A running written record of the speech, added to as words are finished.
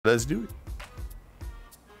Let's do it.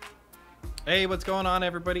 Hey, what's going on,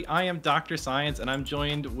 everybody? I am Dr. Science, and I'm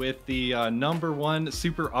joined with the #1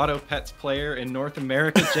 Super Auto Pets player in North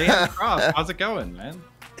America, Jaaames Cross. How's it going, man?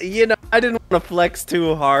 You know, I didn't want to flex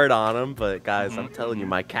too hard on him, but guys, I'm telling you,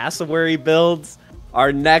 my cassowary builds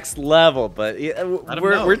are next level. But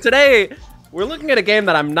we're looking at a game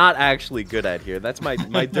that I'm not actually good at here. That's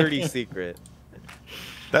my dirty secret.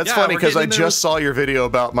 That's funny because I just saw your video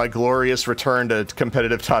about my glorious return to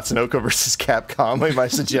competitive Tatsunoko versus Capcom. I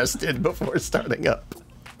suggested before starting up.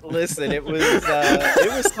 Listen, it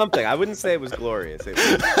was something. I wouldn't say it was glorious. It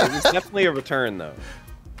was definitely a return, though.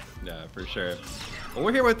 Yeah, for sure. Well,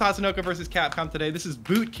 we're here with Tatsunoko versus Capcom today. This is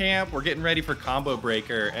boot camp. We're getting ready for Combo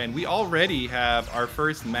Breaker, and we already have our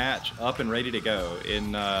first match up and ready to go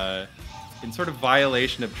in sort of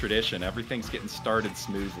violation of tradition. Everything's getting started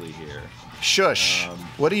smoothly here. Shush!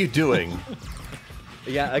 What are you doing?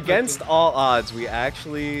 Yeah, against all odds, we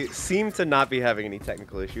actually seem to not be having any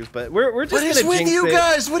technical issues, but we're just gonna jinx it. What is with you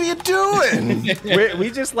guys? What are you doing? We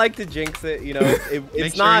just like to jinx it, you know.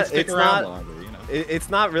 It's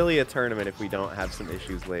not really a tournament if we don't have some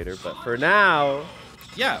issues later, but for now.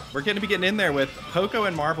 Yeah, we're going to be getting in there with Poco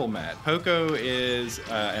and Marble Matt. Poco is,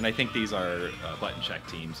 and I think these are button check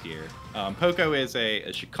teams here. Poco is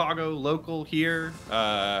a Chicago local here,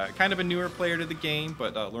 kind of a newer player to the game,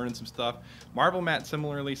 but learning some stuff. Marble Matt,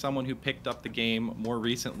 similarly, someone who picked up the game more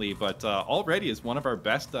recently, but already is one of our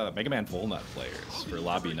best Mega Man Volnut players for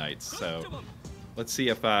lobby nights. So let's see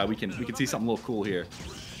if we can see something a little cool here.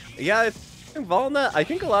 Yeah. Volnut, I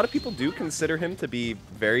think a lot of people do consider him to be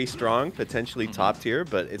very strong, potentially top tier,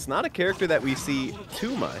 but it's not a character that we see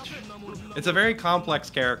too much. It's a very complex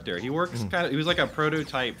character. He works he was like a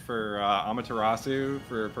prototype for Amaterasu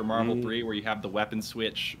for Marvel 3, where you have the weapon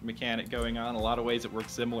switch mechanic going on. A lot of ways it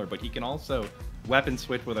works similar, but he can also weapon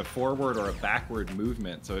switch with a forward or a backward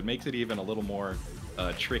movement, so it makes it even a little more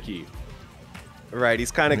tricky. Right,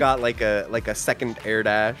 he's kind of got like a second air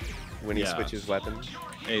dash when he switches weapons.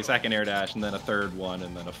 A second air dash, and then a third one,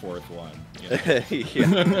 and then a fourth one. You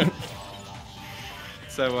know?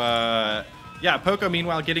 So, yeah, Poco,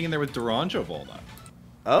 meanwhile, getting in there with Duranjo Volnut.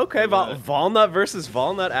 Okay, Volnut versus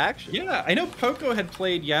Volnut action. Yeah, I know Poco had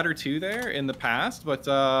played Yatter 2 there in the past, but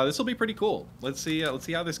this will be pretty cool. Let's see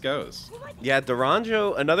how this goes. Yeah,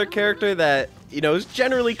 Duranjo, another character that, you know, is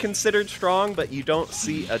generally considered strong, but you don't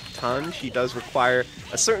see a ton. She does require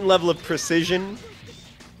a certain level of precision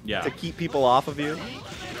to keep people off of you.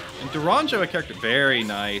 And Duranjo, a character, very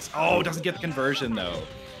nice. Oh, doesn't get the conversion, though.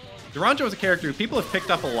 Duranjo is a character who people have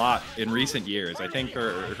picked up a lot in recent years. I think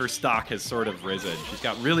her stock has sort of risen. She's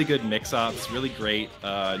got really good mix-ups, really great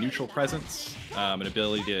neutral presence, an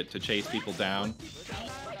ability to chase people down,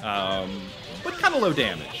 but kind of low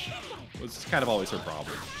damage. Was kind of always her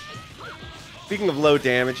problem. Speaking of low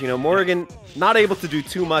damage, you know, Morrigan not able to do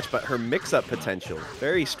too much, but her mix-up potential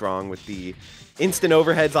very strong with the instant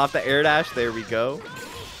overheads off the air dash. There we go.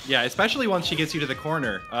 Yeah, especially once she gets you to the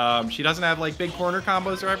corner. She doesn't have like big corner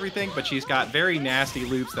combos or everything, but she's got very nasty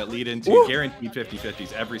loops that lead into guaranteed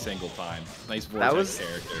 50-50s every single time. Nice vortex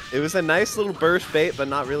character. It was a nice little burst bait, but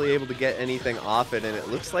not really able to get anything off it. And it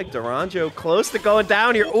looks like Duranjo close to going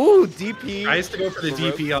down here. Ooh, DP. Tries to go for the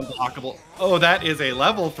DP unblockable. Oh, that is a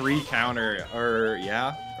level 3 counter.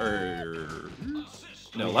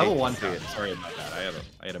 No, level 1 counter. Sorry about that.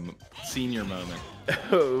 I had a senior moment.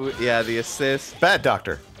 Oh, yeah, the assist. Bad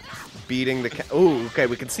doctor. Beating the... Oh, okay,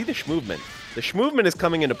 we can see the movement. The movement is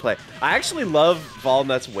coming into play. I actually love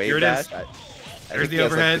Volnut's wave dash. There's the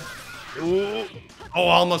overhead. Ooh. Oh,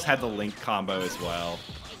 almost had the link combo as well.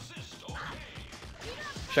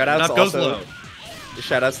 Shoutouts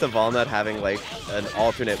to Volnut having like an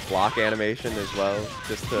alternate block animation as well,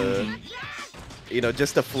 just to... You know,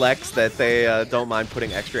 just to flex that they don't mind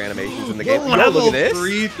putting extra animations in the game. Level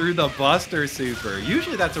 3 through the Buster Super.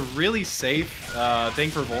 Usually that's a really safe thing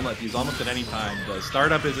for Volnut to use almost at any time. The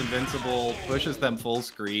startup is invincible, pushes them full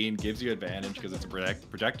screen, gives you advantage because it's a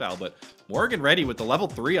projectile. But Morgan ready with the level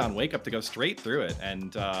 3 on Wake Up to go straight through it.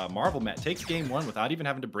 And Marble Matt takes game 1 without even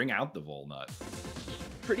having to bring out the Volnut.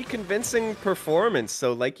 Pretty convincing performance.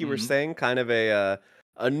 So like you were saying, kind of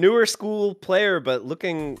a newer school player, but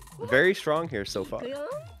looking very strong here so far. Yeah,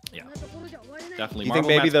 definitely. You think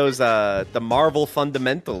maybe those the Marvel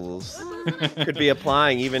fundamentals could be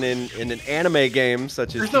applying even in an anime game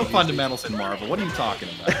such as... There's no fundamentals in Marvel. What are you talking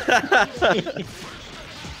about?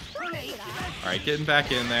 All right, getting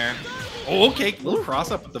back in there. Oh, okay, little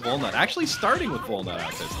cross up with the Volnut. Actually starting with Volnut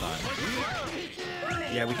at this time.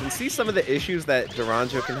 Yeah, we can see some of the issues that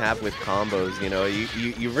Duranjo can have with combos. You know,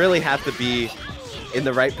 you really have to be in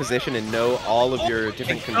the right position and know all of your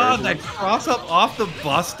different conversions. That cross up off the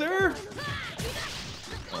Buster.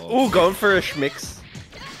 Ooh, going for a schmicks.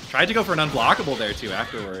 Tried to go for an unblockable there too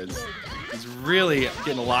afterwards. He's really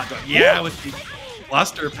getting a lot done. Yeah, with the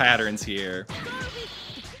Buster patterns here.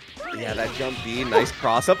 Yeah, that jump B, nice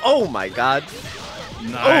cross up. Oh my god.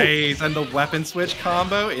 Nice, and the weapon switch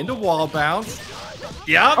combo into wall bounce.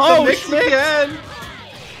 Yep, oh, the mix again.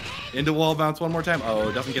 Into wall bounce one more time.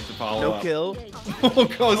 Oh, doesn't get the follow No up. kill.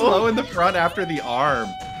 Goes low in the front after the arm.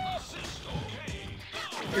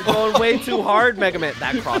 You're going way too hard, Mega Man.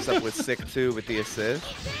 That cross up was sick too with the assist.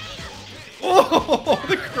 Oh,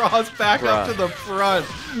 the cross back up to the front.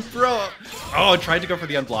 Bro. Oh, tried to go for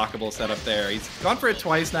the unblockable setup there. He's gone for it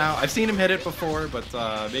twice now. I've seen him hit it before, but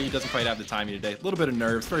maybe he doesn't quite have the timing today. A little bit of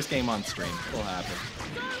nerves. First game on stream. It'll happen.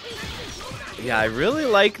 Yeah, I really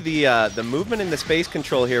like the movement and the space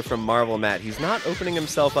control here from Marvel Matt. He's not opening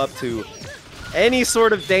himself up to any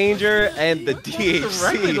sort of danger, and the DHC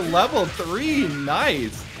directly to level 3.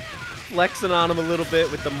 Nice. Flexing on him a little bit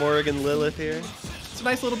with the Morrigan Lilith here. It's a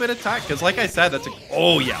nice little bit of attack, because like I said, that's a...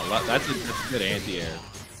 Oh, yeah, that's a good anti-air.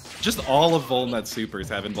 Just all of Volnet's supers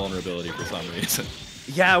have invulnerability for some reason.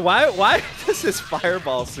 Yeah, why does this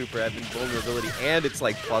Fireball super have invulnerability, and it's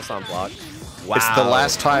like plus on block? Wow. It's the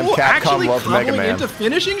last time Capcom loved Mega Man. Into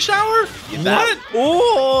finishing shower? What?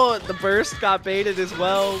 Oh, the burst got baited as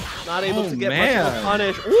well. Not able to get much of a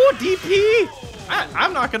punish. Oh, DP!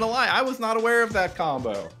 I'm not going to lie. I was not aware of that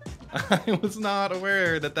combo. I was not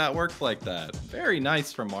aware that that worked like that. Very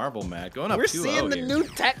nice from Marvel Matt. Going up 2-0 We're seeing the new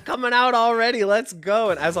tech coming out already. Let's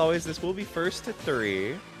go. And as always, this will be first to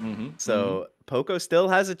 3. So Poco still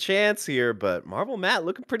has a chance here, but Marvel Matt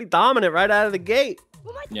looking pretty dominant right out of the gate.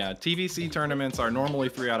 Yeah, TVC tournaments are normally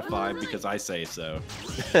 3 out of 5 because I say so.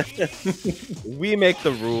 We make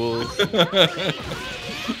the rules.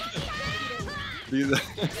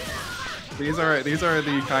 These are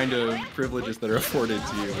the kind of privileges that are afforded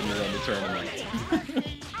to you when you're on the tournament.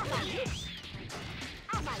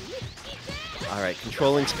 All right,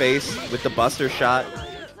 controlling space with the Buster shot.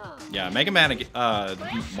 Yeah, Mega Man,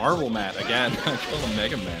 Marvel Matt again. I call him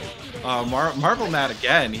Mega Man. Marvel Matt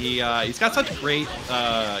again. He's got such great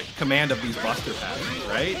command of these Buster patterns,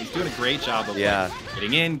 right? He's doing a great job of like,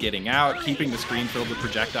 getting in, getting out, keeping the screen filled with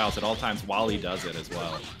projectiles at all times while he does it as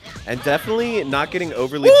well. And definitely not getting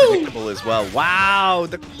overly predictable as well. Wow,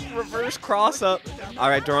 the reverse cross up. All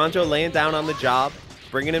right, Doranjo laying down on the job,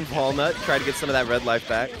 bringing in Walnut, try to get some of that red life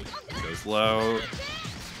back. Goes low.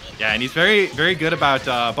 Yeah, and he's very, very good about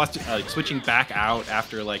switching back out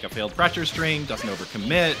after like a failed pressure string, doesn't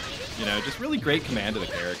overcommit. You know, just really great command of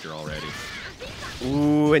the character already.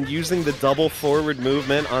 Ooh, and using the double forward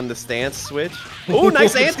movement on the stance switch. Ooh,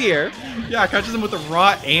 nice anti-air. Yeah, catches him with a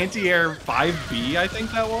raw anti-air 5B, I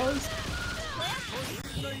think that was.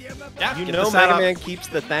 Yeah, you know Mega Man keeps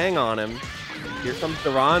the thing on him. Here comes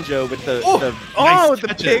Doranjo with the nice the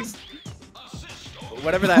pig.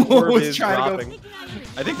 Whatever that orb is dropping.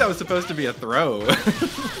 I think that was supposed to be a throw.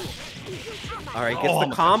 All right, gets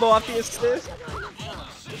the combo off the assist.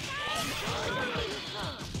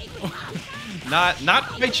 Not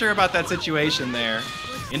quite sure about that situation there.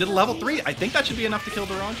 Into the level 3. I think that should be enough to kill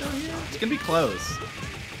Doranjo here. It's going to be close.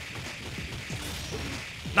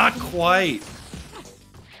 Not quite.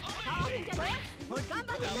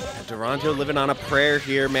 Doranjo living on a prayer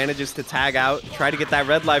here, manages to tag out, try to get that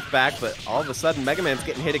red life back, but all of a sudden Mega Man's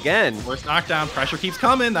getting hit again. First knockdown, pressure keeps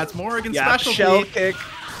coming. That's Morrigan's specialty. Shell kick.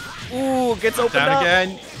 Ooh, gets opened down up.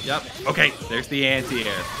 Again. Yep. Okay, there's the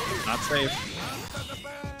anti-air. Not safe.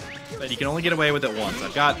 But you can only get away with it once.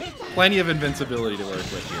 I've got plenty of invincibility to work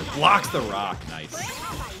with here. Blocks the rock. Nice.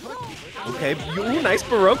 Okay, ooh, nice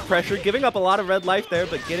Baroque pressure, giving up a lot of red life there,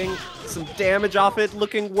 but getting some damage off it,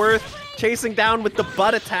 looking worth chasing down with the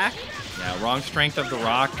butt attack. Yeah, wrong strength of the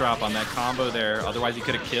rock drop on that combo there. Otherwise, he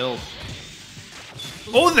could have killed.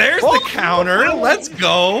 Oh, there's the counter. Let's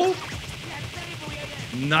go.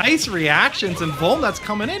 Nice reactions, and Volnet's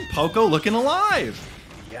coming in. Poco looking alive.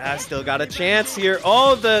 Yeah, still got a chance here.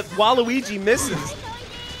 Oh, the Waluigi misses.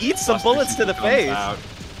 Eats some bullets to the face. Out.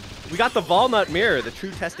 We got the Walnut mirror, the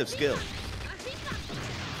true test of skill.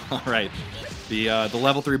 All right, the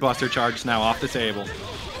level 3 Buster charge now off the table.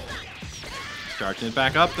 Charging it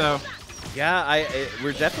back up though. Yeah,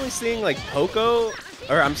 we're definitely seeing like Poco,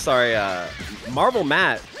 or I'm sorry, Marvel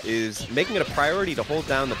Matt is making it a priority to hold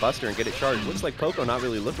down the Buster and get it charged. Looks like Poco not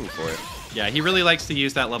really looking for it. Yeah, he really likes to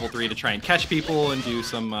use that level 3 to try and catch people and do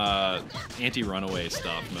some anti-runaway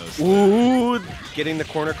stuff mostly. Ooh, getting the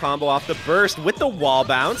corner combo off the burst with the wall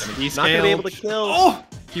bounce. He's not going to be able to kill. Oh!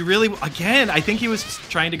 He really, again, I think he was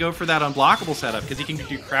trying to go for that unblockable setup because he can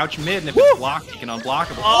do crouch mid, and if it's blocked, he can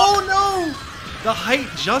unblockable. Oh no! The height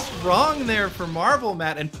just wrong there for Marble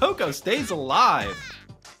Matt, and Poco stays alive.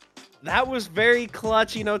 That was very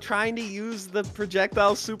clutch, you know, trying to use the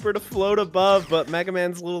projectile super to float above, but Mega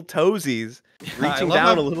Man's little toesies reaching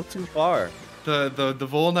down a little too far. The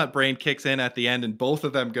Volnut brain kicks in at the end, and both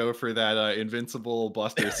of them go for that invincible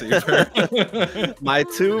Buster Super. My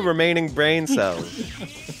 2 remaining brain cells.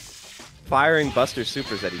 Firing Buster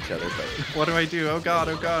Supers at each other. But... What do I do? Oh god,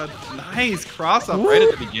 oh god. Nice cross up right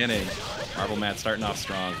at the beginning. Marble Matt starting off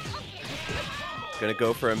strong. Gonna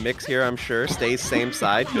go for a mix here, I'm sure. Stays same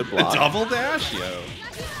side. Good block. Double dash, yo.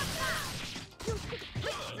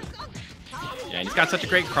 Yeah, and he's got such a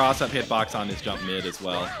great cross-up hitbox on his jump mid as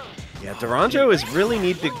well. Yeah, Duranjo is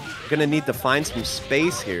really gonna need to find some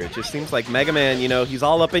space here. It just seems like Mega Man, you know, he's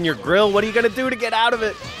all up in your grill. What are you gonna do to get out of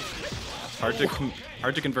it? Hard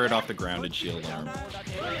to convert off the grounded shield arm.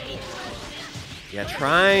 Yeah,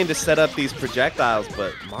 trying to set up these projectiles,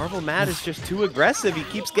 but Marble Matt is just too aggressive. He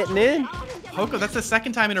keeps getting in. Poco, that's the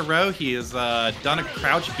second time in a row he has done a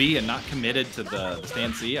crouch B and not committed to the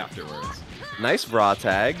stand C afterwards. Nice raw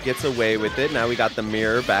tag, gets away with it. Now we got the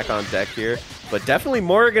mirror back on deck here. But definitely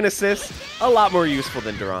Morrigan assist, a lot more useful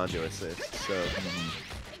than Duranjo assist. So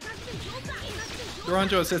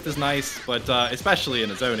Duranjo assist is nice, but especially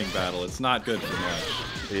in a zoning battle, it's not good for much.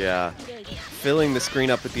 Yeah, filling the screen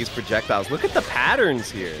up with these projectiles. Look at the patterns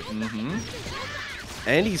here.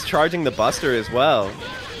 And he's charging the Buster as well.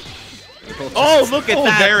 Oh, look at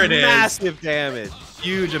that! There it is. Massive damage.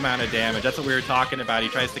 Huge amount of damage. That's what we were talking about. He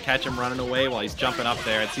tries to catch him running away while he's jumping up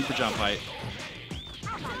there at super jump height.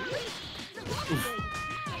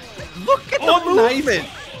 Look at the movement!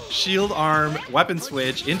 Nice. Shield arm, weapon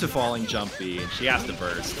switch into falling jump B, and she has to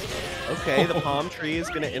burst. Okay, the palm tree is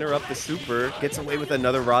going to interrupt the super. Gets away with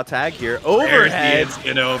another raw tag here. Overhead! There's the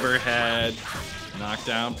instant overhead.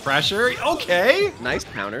 Knockdown pressure. Okay! Nice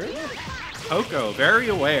counter. Poco, very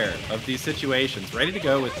aware of these situations, ready to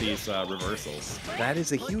go with these reversals. That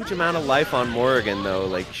is a huge amount of life on Morrigan, though.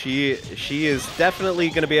 Like, she is definitely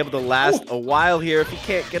going to be able to last a while here if he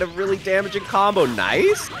can't get a really damaging combo.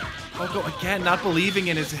 Nice! Poco, again, not believing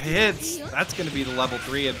in his hits. That's going to be the level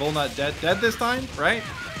 3. And Bullnut dead this time, right?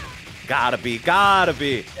 Gotta be, gotta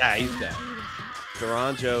be. Yeah, he's dead.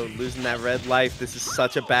 Duranjo losing that red life. This is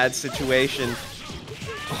such a bad situation.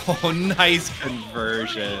 Oh, nice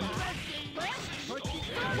conversion.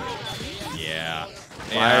 Yeah.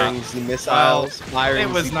 Firing the missiles, firing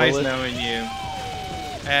it was the nice bullets. knowing you.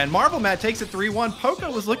 And Marble Matt takes it 3-1.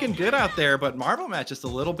 Poco was looking good out there, but Marble Matt just a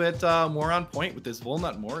little bit more on point with this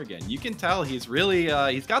Volnut Morrigan. You can tell he's really,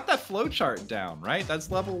 he's got that flowchart down, right?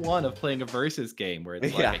 That's level 1 of playing a versus game where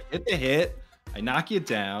it's like, I hit the hit, I knock you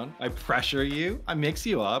down, I pressure you, I mix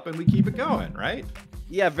you up, and we keep it going, right?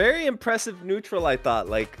 Yeah, very impressive neutral, I thought.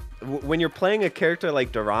 Like, when you're playing a character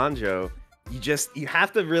like Duranjo, you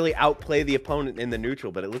have to really outplay the opponent in the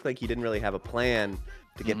neutral, but it looked like he didn't really have a plan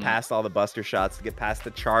to get past all the Buster shots, to get past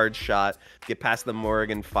the charge shot, to get past the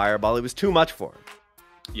Morrigan fireball. It was too much for him.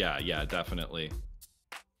 Yeah, definitely.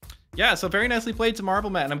 Yeah, so very nicely played to Marble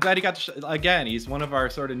Matt, and I'm glad he got to again, he's one of our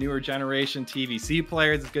sort of newer generation TVC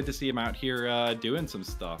players. It's good to see him out here doing some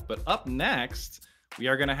stuff. But up next, we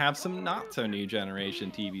are going to have some not so new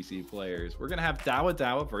generation TVC players. We're going to have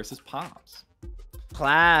Dawadawa versus Pops.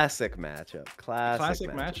 Classic matchup. Classic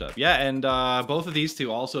matchup. Yeah, and both of these two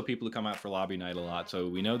also people who come out for lobby night a lot, so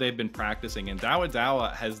we know they've been practicing, and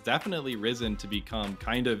Dawadawa has definitely risen to become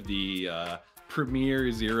kind of the premier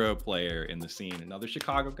Zero player in the scene. Another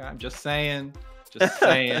Chicago guy, I'm just saying.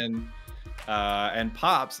 And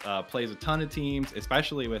Pops plays a ton of teams,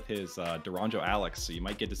 especially with his Duranjo Alex, so you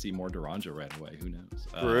might get to see more Duranjo right away. Who knows?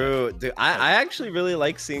 True. Dude, I actually really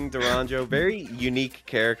like seeing Duranjo. Very unique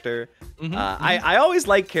character. I always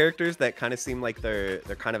like characters that kind of seem like they're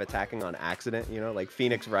kind of attacking on accident, you know, like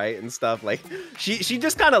Phoenix Wright and stuff. Like she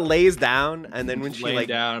just kind of lays down, and then when she laying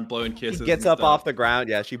down and blowing kisses, gets up off the ground,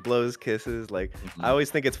 yeah, she blows kisses. Like I always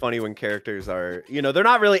think it's funny when characters are, you know, they're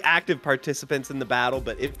not really active participants in the battle,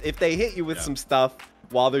 but if they hit you with some stuff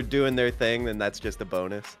while they're doing their thing, then that's just a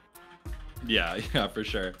bonus. Yeah, for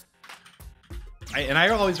sure. I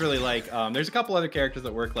always really like, there's a couple other characters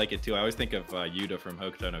that work like it too. I always think of Yuta from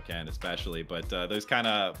Hokuto no Ken especially, but those kind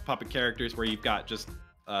of puppet characters where you've got just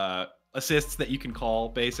assists that you can call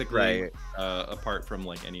basically, right. Apart from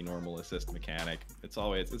like any normal assist mechanic. It's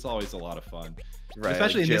always a lot of fun. Right,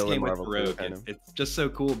 especially like in this game with Marvel Baroque. It's just so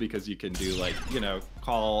cool because you can do like, you know,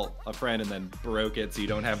 call a friend and then Baroque it so you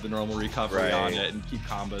don't have the normal recovery on it and keep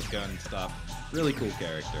combos going and stuff. Really cool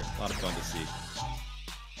character. A lot of fun to see.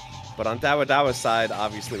 But on Dawadawa's side,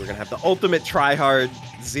 obviously, we're going to have the ultimate tryhard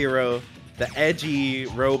Zero, the edgy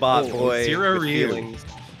robot boy. Zero with Ryu. feelings.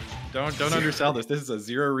 Don't undersell this. This is a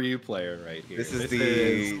Zero Ryu player right here. This is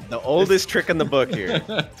the oldest trick in the book here.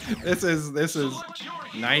 This is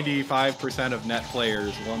 95% of net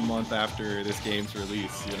players 1 month after this game's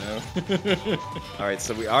release, you know? All right,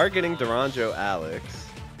 so we are getting Duranjo Alex.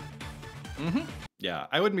 Yeah,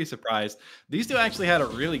 I wouldn't be surprised. These two actually had a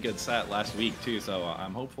really good set last week, too, so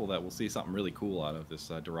I'm hopeful that we'll see something really cool out of this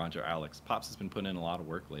Duranjo Alex. Pops has been putting in a lot of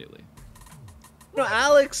work lately. You know,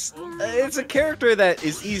 Alex, it's a character that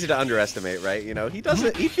is easy to underestimate, right? You know, he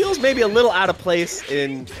feels maybe a little out of place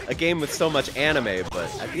in a game with so much anime,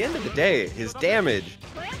 but at the end of the day, his damage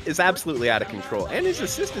is absolutely out of control, and his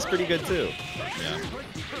assist is pretty good too. Yeah.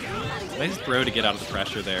 Nice throw to get out of the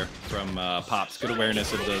pressure there from Pops. Good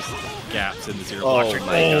awareness of those gaps in the zero block. Oh my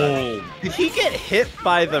god. Did he get hit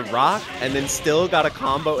by the rock and then still got a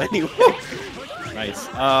combo anyway? Nice.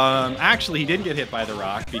 Actually, he didn't get hit by the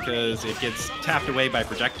rock because it gets tapped away by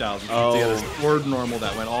projectiles. You can see this forward normal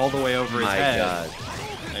that went all the way over his head. My god.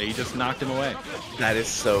 He just knocked him away. That is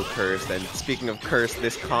so cursed. And speaking of cursed,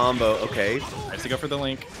 this combo, okay. Tries to go for the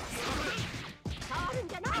link.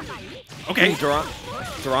 Okay.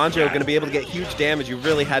 Duranjo going to be able to get huge damage. You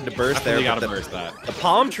really had to burst there. Got to burst that. The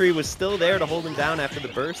palm tree was still there to hold him down after the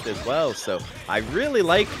burst as well. So I really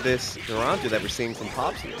like this Duranjo that we're seeing from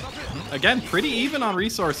Pops here. Again, pretty even on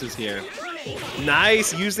resources here.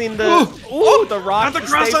 Nice, using the the rock to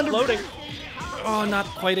stay floating. Oh, not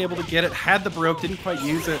quite able to get it. Had the Baroque, didn't quite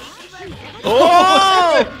use it.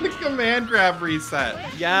 Oh! The command grab reset.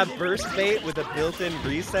 Yeah, burst bait with a built-in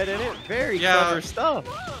reset in it. Very clever stuff.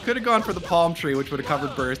 Could have gone for the palm tree, which would have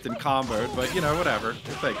covered burst and comboed, but you know, whatever.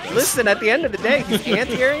 We'll take this. Listen, at the end of the day, he's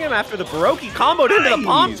anti-airing him after the Baroque. He comboed into the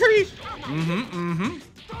palm tree.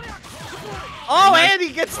 Oh, and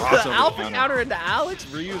he gets the alpha counter into Alex.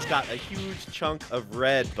 Ryu's got a huge chunk of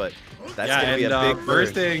red, but that's going to be a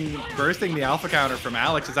big bursting the alpha counter from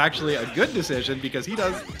Alex is actually a good decision because he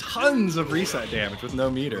does tons of reset damage with no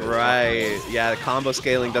meter. Right. Yeah, the combo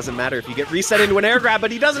scaling doesn't matter if you get reset into an air grab,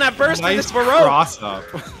 but he doesn't have burst in this Baroque. Cross up,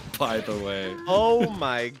 by the way. Oh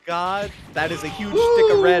my god. That is a huge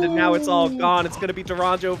stick of red, and now it's all gone. It's going to be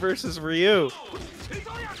Duranjo versus Ryu.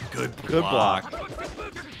 Good block.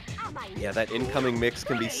 Yeah, that incoming mix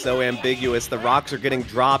can be so ambiguous. The rocks are getting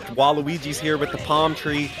dropped. Waluigi's here with the palm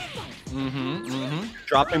tree.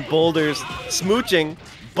 Dropping boulders. Smooching.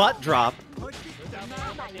 Butt drop.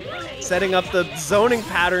 Setting up the zoning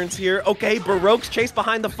patterns here. Okay, Baroque's chased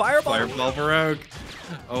behind the fireball. Fireball Baroque.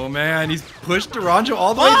 Oh man, he's pushed Duranjo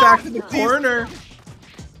all the way back to the corner.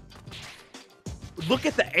 Look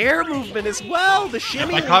at the air movement as well. The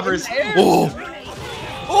shimmy. My covers.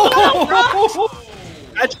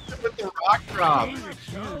 With the rock drop.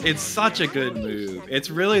 It's such a good move.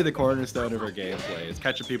 It's really the cornerstone of her gameplay. It's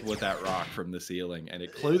catching people with that rock from the ceiling, and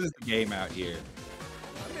it closes the game out here.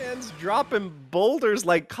 Man's dropping boulders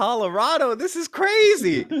like Colorado. This is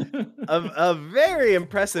crazy. a very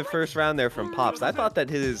impressive first round there from Pops. I thought that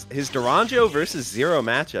his Duranjo versus Zero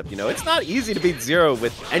matchup, you know, it's not easy to beat Zero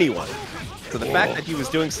with anyone. So the fact that he was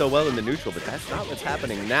doing so well in the neutral, but that's not what's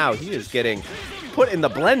happening now. He is getting put in the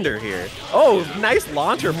blender here. Oh, nice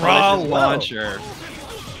launcher. Raw launcher.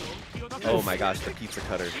 Oh my gosh, the pizza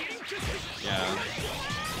cutter. Yeah.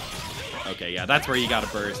 Okay, yeah, that's where you got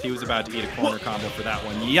to burst. He was about to eat a corner combo for that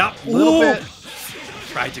one. Yup, a little bit.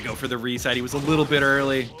 Tried to go for the reset. He was a little bit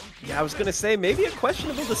early. Yeah, I was going to say, maybe a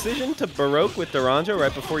questionable decision to Baroque with Duranjo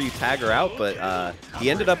right before you tag her out, but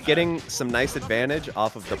he ended up getting some nice advantage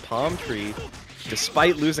off of the palm tree,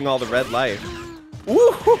 despite losing all the red life.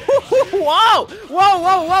 Ooh, whoa!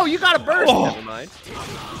 Whoa! You got to burst! Never mind.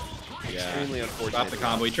 Yeah. Extremely unfortunate. Dropped the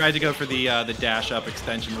combo. He tried to go for the dash up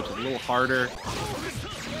extension, which is a little harder.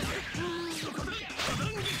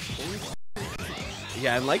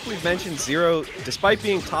 Yeah, and like we've mentioned, Zero, despite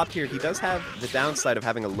being top tier, he does have the downside of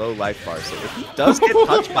having a low life bar. So if he does get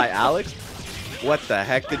touched by Alex, what the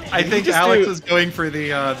heck did I think Alex was going for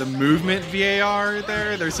the movement VAR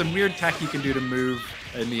there. There's some weird tech you can do to move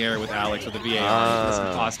in the air with Alex with the VAR. It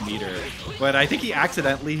doesn't cost meter. But I think he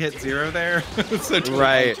accidentally hit Zero there. So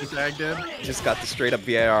right. Tagged in. Just got the straight up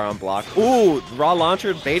VAR on block. Ooh, raw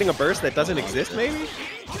launcher baiting a burst that doesn't exist maybe?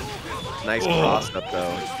 Nice cross up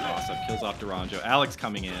though. Cross up, kills off Duranjo. Alex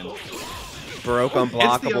coming in. Baroque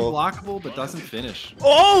unblockable. Hits the unblockable, but doesn't finish.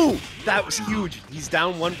 Oh! That was huge. He's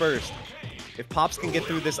down one burst. If Pops can get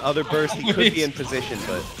through this other burst, he could be in position,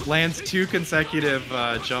 but... Lands 2 consecutive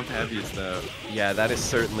jump heavies, though. Yeah, that is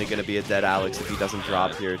certainly going to be a dead Alex if he doesn't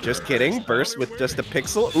drop here. Just kidding. Burst with just a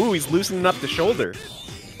pixel. Ooh, he's loosening up the shoulder.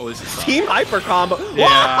 Oh, this is Team Hyper combo.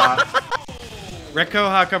 Yeah.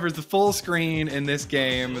 Rekoha covers the full screen in this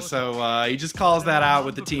game, so he just calls that out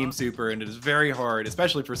with the Team Super, and it is very hard,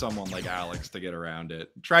 especially for someone like Alex, to get around it.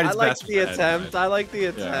 Tried his best. I like the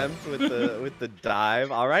attempt with the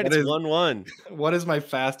dive. All right, it's 1-1. What is my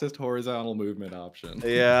fastest horizontal movement option?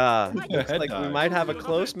 Yeah, looks like we might have a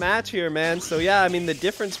close match here, man. So yeah, I mean, the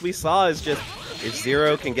difference we saw is just if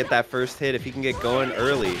Zero can get that first hit, if he can get going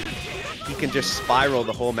early, he can just spiral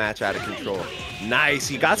the whole match out of control. Nice,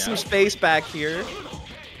 he got some space back here.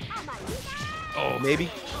 Oh, maybe.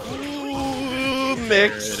 Ooh,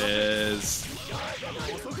 mix. There it is.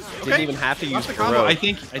 Didn't even have to use the combo. I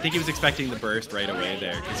think he was expecting the burst right away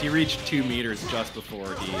there because he reached 2 meters just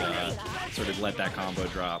before he sort of let that combo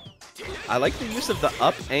drop. I like the use of the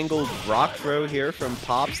up-angled rock throw here from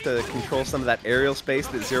Pops to control some of that aerial space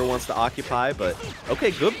that Zero wants to occupy, but okay,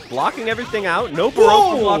 good. Blocking everything out. No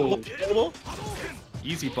Baroque block available.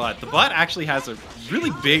 Easy butt. The butt actually has a really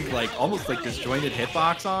big, like, almost like disjointed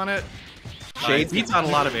hitbox on it. It beats out a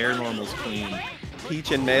lot of air normals clean. Peach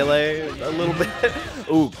and melee a little bit.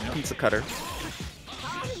 Ooh, pizza cutter.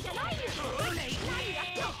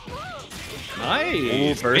 Nice.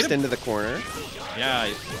 Ooh, burst into the corner. Yeah,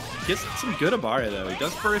 he gets some good Abara though. He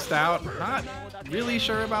does burst out. Not really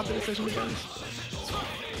sure about the decision to burst.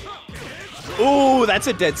 Ooh, that's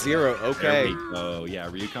a dead Zero. Okay. There we go. Yeah,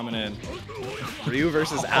 Ryu coming in. Ryu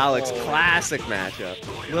versus Alex, classic matchup.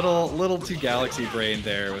 Little too galaxy brain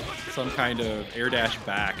there with some kind of air dash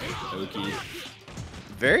back. Oki.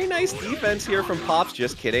 Very nice defense here from Pops.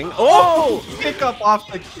 Just kidding. Oh, pick up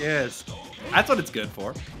off the kiss. That's what it's good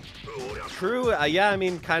for. True. Yeah, I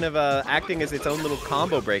mean, kind of acting as its own little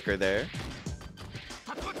combo breaker there.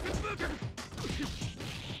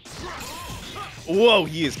 Whoa,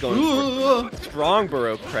 he is going for strong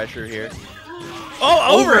Baroque pressure here.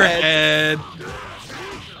 Oh, overhead.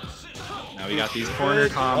 Now we got these corner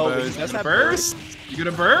combos. You gonna burst? You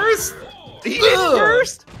gonna burst? He didn't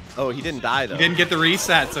burst. Oh, he didn't die though. He didn't get the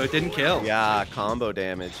reset, so it didn't kill. Yeah, combo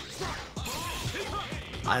damage.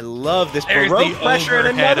 I love this Baroque pressure and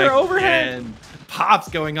another overhead. Pops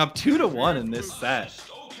going up 2-1 in this set.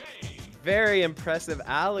 Very impressive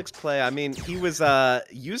Alex play. I mean, he was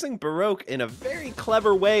using Baroque in a very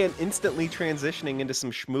clever way and instantly transitioning into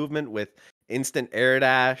some movement with instant air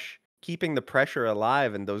dash, keeping the pressure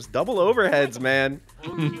alive, and those double overheads, man.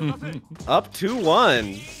 Up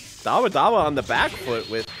 2-1. Dawadawa on the back foot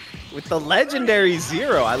with the legendary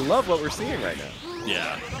Zero. I love what we're seeing right now.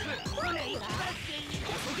 Yeah.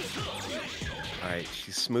 All right,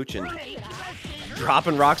 she's smooching.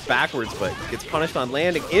 Dropping rocks backwards, but gets punished on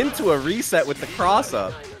landing into a reset with the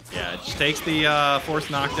cross-up. Yeah, it just takes the force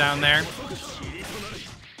knockdown there.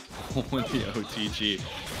 With the OTG.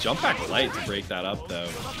 Jump back light to break that up, though.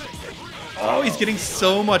 Oh, he's getting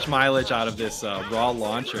so much mileage out of this raw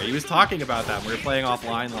launcher. He was talking about that when we were playing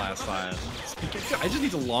offline last time. I just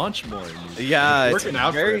need to launch more. Yeah, it's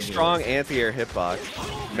a very strong anti-air hitbox.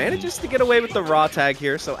 Manages to get away with the raw tag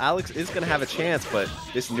here, so Alex is going to have a chance, but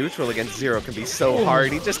this neutral against Zero can be so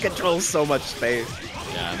hard. He just controls so much space.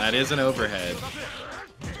 Yeah, and that is an overhead.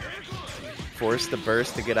 Forced to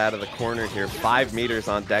burst to get out of the corner here. 5 meters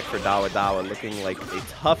on deck for Dawadawa, looking like a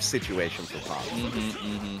tough situation for Pop.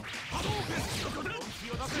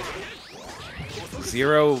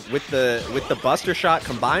 Zero with the buster shot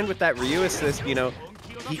combined with that Ryu assist, you know,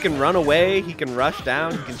 he can run away, he can rush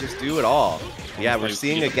down, he can just do it all. Yeah, we're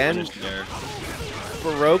seeing again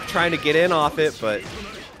Baroque trying to get in off it, but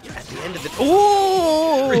at the end of the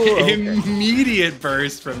immediate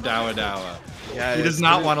burst from Dawadawa. Yeah, he does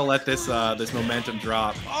not want to let this this momentum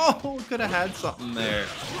drop. Oh, could have had something there.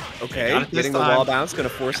 Okay, getting the wall bounce, gonna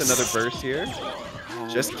force another burst here.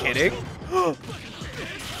 Just kidding. Oh!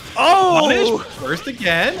 Burst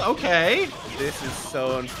again. Okay. This is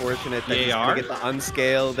so unfortunate that he's gonna get the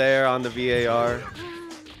unscale there on the VAR.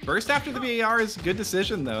 Burst after the VAR is a good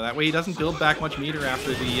decision, though. That way he doesn't build back much meter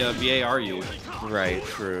after the VAR use. Right,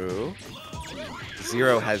 true.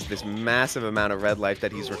 Zero has this massive amount of red life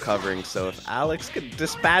that he's recovering, so if Alex could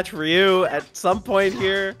dispatch Ryu at some point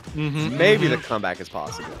here, maybe the comeback is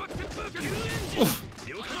possible.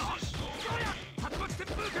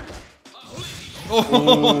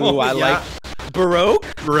 Oh, I like Baroque.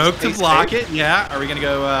 Baroque to block it. Yeah. Are we gonna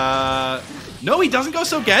go? No, he doesn't go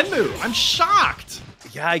so Genmu. I'm shocked.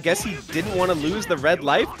 Yeah, I guess he didn't want to lose the red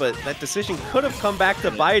life, but that decision could have come back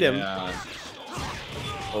to bite him. Yeah.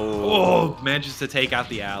 Oh, manages to take out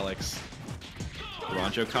the Alex.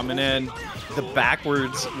 Rancho coming in. The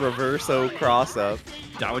backwards reverso cross up.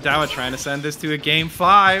 Dawadawa trying to send this to a game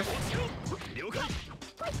 5.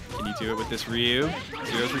 Can you do it with this Ryu.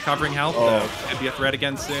 Zero's recovering health, though. Could be a threat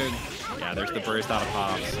again soon. Yeah, there's the burst out of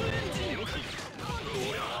Pops.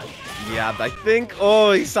 Yeah, I think.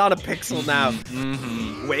 Oh, he saw the pixel now.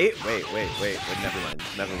 Wait.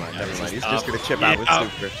 Never mind. He's just gonna chip out with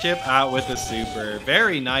super. Chip out with the super.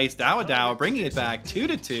 Very nice. Dawadawa bringing it back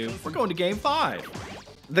 2-2. We're going to game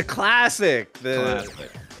 5. The classic.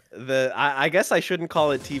 I guess I shouldn't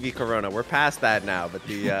call it TV Corona. We're past that now. But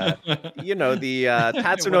the you know, the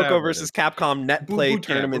Tatsunoko versus Capcom Net Play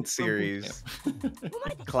Tournament Series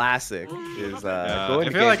classic is going.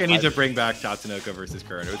 I feel like I need to bring back Tatsunoko versus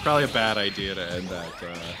Corona. It was probably a bad idea to end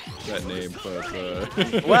that name,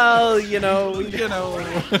 but well, you know,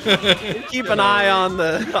 keep an eye on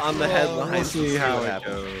the headlines. We'll see how it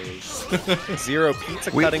goes. Zero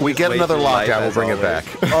pizza cutting. We get another lockdown. We'll bring it back.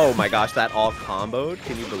 Oh my gosh, that all comboed.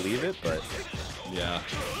 Can you believe it? But yeah,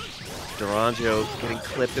 Dawadawa getting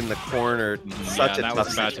clipped in the corner. Such a that tough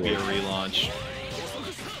was about situation. to be a relaunch.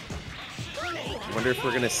 Wonder if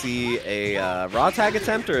we're gonna see a raw tag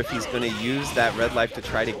attempt, or if he's gonna use that red life to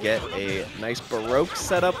try to get a nice Baroque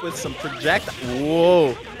setup with some project.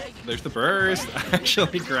 Whoa! There's the burst.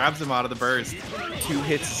 Actually grabs him out of the burst. 2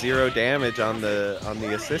 hits, 0 damage on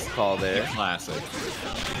the assist call there. Classic.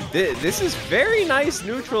 This is very nice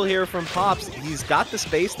neutral here from Pops. He's got the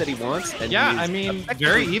space that he wants. And yeah, I mean,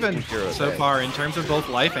 very even so far in terms of both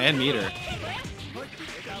life and meter.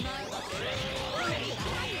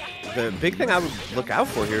 The big thing I would look out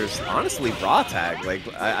for here is honestly raw tag. Like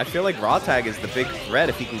I feel like raw tag is the big threat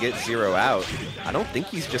if he can get 0 out. I don't think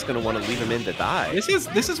he's just gonna want to leave him in to die.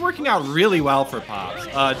 This is working out really well for Pops.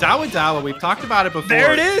 Dawadawa, we've talked about it before.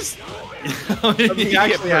 There it is. He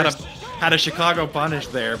actually had a Chicago punish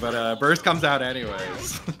there, but burst comes out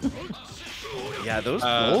anyways. Yeah, those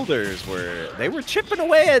boulders were chipping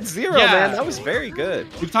away at 0, man. That was very good.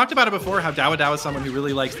 We've talked about it before, how Dawadawa is someone who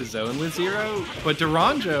really likes the zone with 0, but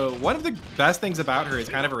Duranjo, one of the best things about her is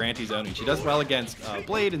kind of her anti-zoning. She does well against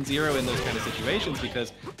Blade and 0 in those kind of situations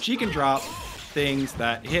because she can drop things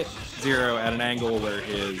that hit 0 at an angle where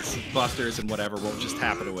his busters and whatever won't just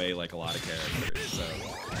tap it away like a lot of characters. So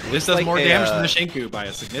this does more damage than the Shinku by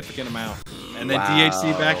a significant amount. And then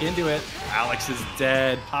DHC back into it. Alex is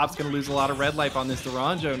dead. Pop's gonna lose a lot of red life on this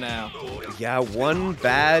Duranjo now. Yeah, one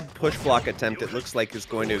bad push block attempt it looks like is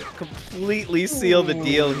going to completely seal the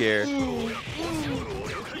deal here.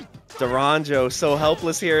 Duranjo so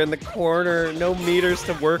helpless here in the corner. No meters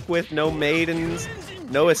to work with, no maidens,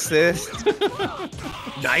 no assists.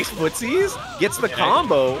 Nice footsies. Gets the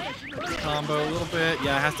combo. Combo a little bit.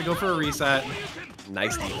 Yeah, has to go for a reset.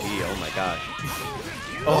 Nice DP. Oh my gosh.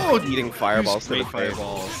 Oh, eating fireballs to the face.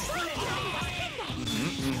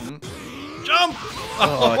 Jump!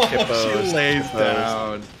 Oh, Chippos. She lays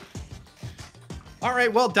down. All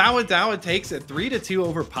right, well, Dawadawa takes it 3-2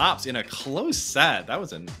 over Pops in a close set.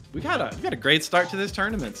 We got a great start to this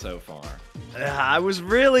tournament so far. I was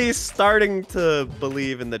really starting to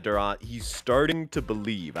believe in the Durant. He's starting to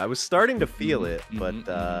believe. I was starting to feel it, but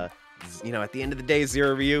you know, at the end of the day,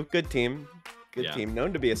 0 Ryu, good team, team,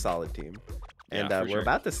 known to be a solid team, and we're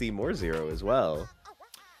about to see more 0 as well.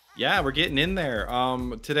 Yeah, we're getting in there.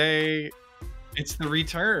 Today, it's the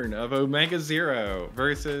return of OmegaZero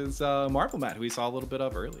versus Marvel Matt, who we saw a little bit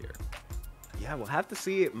of earlier. Yeah, we'll have to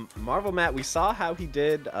see. Marvel Matt, we saw how he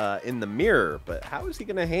did in the mirror, but how is he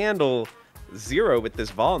going to handle 0 with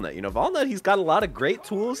this Volnut? You know, Volnut, he's got a lot of great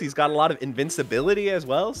tools. He's got a lot of invincibility as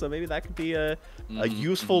well, so maybe that could be a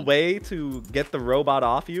useful way to get the robot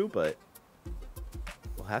off you, but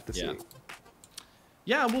we'll have to see.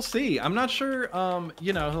 Yeah, we'll see. I'm not sure.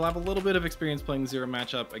 You know, he'll have a little bit of experience playing 0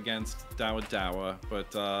 matchup against Dawadawa,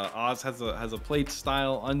 but Oz has a play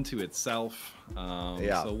style unto itself.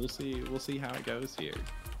 So we'll see how it goes here.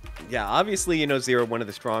 Yeah, obviously, you know, 0, one of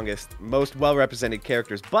the strongest, most well-represented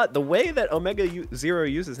characters, but the way that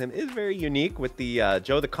OmegaZero uses him is very unique with the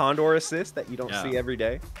Joe the Condor assist that you don't see every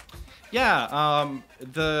day. Yeah,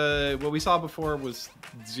 what we saw before was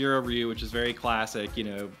 0 Ryu, which is very classic. You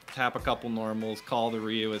know, tap a couple normals, call the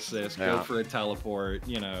Ryu assist, go for a teleport,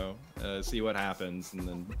 you know, see what happens, and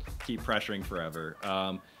then keep pressuring forever.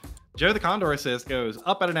 Joe the Condor assist goes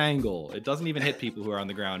up at an angle. It doesn't even hit people who are on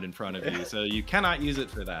the ground in front of you, so you cannot use it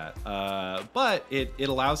for that. But it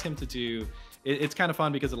allows him to do... It's kind of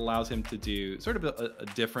fun because it allows him to do sort of a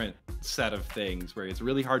different set of things where it's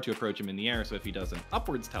really hard to approach him in the air. So if he does an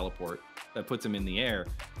upwards teleport that puts him in the air,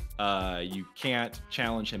 you can't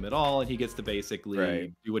challenge him at all, and he gets to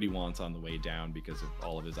basically do what he wants on the way down because of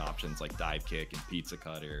all of his options like dive kick and pizza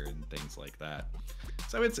cutter and things like that.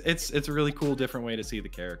 So it's a really cool different way to see the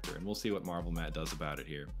character, and we'll see what Marvel Matt does about it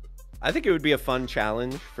here. I think it would be a fun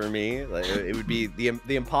challenge for me. Like, it would be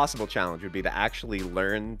the impossible challenge would be to actually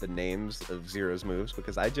learn the names of Zero's moves,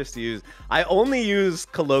 because I only use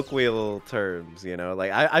colloquial terms, you know?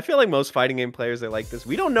 Like I feel like most fighting game players are like this.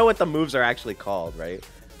 We don't know what the moves are actually called, right?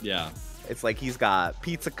 Yeah. It's like he's got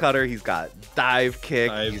pizza cutter, he's got dive kick,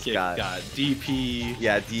 got DP.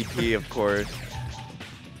 Yeah, DP, of course.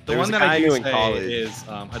 The one that I do say is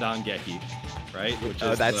Hadangeki, right? Which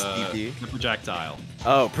is that's DP. The projectile.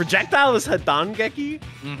 Oh, projectile is Hadangeki?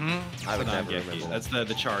 Mm-hmm. I would never remember. That's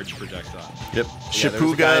the charge projectile. Yep. Yeah,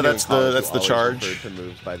 Shipuga, that's the charge. To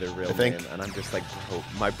moves by their real I think. name, and I'm just like, oh,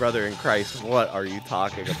 my brother in Christ, what are you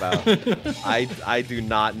talking about? I do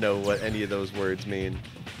not know what any of those words mean.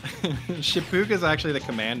 Shipuga is actually the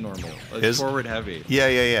command normal. It's forward heavy.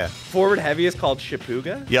 Yeah. Forward heavy is called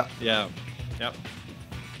Shipuga? Yeah. Yeah. Yep.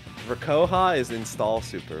 Rakoha is install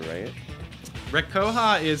super, right?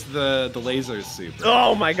 Rekoha is the laser super.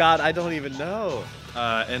 Oh my god, I don't even know.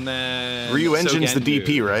 And then Ryu Engine's the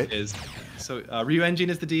DP, right? Ryu Engine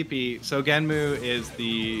is the DP. Sogenmu is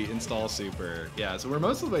the install super. Yeah, so we're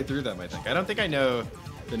most of the way through them, I think. I don't think I know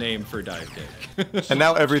the name for dive kick. And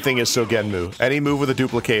now everything is Sogenmu. Any move with a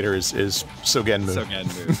duplicator is Sogenmu.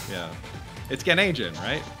 Sogenmu, yeah. It's Genagin,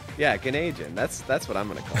 right? Yeah, Genagin. That's what I'm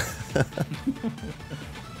gonna call it.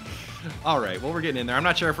 All right, well, we're getting in there. I'm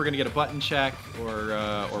not sure if we're going to get a button check or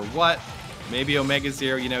what. Maybe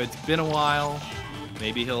OmegaZero, you know, it's been a while.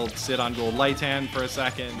 Maybe he'll sit on gold light hand for a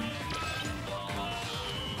second.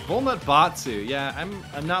 Volnut Batsu, yeah,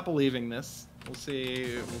 I'm not believing this. We'll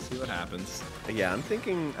see what happens. Yeah, I'm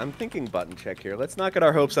thinking button check here. Let's not get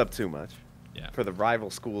our hopes up too much. Yeah. For the rival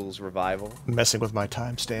school's revival. Messing with my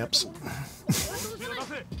timestamps.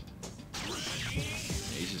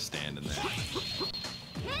 He's just standing there.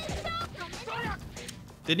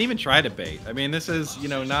 Didn't even try to bait. I mean, this is, you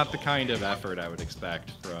know, not the kind of effort I would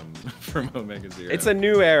expect from OmegaZero. It's a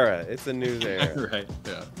new era. It's a new era. Right,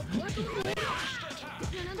 yeah.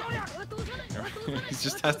 He's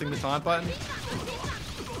just testing the taunt button?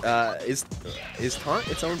 Is taunt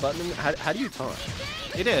its own button? How do you taunt?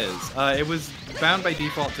 It is. It was bound by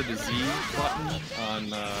default to the Z button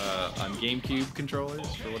on GameCube controllers,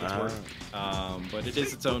 for what it's worth. But it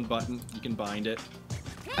is its own button. You can bind it.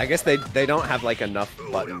 I guess they don't have like enough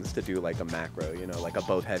buttons to do like a macro, you know, like a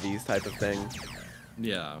both heavies type of thing.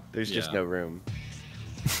 Yeah. There's just no room.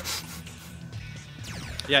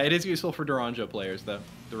 Yeah, it is useful for Duranjo players though.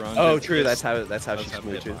 Duranjo. Oh, true. That's how she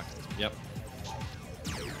smooches. Yep.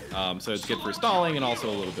 So it's good for stalling and also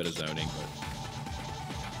a little bit of zoning. But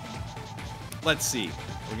let's see.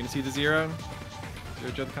 We're gonna see the zero.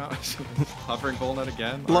 Zero the comments. Hovering Volnut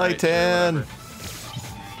again. Lightan.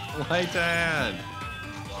 Lightan.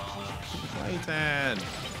 Lightan.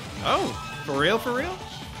 Oh, for real? For real?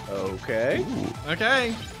 Okay. Ooh.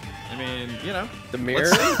 Okay. I mean, you know. The mirror.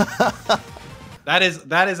 That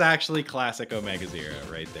is actually classic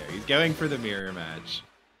OmegaZero right there. He's going for the mirror match.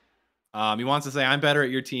 He wants to say, "I'm better at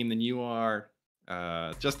your team than you are."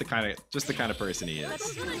 Just the kind of person he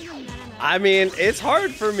is. I mean, it's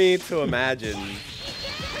hard for me to imagine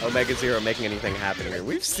OmegaZero making anything happen here.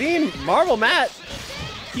 We've seen Marvel Matt.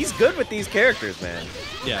 He's good with these characters, man.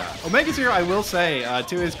 Yeah, OmegaZero, I will say,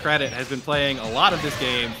 to his credit, has been playing a lot of this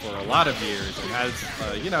game for a lot of years and has,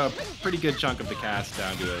 you know, a pretty good chunk of the cast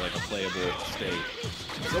down to like a playable state.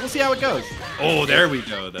 So we'll see how it goes. Oh, there we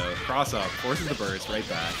go, though. Cross up, forces the burst right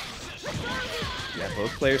back. Yeah,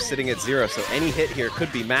 both players sitting at 0, so any hit here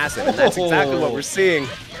could be massive, and that's exactly what we're seeing.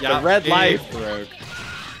 Yep, the red life. Broke.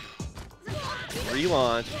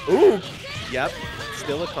 Relaunch. Ooh! Yep.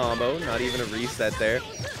 Still a combo, not even a reset there.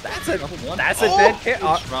 That's a dead hit.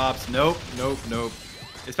 Drops. Nope.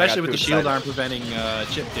 Especially with the shield arm preventing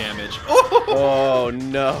chip damage. Oh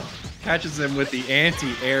no. Catches him with the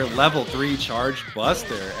anti-air level 3 charged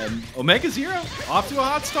buster, and OmegaZero off to a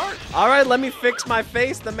hot start. All right, let me fix my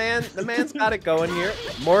face. The man's got it going here.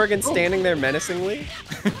 Morgan standing there menacingly.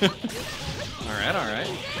 All right.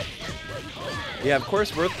 Yeah, of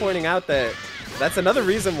course, worth pointing out that that's another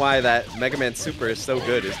reason why that Mega Man Super is so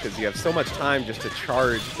good, is because you have so much time just to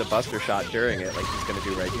charge the buster shot during it, like he's gonna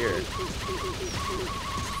do right here.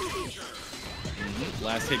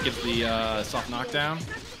 Last hit gets the soft knockdown.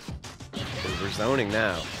 We're zoning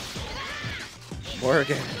now.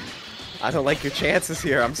 Morgan, I don't like your chances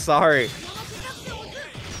here. I'm sorry.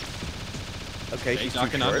 Okay, she's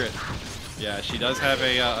knocking under it. Yeah, she does have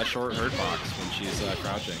a short hurt box when she's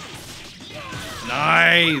crouching.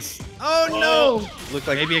 Nice! Oh no! Looked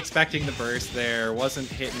like maybe expecting the burst there. Wasn't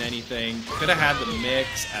hitting anything. Could have had the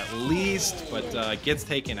mix at least, but gets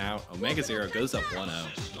taken out. OmegaZero goes up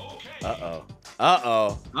 1-0. Uh-oh.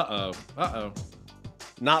 Uh-oh. Uh-oh. Uh-oh.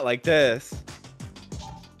 Not like this.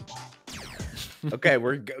 Okay,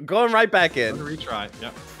 we're going right back in. Retry.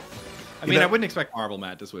 Yep. I mean, I wouldn't expect Marble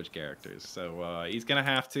Matt to switch characters, so he's gonna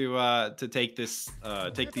have to take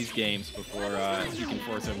these games before he can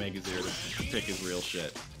force OmegaZero to pick his real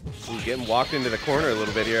shit. Ooh, getting walked into the corner a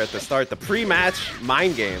little bit here at the start. The pre-match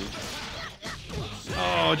mind game.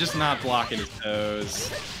 Oh, just not blocking his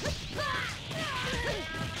toes.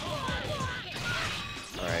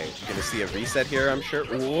 All right, gonna see a reset here, I'm sure.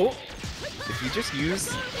 Ooh. If you just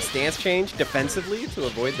use stance change defensively to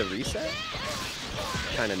avoid the reset,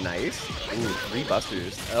 kind of nice. Ooh, 3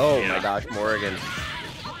 busters. Oh yeah. My gosh, Morgan.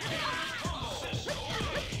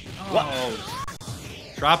 Oh,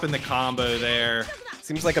 dropping the combo there.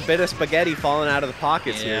 Seems like a bit of spaghetti falling out of the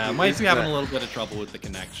pockets here. Yeah, might be having a little bit of trouble with the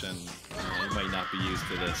connection. He might not be used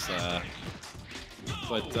to this.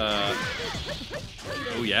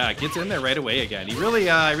 Oh yeah, gets in there right away again. He really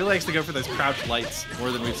likes to go for those crouch lights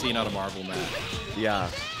more than we've seen out of Marble Matt. Yeah.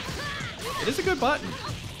 It is a good button.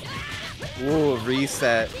 Ooh,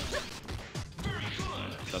 reset.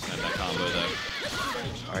 Doesn't have that combo though.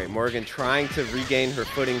 All right, Morgan trying to regain her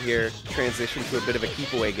footing here. Transition to a bit of a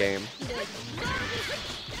keep away game.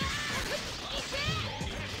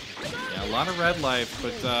 Yeah, a lot of red life,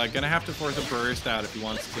 but gonna have to force a burst out if he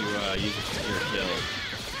wants to use it to secure a kill.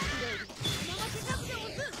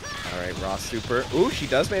 All right, raw super. Ooh, she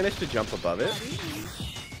does manage to jump above it.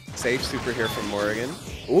 Safe super here from Morgan.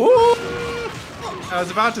 Ooh! I was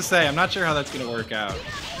about to say, I'm not sure how that's going to work out.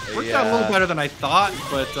 Worked out a little better than I thought,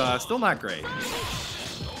 but still not great.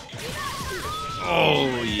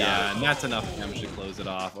 Oh, yeah, and that's enough damage to close it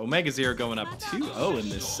off. OmegaZero going up 2-0 in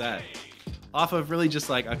this set. Off of really just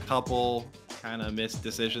like a couple kind of missed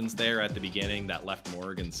decisions there at the beginning that left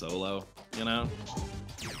Morgan solo, you know?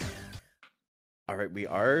 All right, we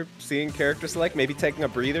are seeing character select, maybe taking a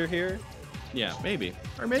breather here. Yeah, maybe.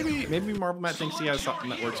 Or maybe Marble Matt thinks he has something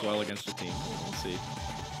that works well against the team. We'll see.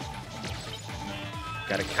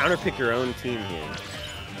 Got to counterpick your own team here.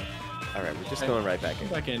 All right, we're just going right back in.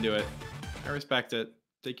 Back into it. I respect it.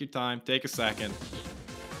 Take your time. Take a second.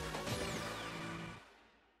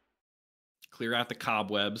 Clear out the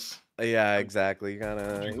cobwebs. Yeah, exactly.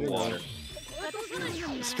 Gotta drink the water.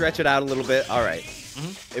 Stretch it out a little bit. All right.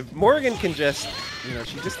 If Morgan can just,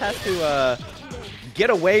 she just has to get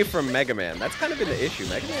away from Mega Man. That's kind of been the issue.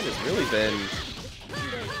 Mega Man has really been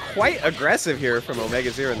quite aggressive here from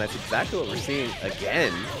OmegaZero, and that's exactly what we're seeing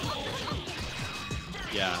again.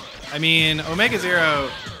 Yeah. I mean, OmegaZero,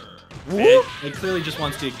 it clearly just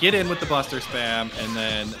wants to get in with the Buster spam and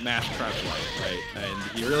then mash crouch light, right? And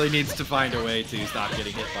he really needs to find a way to stop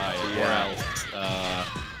getting hit by it, or else,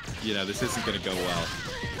 this isn't going to go well.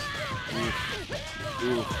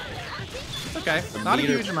 Okay, not a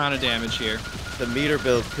huge amount of damage here. The meter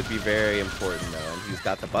build could be very important, though. And he's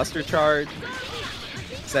got the Buster charge,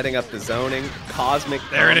 setting up the zoning, cosmic.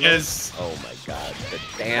 There it is. Oh my god, the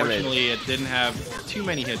damage. Fortunately, it didn't have too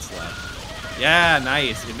many hits left. Yeah,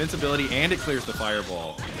 nice. Invincibility, and it clears the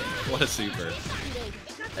fireball. What a super.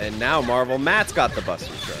 And now Marble Matt's got the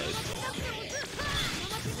Buster charge.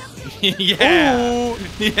 Yeah. Ooh.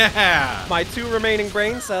 Yeah. My 2 remaining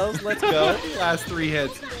brain cells. Let's go. Last 3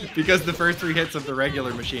 hits. Because the first 3 hits of the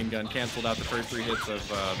regular machine gun canceled out the first 3 hits of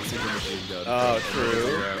the super machine gun. Oh,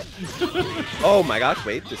 true. Oh my gosh,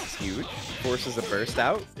 wait, this is huge. Forces a burst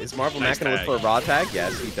out. Is Marble Matt going to look for a raw tag?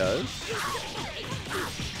 Yes, he does.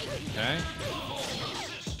 Okay.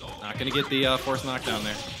 Not going to get the force knockdown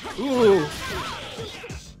there. Ooh.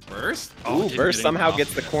 Burst? Ooh, burst somehow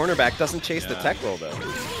gets the cornerback. Doesn't chase the tech roll, though.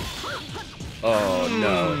 Oh,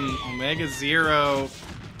 no. OmegaZero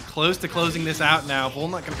close to closing this out now.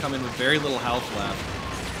 Volnut can come in with very little health left.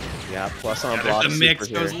 Yeah, plus on block. The mix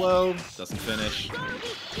goes low. Doesn't finish.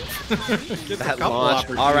 That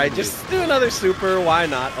launch. All right, just do another super. Why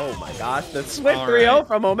not? Oh, my gosh. The Swift 3-0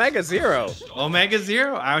 from OmegaZero.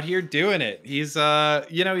 OmegaZero out here doing it. He's,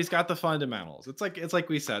 he's got the fundamentals. It's like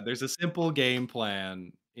we said. There's a simple game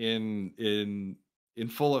plan in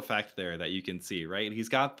full effect there that you can see, right? He's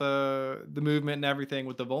got the movement and everything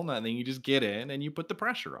with the Volnut, and then you just get in and you put the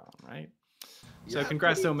pressure on, right? So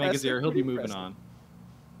congrats to OmegaZero. He'll be moving on.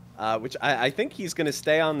 Which I think he's going to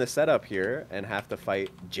stay on the setup here and have to fight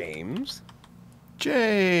James.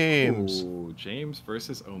 Ooh, James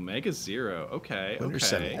versus OmegaZero. Okay,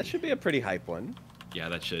 okay. That should be a pretty hype one. Yeah,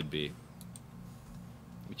 that should be.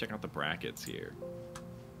 Let me check out the brackets here.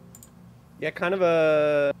 Yeah, kind of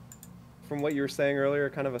a... From what you were saying earlier,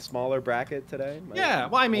 kind of a smaller bracket today. Yeah,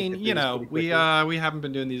 well, I mean, we haven't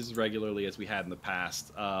been doing these as regularly as we had in the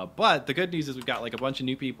past. But the good news is we've got like a bunch of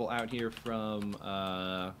new people out here from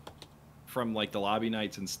from like the lobby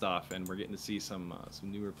nights and stuff, and we're getting to see some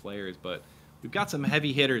newer players. But we've got some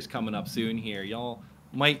heavy hitters coming up soon here. Y'all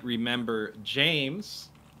might remember James,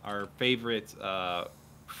 our favorite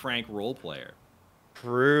Frank role player.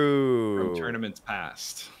 True. From tournaments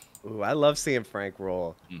past. Ooh, I love seeing Frank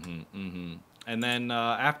roll. And then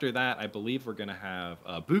after that, I believe we're gonna have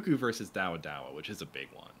Bookoo versus Dawadawa, which is a big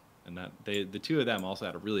one. And that the two of them also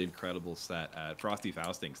had a really incredible set at Frosty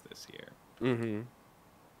Faustings this year.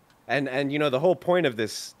 And you know, the whole point of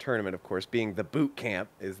this tournament, of course, being the boot camp,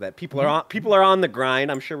 is that people are on the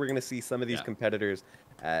grind. I'm sure we're gonna see some of these competitors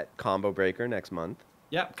at Combo Breaker next month.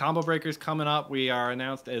 Yeah, Combo Breaker's coming up. We are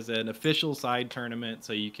announced as an official side tournament,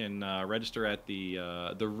 so you can register at the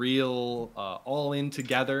real All In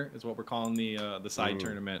Together is what we're calling the side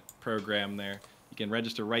tournament program there. You can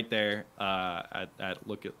register right there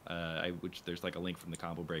which there's like a link from the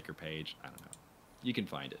Combo Breaker page. I don't know. You can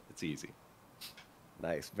find it. It's easy.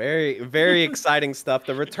 Nice. Very, very exciting stuff.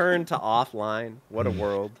 The return to offline. What a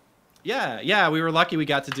world. Yeah, we were lucky we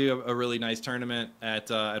got to do a really nice tournament at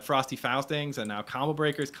Frosty Faustings, and now Combo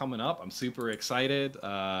Breaker's coming up. I'm super excited.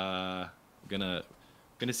 Gonna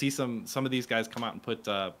see some of these guys come out and put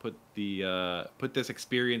this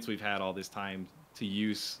experience we've had all this time to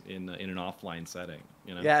use in an offline setting.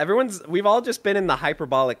 You know? Yeah, we've all just been in the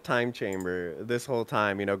hyperbolic time chamber this whole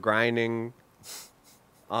time. You know, grinding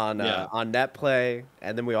on net play,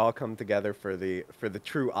 and then we all come together for the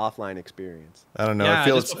true offline experience. I don't know. I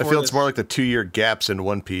feel it's more like the 2-year gaps in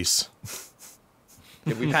One Piece.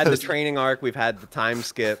 Yeah, we've had the training arc, we've had the time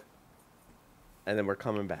skip, and then we're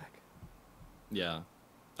coming back. Yeah.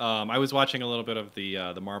 I was watching a little bit of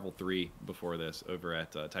the Marvel 3 before this over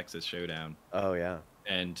at Texas Showdown. Oh yeah.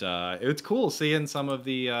 And it's cool seeing some of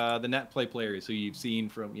the net play players who you've seen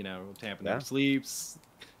from, you know, Tamping Their Sleeps,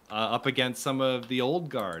 up against some of the old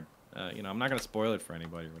guard. You know, I'm not going to spoil it for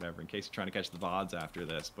anybody or whatever in case you're trying to catch the VODs after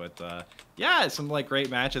this. But yeah, some like great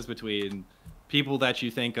matches between people that you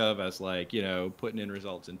think of as like, you know, putting in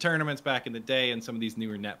results in tournaments back in the day, and some of these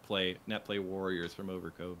newer net play warriors from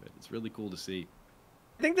over COVID. It's really cool to see.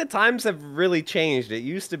 I think the times have really changed. It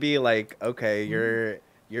used to be like, okay, you're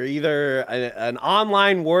either an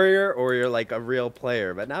online warrior or you're like a real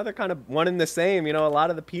player. But now they're kind of one and the same. You know, a lot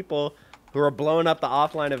of the people who are blowing up the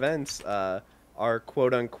offline events are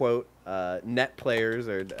quote unquote net players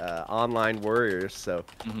or online warriors. So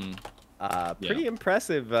pretty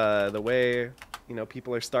impressive the way, you know,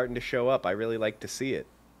 people are starting to show up. I really like to see it.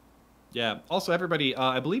 Yeah. Also, everybody,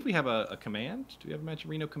 I believe we have a command. Do we have a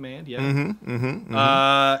Matcherino command? Yeah.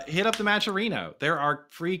 Hit up the Matcherino. There are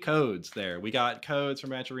free codes there. We got codes from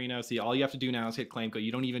Matcherino. See, all you have to do now is hit claim code.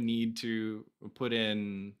 You don't even need to put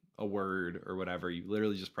in a word or whatever. You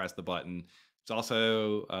literally just press the button. It's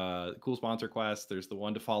also cool sponsor quest. There's the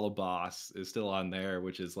one to follow boss is still on there,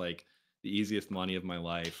 which is like the easiest money of my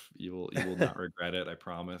life. You will not regret it. I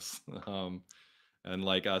promise. And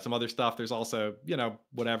like some other stuff, there's also, you know,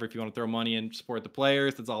 whatever, if you want to throw money in, support the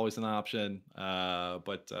players, that's always an option.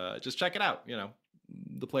 But just check it out, you know,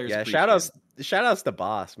 the players. Yeah, shout outs to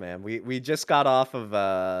Boss, man. We just got off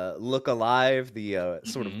of Look Alive, the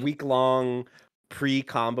sort of week-long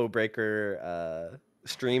pre-combo breaker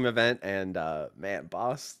stream event, and man,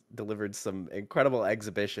 Boss delivered some incredible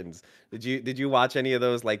exhibitions. Did you watch any of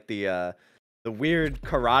those, like the weird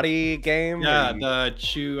karate game? Yeah, the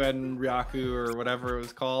Chu and Ryaku or whatever it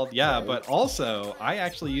was called. Yeah, right. But also I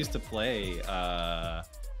actually used to play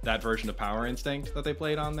that version of Power Instinct that they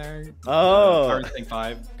played on there. Oh, Power Instinct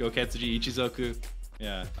 5, Goketsuji Ichizoku.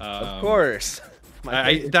 Yeah, of course.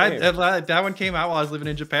 That one came out while I was living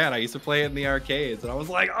in Japan. I used to play it in the arcades, and I was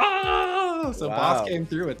like, oh! So wow. Boss came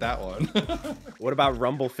through with that one. What about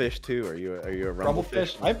Rumblefish 2? Are you a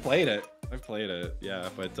Rumblefish? I played it. Yeah,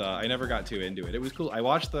 but I never got too into it. It was cool. I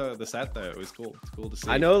watched the set though. It was cool. It's cool to see.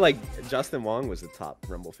 I know, like Justin Wong was the top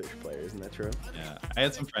Rumblefish player. Isn't that true? Yeah, I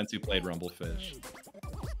had some friends who played Rumblefish.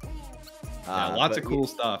 Yeah, lots of cool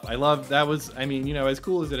stuff. I love that. I mean, you know, as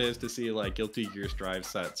cool as it is to see like Guilty Gear Strive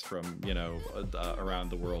sets from, you know, around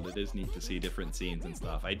the world, it is neat to see different scenes and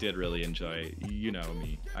stuff. I did really enjoy, you know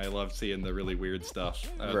me. I love seeing the really weird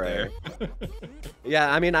stuff out there.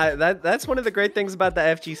 Yeah, I mean, that's one of the great things about the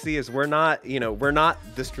FGC is we're not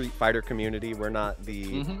the Street Fighter community. We're not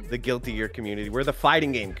the Guilty Gear community. We're the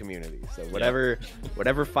fighting game community. So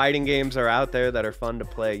whatever fighting games are out there that are fun to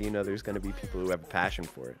play, you know, there's going to be people who have a passion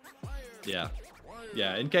for it. Yeah.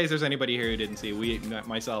 In case there's anybody here who didn't see,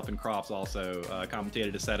 myself and Crofts also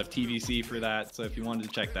commentated a set of TVC for that. So if you wanted to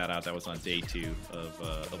check that out, that was on day 2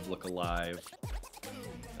 of Look Alive.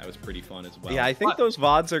 That was pretty fun as well. Yeah, I think those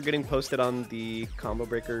VODs are getting posted on the Combo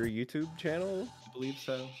Breaker YouTube channel. I believe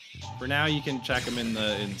so. For now, you can check them in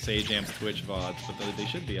Jaaames Twitch VODs, but they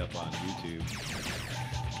should be up on YouTube.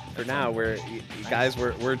 For now,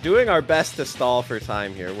 we're doing our best to stall for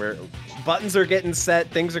time here. Buttons are getting set,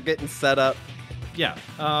 things are getting set up. Yeah,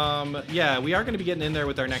 yeah, we are going to be getting in there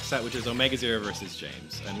with our next set, which is OmegaZero versus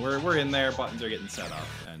Jaaames, and we're in there. Buttons are getting set up,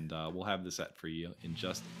 and we'll have the set for you in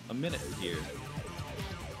just a minute here.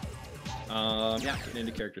 Yeah, getting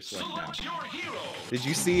into character select now. Did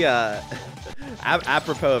you see,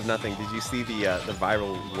 apropos of nothing, did you see the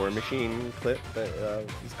viral War Machine clip that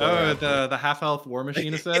was going the half-health War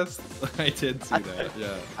Machine assist? I did see that,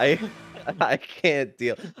 yeah. I can't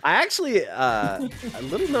deal. I actually, a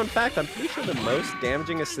little known fact, I'm pretty sure the most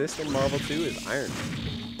damaging assist in Marvel 2 is Iron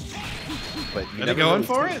Man. But Are they going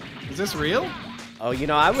for it? Is this real? Oh, you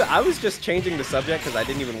know, I was just changing the subject because I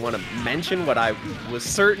didn't even want to mention what I was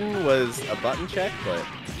certain was a button check, but...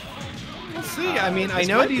 We'll see. I mean, I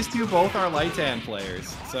know these two both are Lightan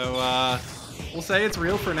players, so we'll say it's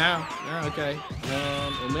real for now. Yeah, okay.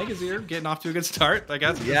 OmegaZero getting off to a good start, I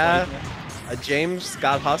guess. Yeah. Jaaames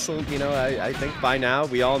got hustled, you know, I think by now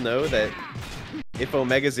we all know that if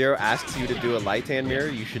OmegaZero asks you to do a Lightan mirror,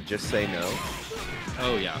 you should just say no.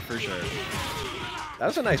 Oh, yeah, for sure. That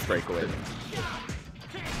was a nice breakaway.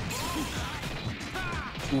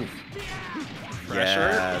 Oof.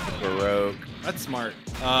 Pressure. Yeah, the Baroque. That's smart.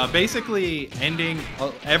 Basically, ending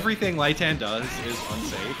everything Lightan does is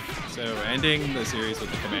unsafe. So ending the series with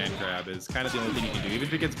the command grab is kind of the only thing you can do. Even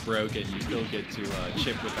if it gets broken, you still get to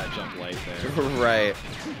chip with that jump light there. Right.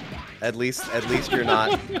 At least you're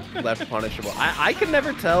not left punishable. I can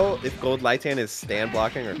never tell if Gold Lightan is stand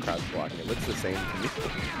blocking or crouch blocking. It looks the same to me.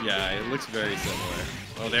 Yeah, it looks very similar.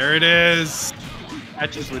 Oh, there it is.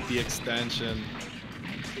 Catches with the extension.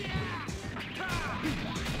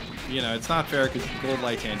 You know, it's not fair because Gold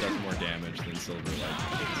Lightan does more damage than Silver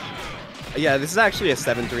Lightan. Yeah, this is actually a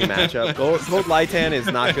 7-3 matchup. Gold Lightan is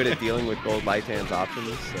not good at dealing with Gold Lightan's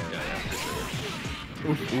options. So. Yeah,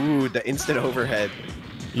 for sure. Ooh, the instant overhead.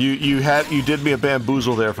 You did me a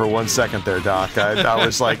bamboozle there for 1 second there, Doc. I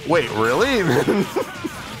was like, wait, really?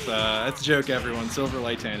 That's a joke, everyone. Silver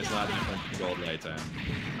Lightan is not different from Gold Lightan.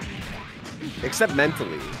 Except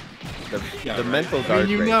mentally. The right. mental guard. I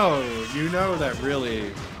mean, you know that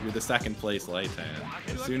really you're the second place Lightan.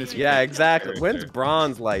 As soon as you exactly. When's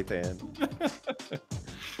bronze Lightan?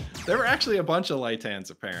 There were actually a bunch of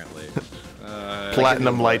Lightans apparently.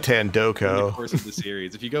 Platinum Lightan Doko. In the course of the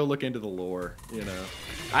series, if you go look into the lore, you know.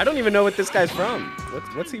 I don't even know what this guy's from.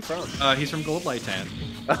 What's he from? He's from Gold Lightan.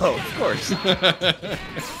 Oh, of course.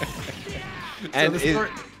 And the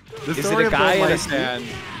story of Gold Lightan,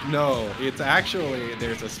 no, it's actually,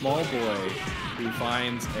 there's a small boy who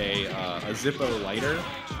finds a Zippo lighter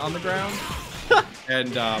on the ground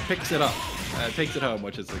and picks it up, takes it home,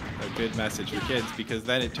 which is a good message for kids because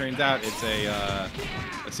then it turns out it's a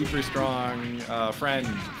super strong friend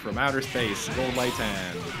from outer space, Gold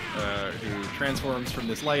Lightan, who transforms from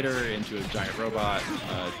this lighter into a giant robot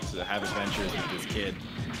to have adventures with this kid.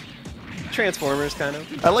 Transformers, kind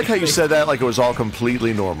of. I like how you said that like it was all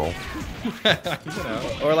completely normal. You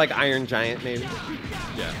know. Or like Iron Giant, maybe.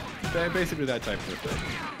 Yeah, basically that type of thing.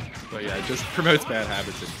 But yeah, it just promotes bad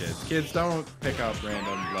habits in kids. Kids, don't pick up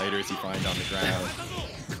random lighters you find on the ground.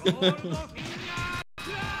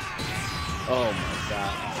 Oh my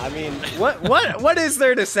god. I mean, what is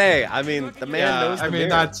there to say? I mean, the man knows the mirror.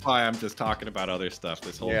 That's why I'm just talking about other stuff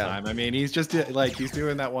this whole time. I mean, he's just like he's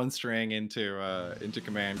doing that one string into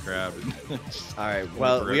command grab. All right.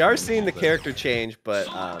 Well, we are seeing the character change, but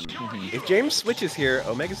if Jaaames switches here,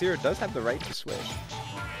 OmegaZero does have the right to switch.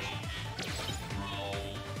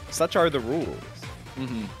 Such are the rules.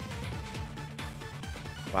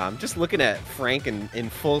 Wow, I'm just looking at Frank in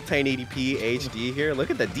full 1080p HD here. Look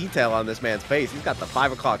at the detail on this man's face. He's got the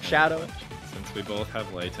 5 o'clock shadow. Since we both have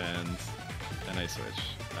Lightans, and I switch.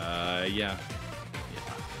 Yeah.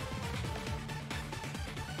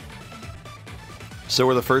 So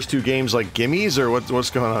were the first two games like gimmies, or what's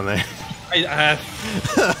going on there? I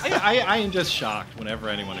am just shocked whenever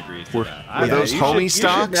anyone agrees to that. Were those homie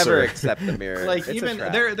stocks? You should never accept the mirror. Like even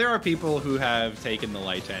there are people who have taken the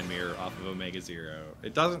Lightan mirror off of OmegaZero.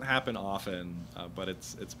 It doesn't happen often, but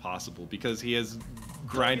it's possible because he has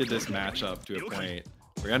grinded this matchup to a point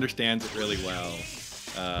where he understands it really well,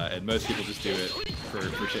 and most people just do it for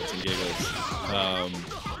shits and giggles.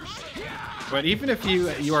 But even if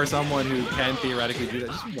you are someone who can theoretically do that,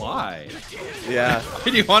 just why? Yeah.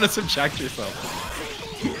 Why do you want to subject yourself?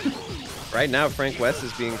 Right now, Frank West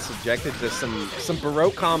is being subjected to some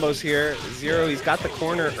Baroque combos here. Zero, he's got the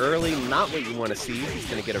corner early, not what you want to see. He's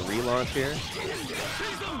going to get a relaunch here.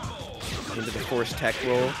 Into the forced tech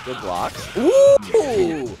roll. Good blocks.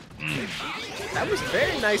 Ooh! That was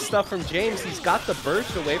very nice stuff from Jaaames. He's got the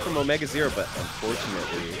burst away from OmegaZero, but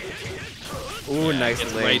unfortunately... Ooh, nice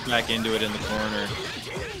gets link. right back into it in the corner.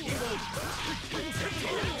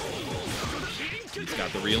 He's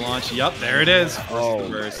got the relaunch. Yup, there it is. Oh,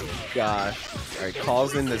 gosh. All right,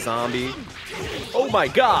 calls in the zombie. Oh, my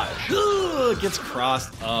gosh. Gets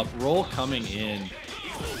crossed up. Roll coming in.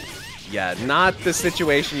 Yeah, not the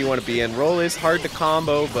situation you want to be in. Roll is hard to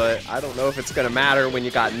combo, but I don't know if it's going to matter when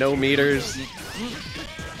you got no meters.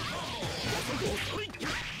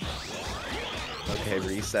 Okay,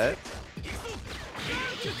 reset.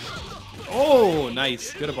 Oh,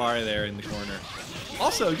 nice. Good Abara there in the corner.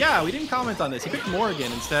 Also, yeah, we didn't comment on this. He picked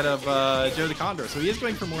Morrigan instead of Joe the Condor, so he is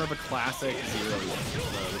going for more of a classic zero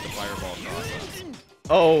with the fireball cross-ups.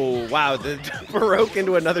 Oh, wow. The Baroque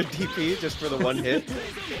into another DP just for the one hit.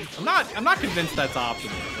 I'm not convinced that's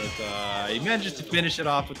optimal, but he manages to finish it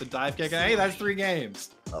off with the dive kick. Hey, that's 3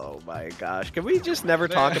 games. Oh my gosh. Can we just never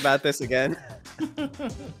talk about this again?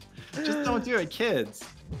 Just don't do it, kids.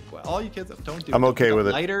 Well, all you kids don't do it. I'm okay with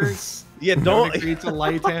it. Lighters. Yeah, don't agree to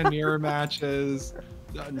light and mirror matches.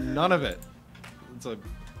 None of it. It's a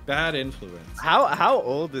bad influence. How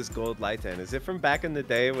old is Gold Lighten? Is it from back in the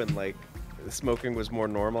day when like smoking was more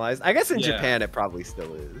normalized? I guess in Japan it probably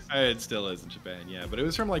still is. It still is in Japan, yeah. But it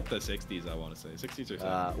was from like the 60s, I want to say. 60s or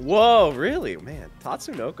 70s. Whoa, really? Man,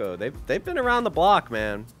 Tatsunoko, they've been around the block,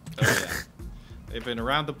 man. Oh, yeah. They've been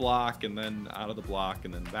around the block and then out of the block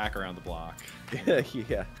and then back around the block.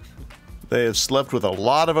 Yeah. They have slept with a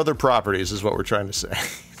lot of other properties, is what we're trying to say.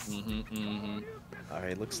 All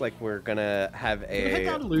right, looks like we're gonna have a head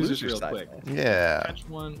down to losers real side quick. match. Yeah. Catch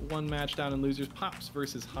one match down in losers. Pops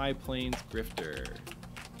versus High Plains Grifter.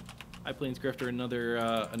 High Plains Grifter,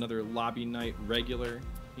 another lobby night regular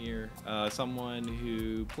here. Someone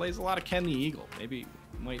who plays a lot of Ken the Eagle. Maybe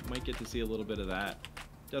might get to see a little bit of that.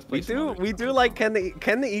 We do like Ken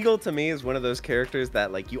the Eagle. To me is one of those characters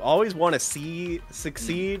that like you always want to see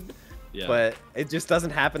succeed, but it just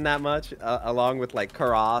doesn't happen that much. Along with like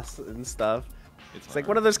Karas and stuff, it's like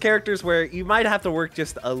one of those characters where you might have to work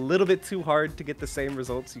just a little bit too hard to get the same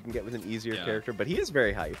results you can get with an easier character. But he is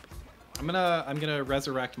very hype. I'm gonna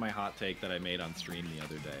resurrect my hot take that I made on stream the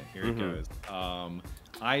other day. Here it goes.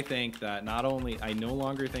 I think that I no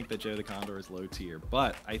longer think that Joe the Condor is low tier,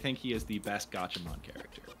 but I think he is the best Gachamon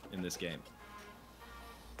character in this game.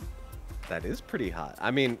 That is pretty hot.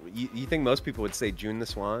 I mean, you think most people would say June the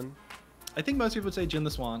Swan? I think most people would say Jin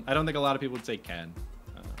the Swan. I don't think a lot of people would say Ken.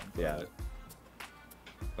 But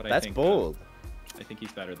that's bold. I think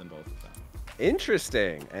he's better than both of them.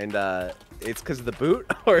 Interesting. And it's because of the boot,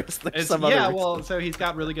 or is there some other reason? Well, so he's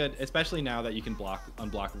got really good, especially now that you can block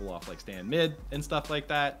unblockable off like stand mid and stuff like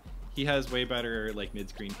that. He has way better like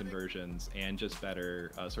mid-screen conversions and just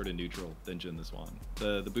better sort of neutral than Jin the Swan.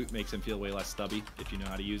 The boot makes him feel way less stubby if you know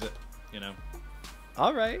how to use it, you know?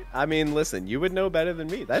 All right. I mean, listen, you would know better than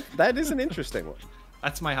me. That is an interesting one.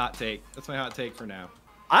 That's my hot take. That's my hot take for now.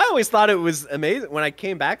 I always thought it was amazing when I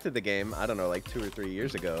came back to the game, I don't know, like 2 or 3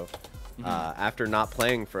 years ago, after not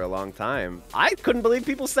playing for a long time. I couldn't believe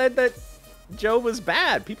people said that Joe was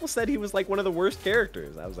bad. People said he was like one of the worst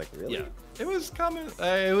characters. I was like, really? Yeah. It was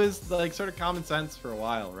it was like sort of common sense for a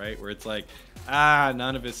while, right? Where it's like,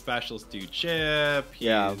 none of his specials do chip. He,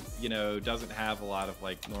 you know, doesn't have a lot of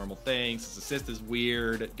like normal things. His assist is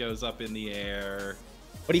weird. It goes up in the air.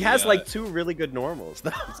 But he has like 2 really good normals.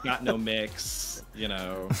 He's got no mix, you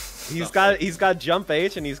know. He's got jump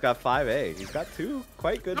H and he's got 5A. He's got 2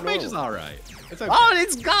 quite good normals. Jump H is all right. It's okay. Oh,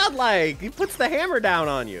 it's godlike. He puts the hammer down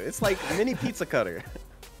on you. It's like mini pizza cutter.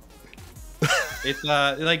 It's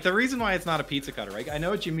like the reason why it's not a pizza cutter, right? I know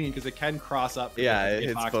what you mean because it can cross up. Yeah, it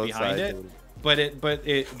hits both behind sides. it. But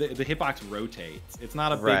the hitbox rotates. It's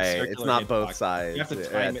not a big circular It's not hitbox. both sides. You have to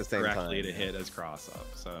time at it the correctly to hit as cross up.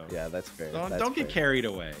 So yeah, that's fair. Don't get carried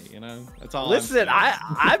away. You know, that's all. Listen,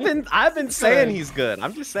 I've been saying he's good.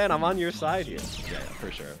 I'm just saying I'm on your side here. Yeah,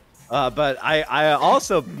 for sure. But I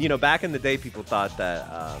also, you know, back in the day, people thought that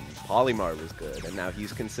Polymar was good, and now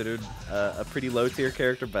he's considered a pretty low tier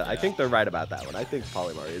character. But I think they're right about that one. I think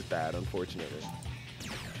Polymar is bad, unfortunately.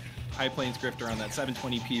 High Plains Grifter on that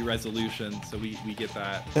 720p resolution, so we get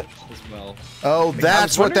that as well. Oh,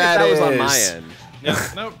 that's what that is. Was on my end.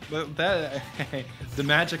 No, that the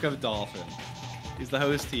magic of Dolphin. He's the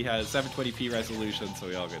host. He has 720p resolution, so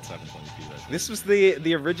we all get 720p resolution. This was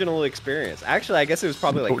the original experience. Actually, I guess it was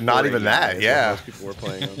probably like not even that. Yeah, most people were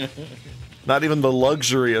playing on. Not even the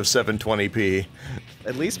luxury of 720p.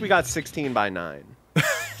 At least we got 16:9.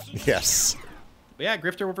 Yes. But yeah,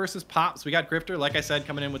 Grifter versus Pops. We got Grifter, like I said,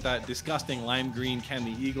 coming in with that disgusting lime green Ken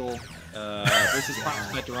the Eagle versus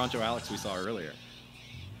Pops, that Duranjo Alex we saw earlier.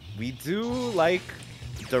 We do like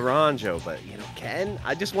Duranjo, but you know, Ken,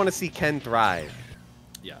 I just want to see Ken thrive.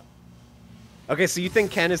 Yeah. Okay, so you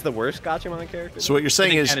think Ken is the worst Gachamon character? So what you're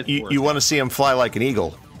saying is you want to see him fly like an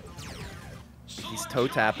eagle. He's toe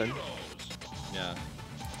tapping. Yeah.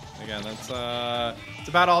 Again, that's it's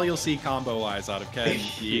about all you'll see combo wise out of Ken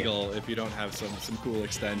the Eagle if you don't have some cool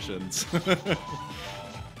extensions.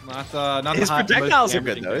 not his projectiles are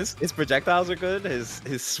good though. His projectiles are good.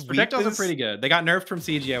 His sweep projectiles are pretty good. They got nerfed from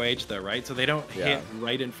CGOH though, right? So they don't hit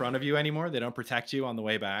right in front of you anymore. They don't protect you on the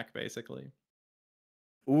way back, basically.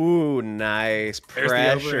 Ooh, nice pressure.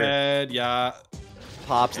 There's the overhead, yeah.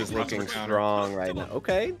 Pops is looking strong right now.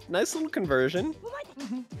 Okay, nice little conversion.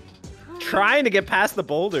 Trying to get past the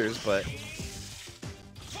boulders, but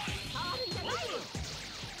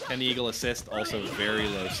Ken the Eagle assist also very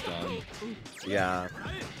low stun. Yeah.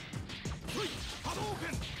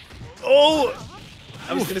 Oh!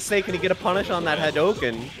 I was gonna say, can he get a punish on that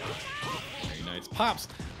Hadoken? Very nice.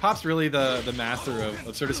 Pop's really the master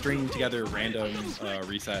of sort of stringing together random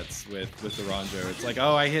resets with Duranjo. It's like,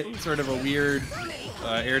 oh, I hit sort of a weird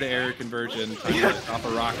air-to-air conversion off a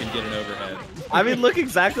rock and get an overhead. I mean, look,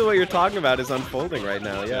 exactly what you're talking about is unfolding right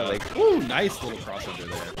now. Yeah, like, ooh, nice little crossover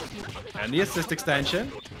there. And the assist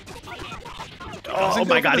extension. Oh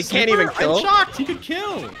my god, he can't even kill. I'm shocked, he could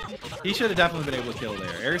kill. He should have definitely been able to kill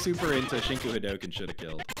there. Air super into Shinku Hadoken should have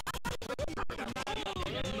killed.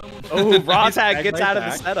 Oh, raw tag gets out of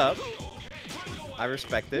the setup. I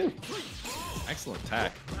respect it. Excellent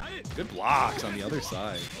tech. Good blocks on the other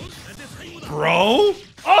side. Bro?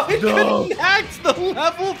 Oh, it connects the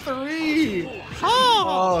level 3!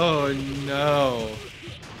 Oh no.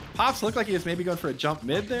 Pops looked like he was maybe going for a jump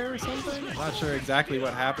mid there or something. I'm not sure exactly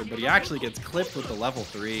what happened, but he actually gets clipped with the level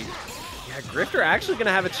 3. Yeah, Grifter actually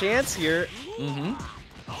gonna have a chance here.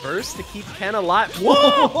 First to keep Ken alive.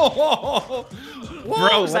 Whoa!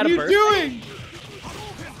 Bro, what are you doing?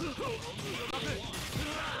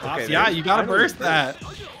 Pops, yeah, you gotta burst that.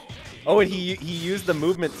 Oh, and he used the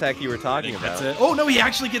movement tech you were talking about. That's it. Oh no, he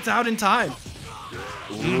actually gets out in time.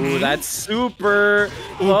 Ooh, that's super.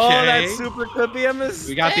 Okay. Oh, that super could be a mistake.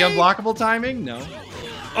 We got the unblockable timing? No.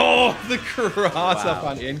 Oh, the cross up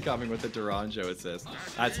on incoming with the Duranjo assist.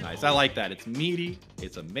 That's nice. I like that. It's meaty.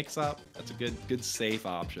 It's a mix-up. That's a good safe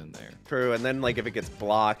option there. True, and then like if it gets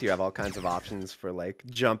blocked, you have all kinds of options for like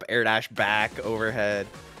jump, air dash, back, overhead.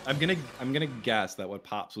 I'm gonna guess that what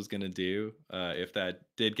Pops was gonna do if that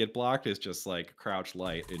did get blocked is just like crouch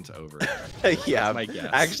light into overhead. Yeah, my guess.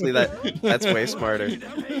 Actually, that's way smarter.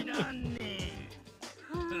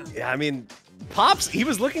 Yeah, I mean, Pops, he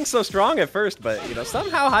was looking so strong at first, but you know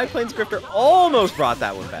somehow High Plains Grifter almost brought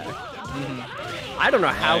that one back. I don't know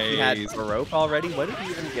how he had Baroque already. What did he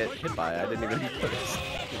even get hit by? I didn't even notice.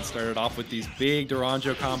 He started off with these big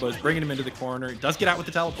Duranjo combos, bringing him into the corner. He does get out with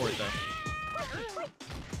the teleport though.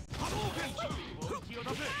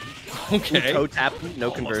 Okay. Toe tap,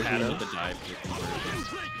 no conversion.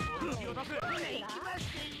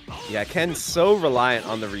 Yeah, Ken's so reliant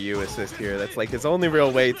on the Ryu assist here. That's like his only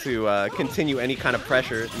real way to continue any kind of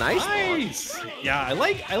pressure. Nice. Yeah, I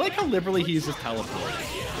like how liberally he uses teleport.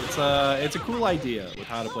 It's a cool idea with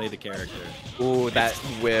how to play the character. Ooh, that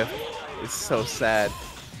whiff is so sad.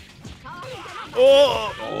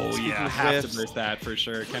 Oh yeah, have to burst that for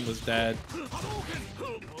sure. Ken was dead.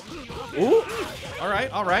 Ooh. All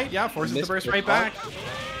right. Yeah, forces the burst right back.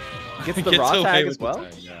 Gets the raw tag as well.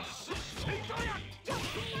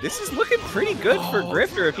 This is looking pretty good for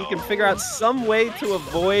Grifter if he can figure out some way to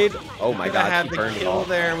avoid. Oh my god, he burned it all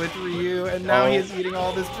there with Ryu, and now he's eating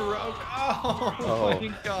all this Baroque. Oh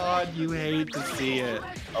my god, you hate to see it.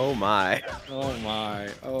 Oh my. Oh my.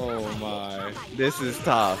 Oh my. This is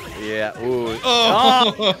tough. Yeah. Ooh.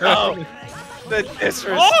 Oh no. The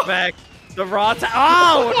disrespect. The raw tag.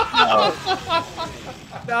 Oh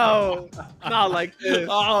no. No. Not like this.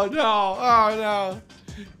 Oh no.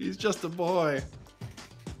 He's just a boy.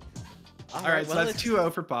 All right, so that's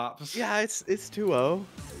 2-0 for Pops. Yeah, it's 2-0.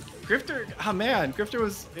 Grifter, oh man, Grifter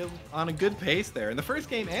was on a good pace there in the first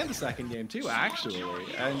game and the second game too, actually,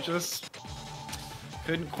 and just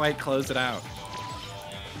couldn't quite close it out.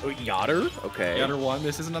 Yotter? Okay. Yotter won.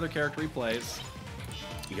 This is another character he plays.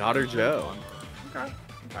 Yotter Joe. Okay.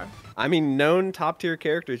 I mean, known top tier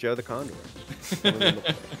character Joe the Condor.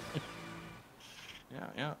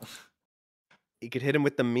 Yeah. You could hit him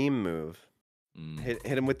with the meme move. Hit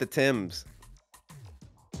him with the Tims.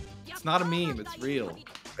 It's not a meme, it's real.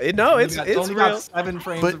 No, it's only real. got 7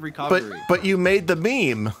 frames of recovery. But you made the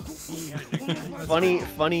meme.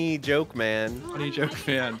 Funny joke, man. Funny joke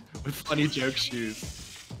fan with funny joke shoes.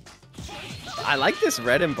 I like this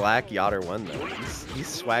red and black Yotter one though.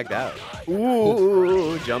 He's swagged out.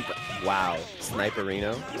 Ooh, jump! Wow,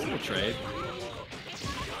 Sniperino. Little trade.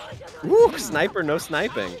 Ooh, sniper, no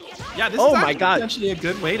sniping. Yeah, this Oh is my God. potentially a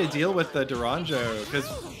good way to deal with the Duranjo because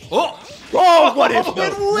what if?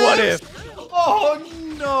 though? What if? Oh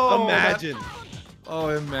no! Imagine.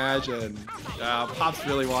 Imagine. Pops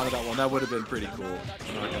really wanted that one. That would have been pretty cool.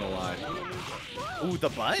 I'm not gonna lie. Ooh, the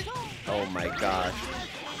butt? Oh my gosh.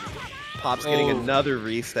 Pop's getting another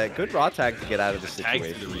reset. Good raw tag to get out of the Tag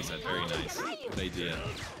situation. to the reset. Very nice. Good idea.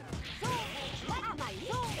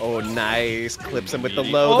 Oh, nice. Clips him with the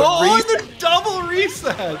low. The double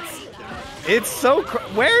resets. It's so.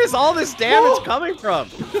 Where is all this damage coming from?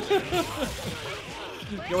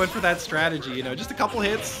 Going for that strategy, you know, just a couple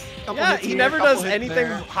hits. Yeah, hits he here, never couple does hits anything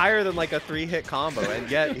there. higher than like a 3-hit combo,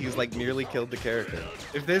 and yet he's like nearly killed the character.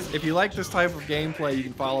 If you like this type of gameplay, you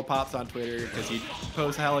can follow Pops on Twitter because he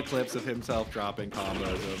posts hella clips of himself dropping combos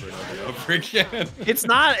over and over and over again. It's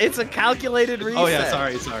not. It's a calculated reset. Oh yeah,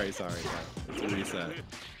 sorry. Yeah, it's a reset.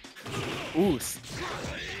 Ooh, he's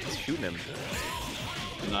shooting him.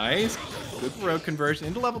 Nice. Good road conversion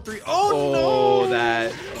into level 3. Oh no!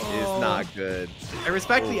 That is not good. I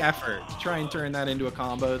respect the effort to try and turn that into a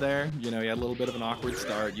combo there. You know, he had a little bit of an awkward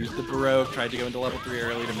start. Used the Baroque, tried to go into level 3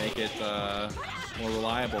 early to make it more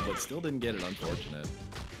reliable, but still didn't get it, unfortunate.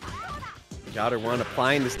 Yotter one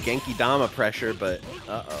applying this Genki Dama pressure, but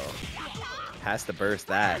uh-oh. Has to burst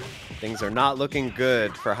that. Things are not looking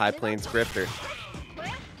good for High Plains Grifter.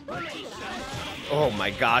 Oh my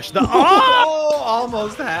gosh,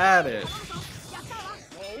 Almost had it.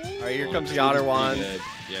 All right, here comes Yatterwan.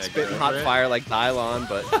 Yeah, spitting hot fire like Dylon,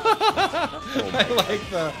 but I like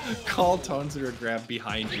the call Tonzer grab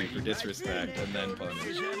behind you for disrespect and then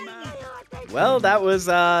punish. Well, that was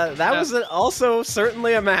also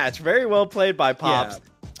certainly a match. Very well played by Pops. Yeah.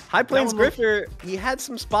 High Plains Grifter, he had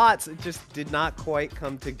some spots, it just did not quite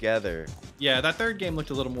come together. Yeah, that third game looked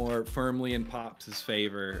a little more firmly in Pops'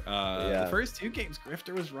 favor. Yeah. The first 2 games,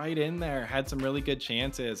 Grifter was right in there, had some really good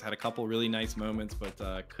chances, had a couple really nice moments,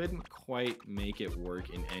 but couldn't quite make it work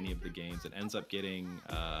in any of the games. It ends up getting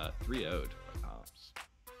 3-0'd by Pops.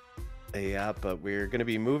 Yeah, but we're going to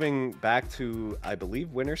be moving back to, I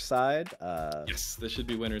believe, winner's side. Yes, this should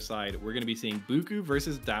be winner's side. We're going to be seeing Bookoo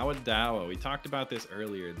versus Dawadawa. We talked about this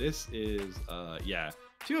earlier. This is,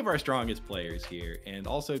 2 of our strongest players here, and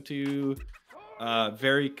also 2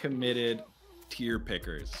 very committed tier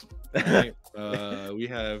pickers. Right? We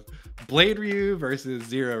have Blade Ryu versus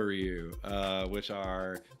Zero Ryu, which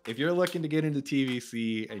are, if you're looking to get into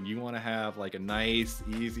TVC and you want to have like a nice,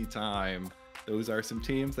 easy time, those are some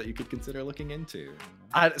teams that you could consider looking into.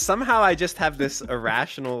 Somehow I just have this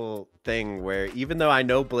irrational thing where even though I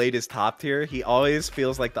know Blade is top tier, he always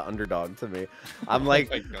feels like the underdog to me. I'm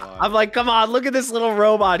like, I'm like, come on, look at this little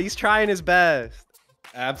robot. He's trying his best.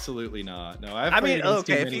 Absolutely not. No, I mean,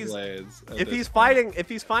 okay, if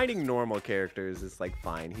he's fighting normal characters, it's like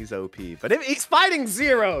fine, he's OP. But if he's fighting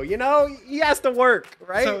Zero, you know, he has to work,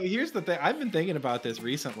 right? So here's the thing. I've been thinking about this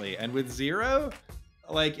recently, and with Zero,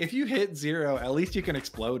 like, if you hit Zero, at least you can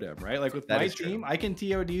explode him, right? Like, with my team, I can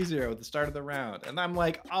TOD Zero at the start of the round. And I'm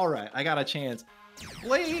like, all right, I got a chance.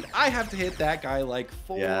 Blade, I have to hit that guy like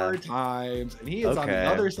 4 times. And he is on the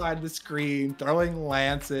other side of the screen, throwing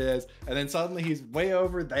lances. And then suddenly he's way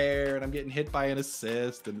over there, and I'm getting hit by an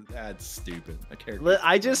assist. And that's stupid.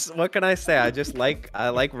 What can I say? I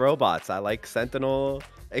like robots. I like Sentinel.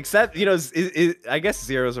 Except, you know, I guess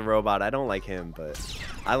Zero's a robot. I don't like him, but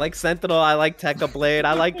I like Sentinel. I like Tekka Blade.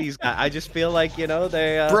 I like these guys. I just feel like, you know,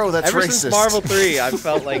 they... Bro, that's ever racist. Since Marvel 3, I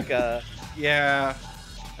felt like... Yeah.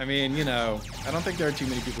 I mean, you know, I don't think there are too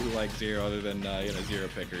many people who like Zero other than, you know, Zero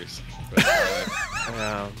pickers. But,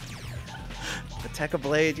 the Tekka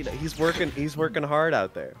Blade, you know, he's working hard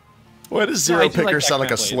out there. Why does Zero picker sound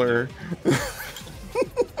like a slur?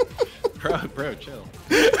 Bro, chill.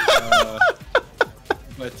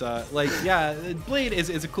 But like, yeah, Blade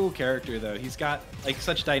is a cool character though. He's got like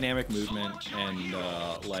such dynamic movement and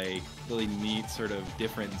like really neat sort of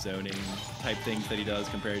different zoning type things that he does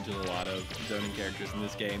compared to a lot of zoning characters in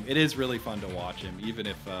this game. It is really fun to watch him, even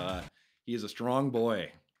if he is a strong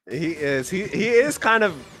boy. He is. He is kind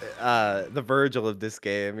of the Virgil of this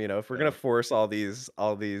game. You know, if we're gonna force all these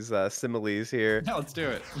similes here, yeah, let's do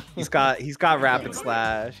it. he's got rapid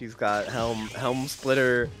slash. He's got helm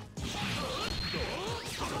splitter.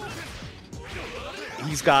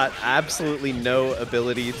 He's got absolutely no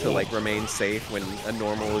ability to like remain safe when a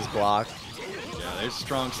normal is blocked. Yeah, there's a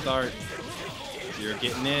strong start. Zero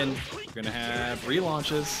getting in. We're gonna have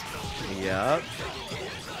relaunches. Yep.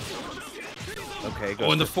 Okay.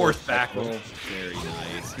 Oh, and the fourth back roll. Very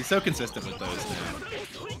nice. He's so consistent with those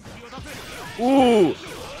now. Ooh.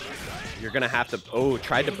 You're gonna have to. Oh,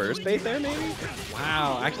 tried to burst bait there, maybe.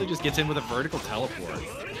 Wow. Actually, just gets in with a vertical teleport.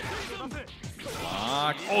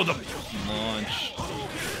 Block. Oh, the launch.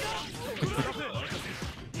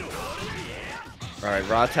 All right,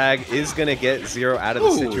 Raw Tag is going to get Zero out of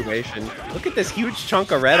the situation. Look at this huge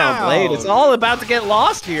chunk of red on Blade. It's all about to get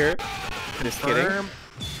lost here. Just kidding.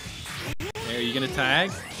 There, you going to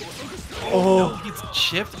tag? Oh, no, gets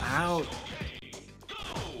chipped out.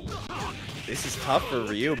 This is tough for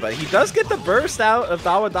Ryu, but he does get the burst out of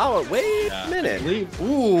Dawadawa. Wait a minute.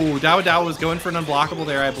 Ooh, Dawadawa was going for an unblockable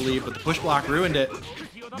there, I believe, but the push block ruined it.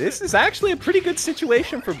 This is actually a pretty good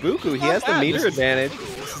situation for Bookoo. He has the meter advantage.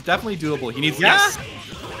 This is definitely doable. He needs yes.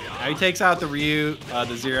 Now he takes out the Ryu,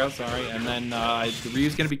 the Zero, sorry, and then the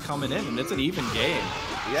Ryu's gonna be coming in, and it's an even game.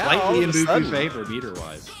 Yeah, slightly in Bookoo's favor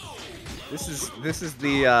meter-wise. This is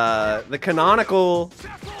the canonical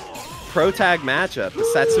pro tag matchup. The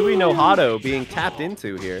Satsui no Hado being tapped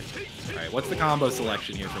into here. All right, what's the combo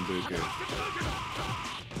selection here from Bookoo?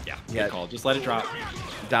 Yeah, good call. Just let it drop.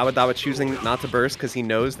 Dawadawa choosing not to burst because he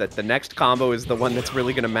knows that the next combo is the one that's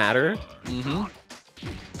really going to matter. Mm-hmm.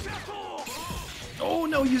 Oh,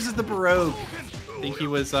 no, uses the Baroque. I think he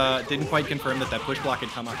was, didn't quite confirm that push block had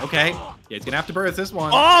come out. Okay. Yeah, he's going to have to burst this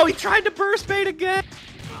one. Oh, he tried to burst bait again.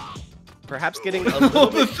 Perhaps getting a little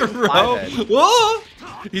bit throw. Whoa!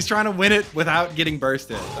 He's trying to win it without getting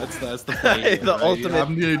bursted. That's the play. The ultimate.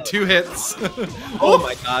 I'm doing 2 hits. Oh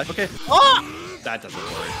my gosh. Okay. Oh! That doesn't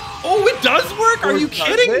work. Oh, it does work? Are you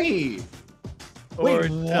kidding me? Wait,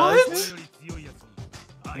 what?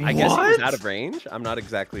 I guess he was out of range. I'm not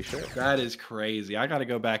exactly sure. That is crazy. I got to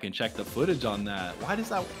go back and check the footage on that. Why does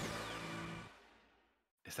that?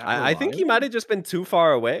 Is that I think he might have just been too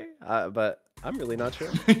far away, but I'm really not sure.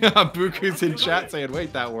 Yeah, Bookoo's in chat saying,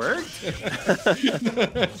 wait, that worked?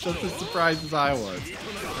 Just as surprised as I was.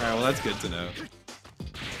 All right, well, that's good to know.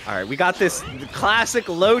 All right, we got this classic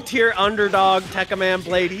low-tier underdog Tekka Man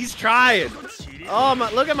Blade. He's trying. Oh,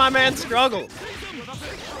 look at my man struggle.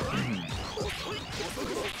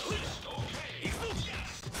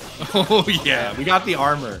 Oh, yeah, we got the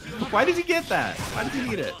armor. Why did he get that? Why did he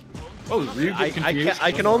need it? Oh, Ryu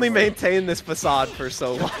I can only maintain this facade for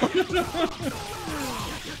so long.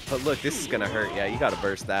 But look, this is going to hurt. Yeah, you got to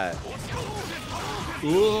burst that.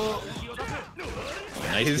 Cool.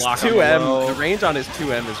 Nice his 2M, the range on his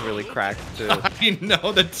 2M is really cracked too. I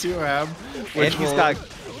know the 2M. And he's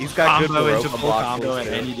got good into full combo at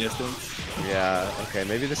any distance. Yeah, okay,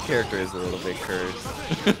 maybe this character is a little bit cursed.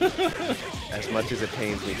 As much as it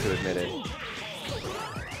pains me to admit it.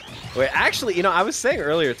 Wait, actually, you know, I was saying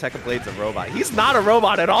earlier Tekka Blade's a robot. He's not a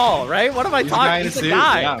robot at all, right? What am I talking? He's a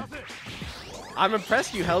guy. Yeah. I'm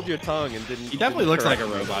impressed you held your tongue and didn't. He definitely looks like a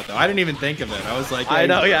robot, though. I didn't even think of it. I was like, yeah, I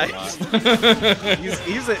know, yeah.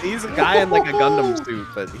 he's a guy in like a Gundam suit,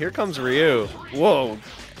 but here comes Ryu. Whoa,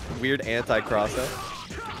 weird anti-crossout.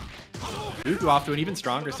 Bookoo off to an even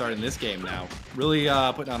stronger start in this game now. Really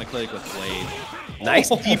putting on a click with Blade. Nice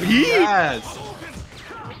DP. Yes.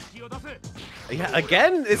 Yeah,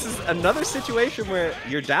 again, this is another situation where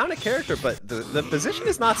you're down a character, but the position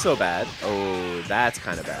is not so bad. Oh, that's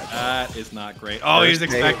kind of bad. That is not great. Oh, he's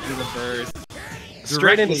expecting the burst.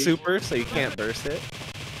 Straight into super, so you can't burst it.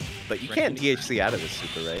 But you can't DHC out of this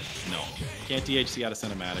super, right? No. Can't DHC out of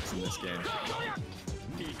cinematics in this game.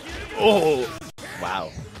 Oh!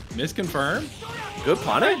 Wow. Misconfirm? Good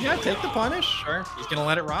punish? Yeah, take the punish. Sure. He's going to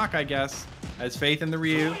let it rock, I guess. Has faith in the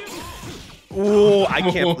Ryu. Ooh, I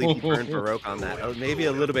can't believe he burned Baroque on that. Oh, maybe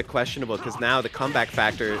a little bit questionable because now the comeback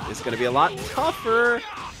factor is going to be a lot tougher.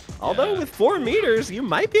 Although with 4 meters, you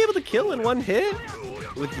might be able to kill in 1 hit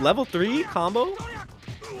with level 3 combo.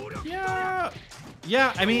 Yeah.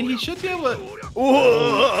 Yeah, I mean, he should be able to...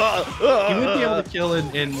 he would be able to kill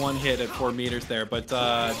in 1 hit at 4 meters there, but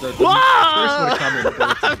the first would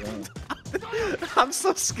have come in. I'm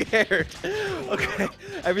so scared. Okay,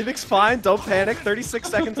 everything's fine. Don't panic. 36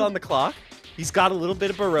 seconds on the clock. He's got a little bit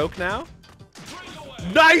of Baroque now.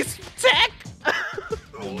 Nice tech!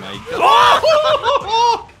 Oh my god.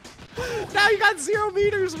 Now you got 0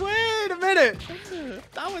 meters. Wait a minute.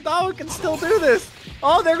 Dawadawa can still do this.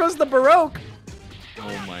 Oh, there goes the Baroque.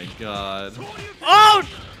 Oh my god. Oh,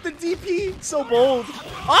 the DP. So bold.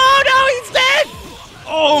 Oh no, he's dead.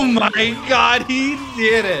 Oh my god, he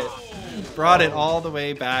did it. Brought it all the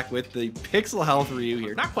way back with the pixel health Ryu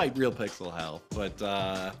here. Not quite real pixel health, but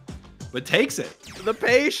but takes it. The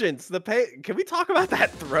patience, Can we talk about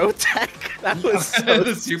that throw tech? That was so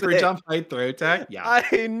the super sick. jump height throw tech. Yeah,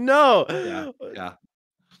 I know. yeah.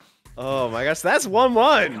 Oh my gosh, that's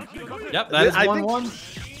 1-1. Yep, that is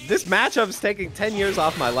 1-1. This matchup's taking 10 years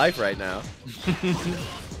off my life right now.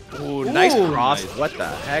 Ooh, nice cross. Nice. What the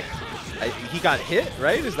heck? He got hit,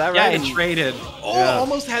 right? Is that right? Yeah, it traded. Oh,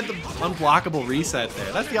 almost had the unblockable reset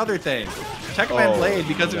there. That's the other thing. Tekkaman Blade,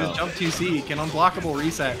 because of his jump 2C, can unblockable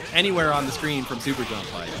reset anywhere on the screen from super jump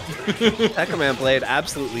height. Tekkaman Blade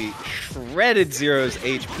absolutely shredded Zero's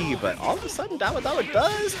HP, but all of a sudden Dawadawa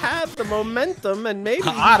does have the momentum, and maybe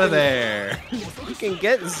out of there. He can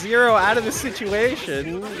get Zero out of the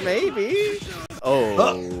situation, maybe.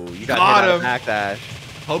 Oh, you got hit out of back dash.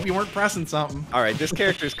 Hope you weren't pressing something. All right, this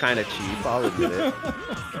character's kind of cheap. I'll admit it.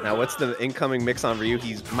 Now, what's the incoming mix on Ryu?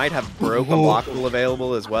 He might have broke unblockable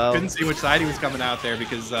available as well. Couldn't see which side he was coming out there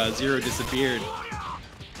because Zero disappeared.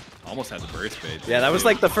 Almost had the burst bait. Yeah, that was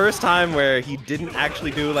like the first time where he didn't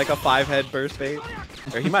actually do like a 5-head burst bait.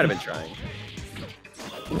 Or he might have been trying.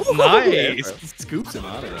 Nice! Scoops him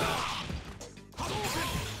out of that.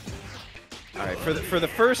 All right, for the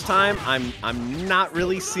first time, I'm not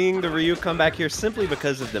really seeing the Ryu come back here simply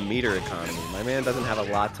because of the meter economy. My man doesn't have a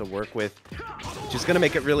lot to work with, which is going to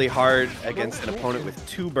make it really hard against an opponent with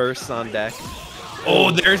 2 bursts on deck.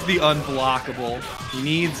 Oh, there's the unblockable. He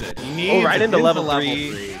needs it. He needs right it. into level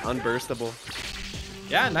 3, unburstable.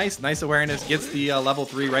 Yeah, nice awareness. Gets the level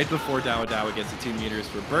 3 right before Dawadawa gets the 2 meters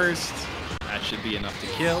for burst. That should be enough to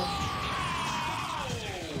kill.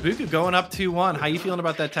 Bookoo going up 2-1. How you feeling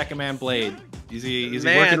about that Tekkaman Blade? Is he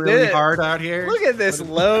working really hard out here? Look at this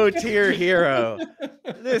low-tier hero.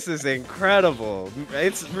 This is incredible.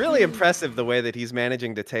 It's really impressive the way that he's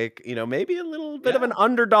managing to take, maybe a little bit of an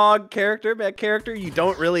underdog character, a character you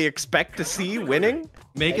don't really expect to see winning.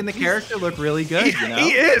 Making the character look really good, you know?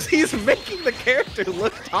 He is. He's making the character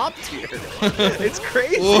look top tier. It's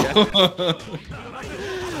crazy.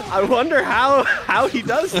 I wonder how he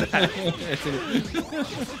does that.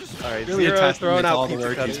 All right, really Zero throwing out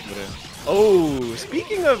pizza cutters. Oh,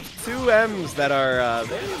 speaking of 2 M's that are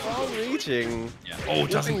very long-reaching. Yeah. Oh,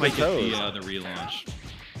 doesn't quite get the relaunch.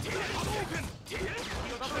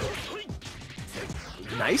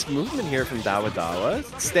 Nice movement here from Dawadawa.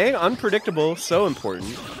 Staying unpredictable, so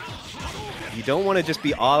important. You don't want to just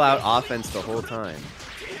be all-out offense the whole time.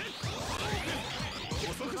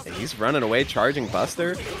 And he's running away, charging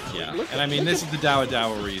Buster. Yeah, and I mean, this is the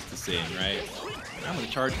Dawadawa we're used to seeing, right? I'm going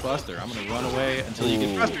to charge Buster. I'm going to run away until you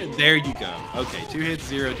get frustrated. There you go. Okay, 2 hits,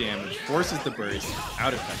 0 damage. Forces the burst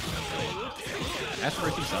out of Tekkaman Blade. That's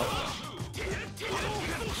worth himself.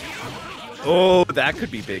 Oh, that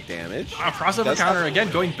could be big damage. Crossover counter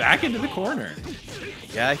again, going back into the corner.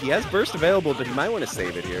 Yeah, he has burst available, but he might want to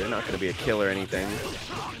save it here. Not going to be a kill or anything.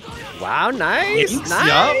 Wow, nice.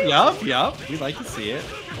 Nice. Yup. We like to see it.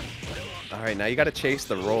 All right, now you got to chase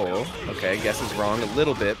the roll. Okay, guess is wrong a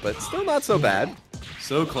little bit, but still not so bad.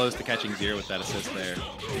 So close to catching Zero with that assist there.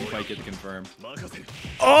 Didn't quite get the confirm.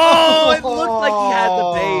 Oh, it looked like he had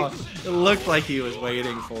the bait. It looked like he was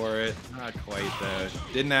waiting for it. Not quite though.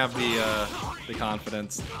 Didn't have the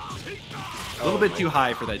confidence. A little bit too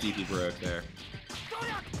high for that DP Baroque there.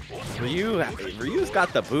 Ryu's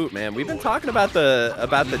got the boot, man. We've been talking about the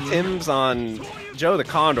Tims on Joe the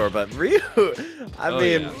Condor, but Ryu, I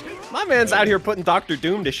mean, my man's out here putting Dr.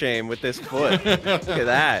 Doom to shame with this foot. Look at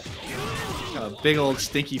that. A big old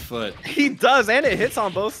stinky foot. He does, and it hits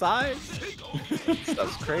on both sides.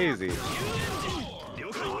 Stuff's crazy.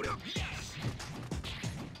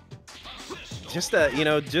 Just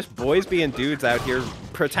just boys being dudes out here.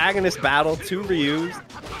 Protagonist battle, 2 Ryus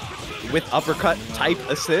with uppercut type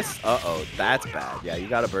assists. Uh-oh, that's bad. Yeah, you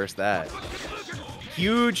gotta burst that.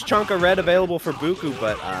 Huge chunk of red available for Bookoo,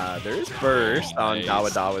 but there is burst on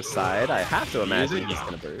Dawadawa's side. I have to imagine he's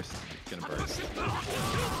gonna burst.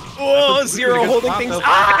 Oh, Zero holding things.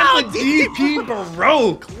 DP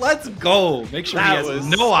Baroque. Let's go. Make sure he has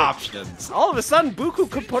no options. All of a sudden,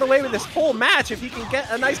 Bookoo could put away with this whole match if he can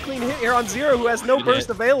get a nice clean hit here on Zero, who has no burst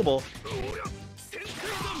available.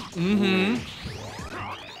 Ryu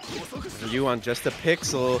on just a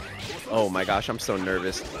pixel. Oh my gosh, I'm so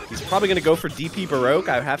nervous. He's probably going to go for DP Baroque,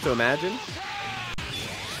 I have to imagine.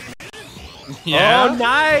 Yeah. Oh,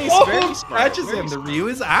 nice. Oh, scratches him. The Ryu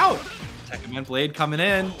is out. Tekkaman Blade coming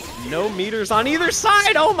in. No meters on either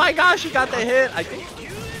side. Oh my gosh, he got the hit. I think.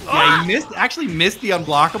 Yeah, he actually missed the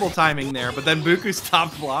unblockable timing there, but then Bookoo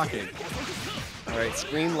stopped blocking. All right,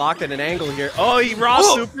 screen locked at an angle here. Oh, he raw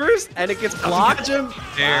supers, and it gets blocked.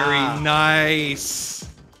 Very nice.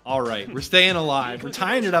 All right, we're staying alive. We're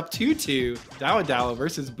tying it up 2-2. Dawadawa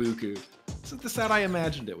versus Bookoo. This is the set I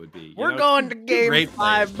imagined it would be. We're going to game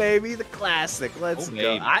 5, baby, the classic. Let's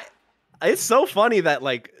go. It's so funny that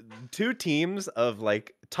like 2 teams of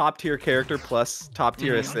like top tier character plus top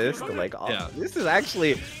tier assist. Like, this is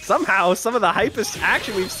actually somehow some of the hypest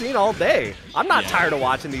action we've seen all day. I'm not tired of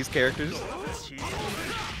watching these characters.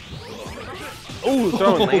 Ooh,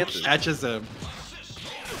 throwing lances. Catches him.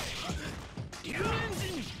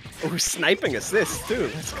 Ooh, sniping assists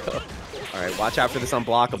too. Let's go. All right, watch out for this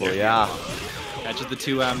unblockable. Yeah. Catches the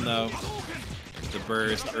 2M though. The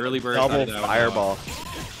burst, early burst. Double fireball.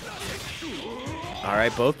 All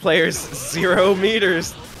right, both players 0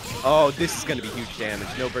 meters. Oh, this is going to be huge damage.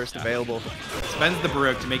 No burst available. Spends the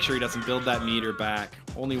Baroque to make sure he doesn't build that meter back.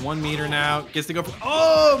 Only 1 meter now. Gets to go for...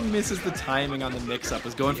 Oh, misses the timing on the mix-up.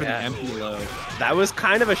 Was going for the empty load. That was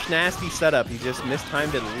kind of a nasty setup. He just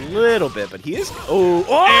mistimed it a little bit, but he is... Oh,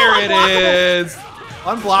 there it is!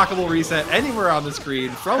 Unblockable reset anywhere on the screen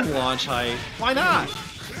from launch height. Why not?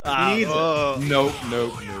 Nope.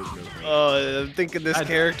 I'm thinking this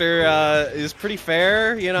character is pretty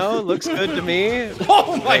fair, you know, looks good to me.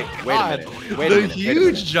 Oh my god! Wait a minute.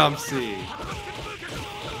 Huge jump C.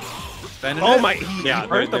 Oh my, he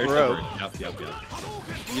burnt the Baroque. Yep.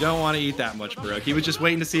 You don't want to eat that much Baroque. He was just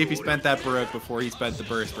waiting to see if he spent that Baroque before he spent the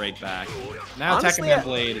burst right back. Now Tekkaman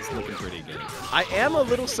Blade is looking pretty good. I am a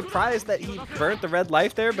little surprised that he burnt the red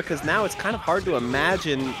life there because now it's kind of hard to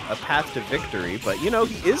imagine a path to victory. But, you know,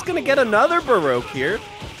 he is going to get another Baroque here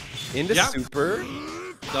into super.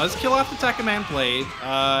 Does kill off the Tekkaman Blade.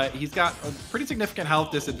 He's got a pretty significant health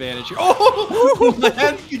disadvantage here. Oh,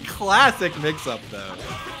 that's the classic mix-up, though.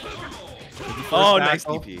 Oh, nice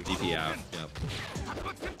DP. DP out, yep.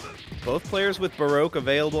 Both players with Baroque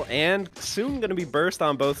available and soon going to be burst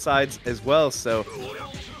on both sides as well, so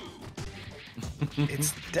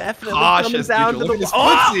it's definitely comes down to the...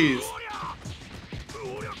 Oh!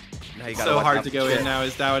 Now you so hard to go in now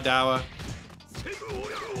is Dawadawa.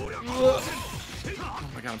 Oh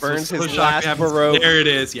my god, I'm burns so his last Baroque. There it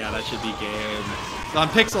is. Yeah, that should be game. On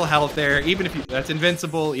pixel health there, even if that's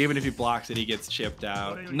invincible, even if he blocks it, he gets chipped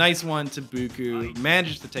out. Nice one to Bookoo.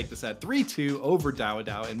 Manages to take the set 3-2 over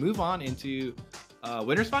Dawadawa and move on into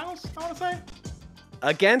winners finals, I want to say.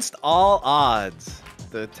 Against all odds,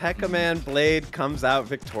 the Tekkaman Blade comes out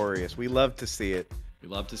victorious. We love to see it. We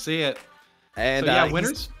love to see it. And so, yeah,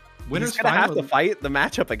 winners he's gonna have to fight the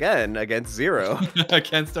matchup again against Zero.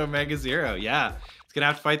 Against OmegaZero, yeah. He's gonna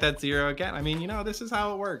have to fight that Zero again. I mean, you know, this is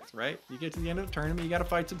how it works, right? You get to the end of the tournament, you gotta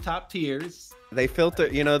fight some top tiers. They filter,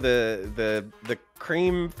 you know, the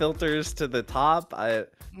cream filters to the top. I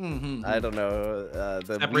don't know.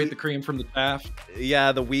 Separate the cream from the chaff.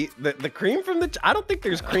 Yeah, the cream from the. I don't think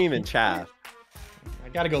there's cream in chaff. I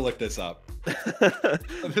gotta go look this up.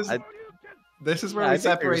 This is where we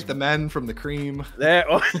separate the men from the cream. There.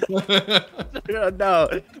 No,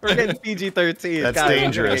 we're getting PG-13. That's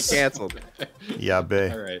dangerous. Get canceled. Yeah,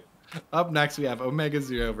 bae. All right. Up next, we have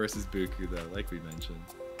OmegaZero versus Bookoo, though, like we mentioned.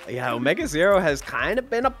 Yeah, OmegaZero has kind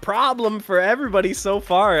of been a problem for everybody so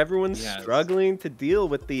far. Everyone's struggling to deal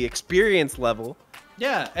with the experience level.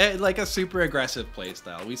 Yeah, like a super aggressive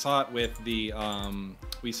playstyle. We saw it with the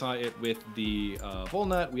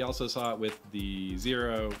Volnut. We also saw it with the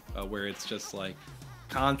Zero, where it's just like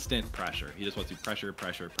constant pressure. He just wants to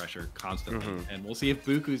pressure constantly. And we'll see if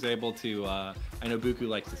Bookoo's able to. I know Bookoo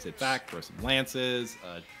likes to sit back, throw some lances,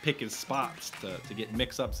 pick his spots to get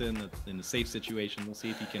mix-ups in the safe situation. We'll see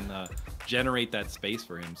if he can generate that space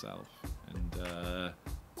for himself and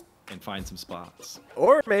find some spots.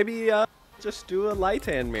 Or maybe. Just do a light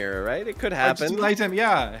hand mirror, right? It could happen. Light hand,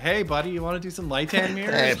 yeah. Hey, buddy, you want to do some light hand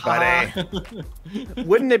mirrors? Hey, buddy.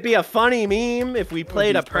 Wouldn't it be a funny meme if we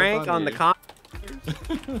played a prank on the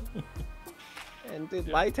and did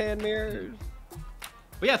light hand mirrors?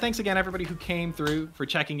 But yeah, thanks again, everybody who came through for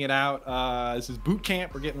checking it out. This is boot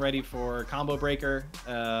camp. We're getting ready for Combo Breaker.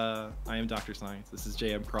 I am Dr. Science. This is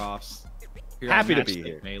JM Crofts. Happy to be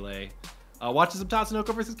here. Melee. Watch some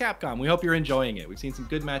Tatsunoko versus Capcom. We hope you're enjoying it. We've seen some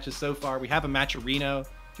good matches so far. We have a Matcherino.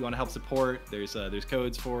 If you want to help support, there's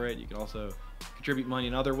codes for it. You can also contribute money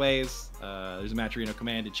in other ways. There's a Matcherino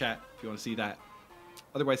command in chat if you want to see that.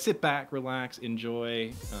 Otherwise, sit back, relax,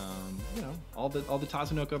 enjoy. You know, all the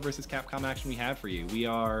Tatsunoko versus Capcom action we have for you. We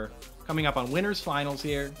are coming up on winners finals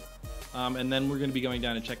here, and then we're going to be going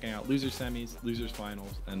down and checking out losers semis, losers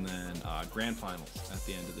finals, and then grand finals at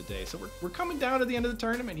the end of the day. So we're coming down to the end of the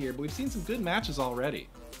tournament here, but we've seen some good matches already.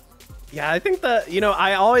 Yeah, I think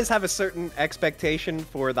I always have a certain expectation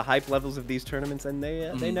for the hype levels of these tournaments, and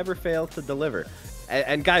they never fail to deliver.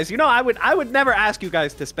 And guys, I would never ask you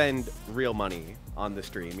guys to spend real money on the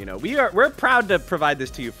stream. We're proud to provide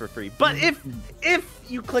this to you for free. But if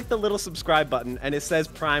you click the little subscribe button and it says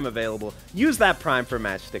Prime available, use that Prime for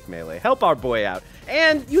Matchstick Melee. Help our boy out,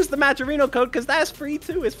 and use the Matcherino code because that's free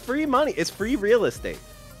too. It's free money. It's free real estate.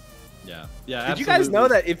 Yeah, Did absolutely. you guys know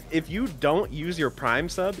that if you don't use your Prime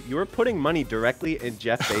sub, you're putting money directly in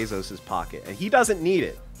Jeff Bezos' pocket, and he doesn't need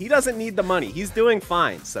it. He doesn't need the money. He's doing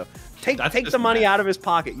fine. So take the money out of his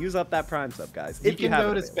pocket. Use up that Prime sub, guys. If you can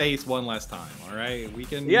go to space one last time, all right? We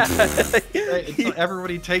can. Yeah.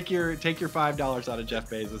 Everybody, take your $5 out of Jeff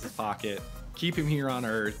Bezos' pocket. Keep him here on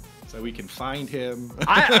Earth so we can find him.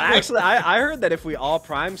 I heard that if we all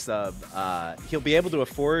Prime sub, he'll be able to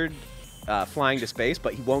afford flying to space,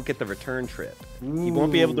 but he won't get the return trip. Ooh. He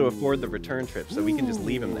won't be able to afford the return trip, so we can just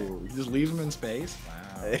leave him there. We just leave him in space?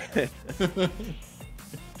 Wow.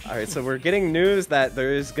 All right, so we're getting news that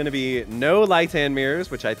there's going to be no light-hand mirrors,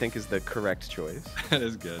 which I think is the correct choice. That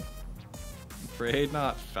is good. Afraid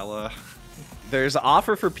not, fella. There's an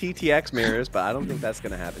offer for PTX mirrors, but I don't think that's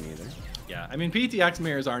going to happen either. Yeah, I mean, PTX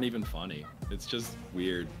mirrors aren't even funny. It's just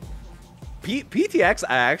weird. PTX,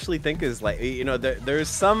 I actually think, is like, there's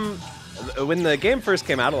some... When the game first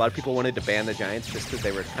came out, a lot of people wanted to ban the Giants just because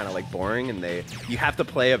they were kind of like boring, and you have to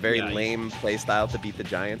play a very lame play style to beat the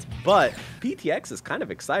Giants. But PTX is kind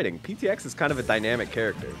of exciting. PTX is kind of a dynamic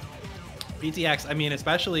character. PTX, I mean,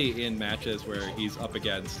 especially in matches where he's up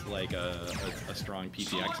against like a strong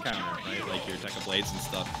PTX counter, right? Like your Deca Blades and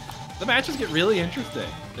stuff. The matches get really interesting.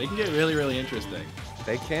 They can get really, really interesting.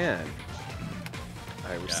 They can.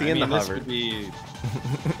 All right, we're seeing the hover. Would be...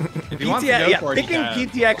 Picking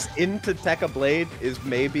PTX into Deca Blade is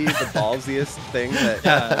maybe the ballsiest thing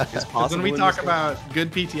that is possible. When we talk about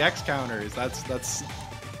good PTX counters, that's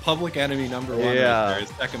public enemy number one. Yeah. Right there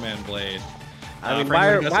is Deca Man Blade. I mean,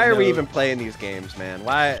 why are we even playing these games, man?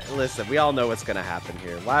 Why? Listen, we all know what's gonna happen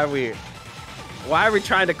here. Why are we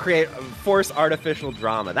trying to force artificial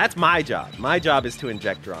drama? That's my job. My job is to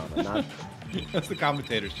inject drama, not. That's the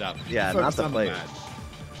commentator's job. Yeah, not the player.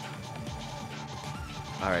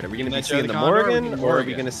 All right, are we going to be seeing the Morgan, or are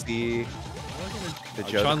we going to see the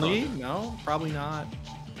Joe Chun-Li? No, probably not.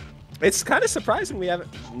 It's kind of surprising we have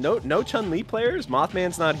no Chun-Li players.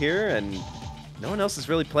 Mothman's not here, and no one else is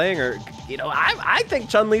really playing. Or I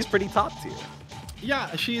think Chun-Li's pretty top tier.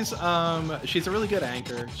 Yeah, she's a really good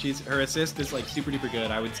anchor. Her assist is like super duper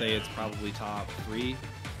good. I would say it's probably top 3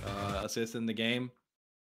 assists in the game.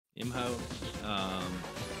 Imho.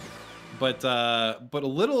 But a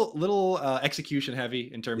little execution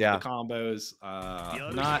heavy in terms of the combos.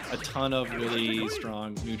 Not a ton of really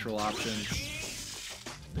strong neutral options.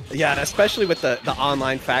 Yeah, especially with the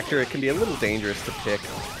online factor, it can be a little dangerous to pick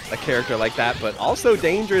a character like that. But also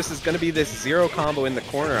dangerous is going to be this Zero combo in the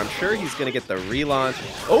corner. I'm sure he's going to get the relaunch.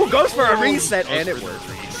 Oh, goes for a reset, and it works.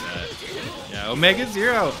 Yeah,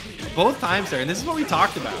 OmegaZero. Both times there, and this is what we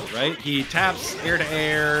talked about, right? He taps air to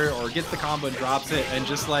air or gets the combo and drops it, and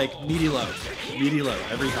just like meaty low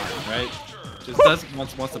every time, right? Just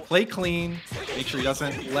wants to play clean, make sure he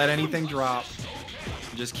doesn't let anything drop,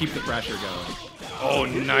 and just keep the pressure going. Oh,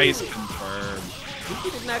 nice confirm. He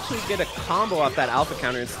didn't actually get a combo off that alpha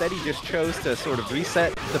counter. Instead, he just chose to sort of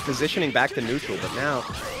reset the positioning back to neutral. But now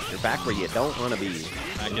you're back where you don't want to be.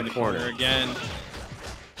 Back in the corner again.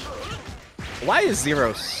 Why is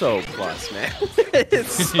Zero so plus, man?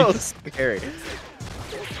 It's so scary.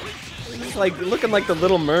 It's like looking like the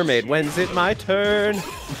Little Mermaid. When's it my turn?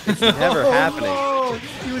 It's never happening. No.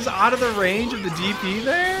 He was out of the range of the DP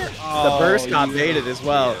there? The burst got baited as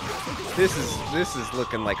well. This is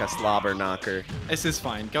looking like a slobber knocker. This is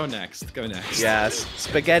fine. Go next. Go next. Yes.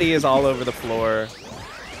 Spaghetti is all over the floor.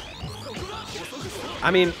 I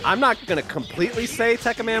mean, I'm not going to completely say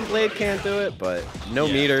Deca Man Blade can't do it, but no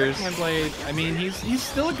meters. Deca Man Blade, I mean, he's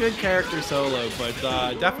still a good character solo,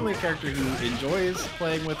 but definitely a character who enjoys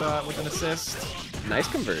playing with an assist. Nice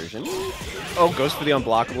conversion. Oh, goes for the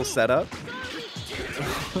unblockable setup.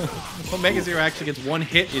 OmegaZero actually gets one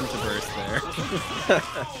hit into burst there.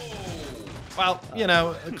 Well,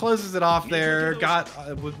 it closes it off there.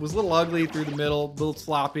 Was a little ugly through the middle, a little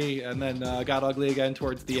sloppy, and then got ugly again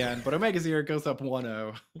towards the end. But OmegaZero goes up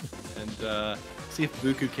 1-0, and see if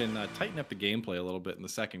Bookoo can tighten up the gameplay a little bit in the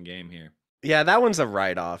second game here. Yeah, that one's a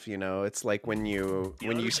write-off. It's like when you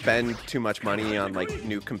spend too much money on like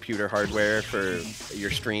new computer hardware for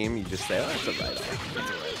your stream, you just say, "Oh, it's a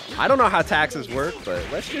write-off." I don't know how taxes work, but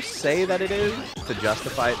let's just say that it is to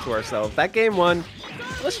justify it to ourselves. That game won.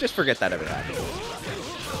 Let's just forget that ever happened.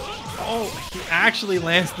 Oh, he actually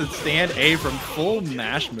lands the stand A from full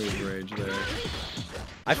mash move range there.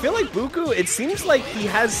 I feel like Bookoo, it seems like he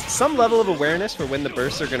has some level of awareness for when the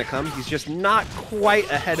bursts are going to come. He's just not quite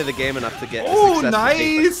ahead of the game enough to get. Oh,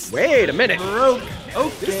 nice! Wait a minute.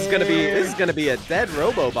 Okay. This is gonna be a dead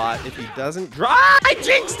Robobot if he doesn't draw. I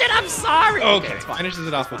jinxed it. I'm sorry. Okay, it's fine. Finishes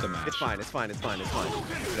it off with the match. It's fine.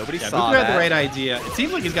 Nobody Yeah, saw Bookoo that. had the right idea. It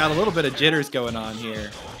seems like he's got a little bit of jitters going on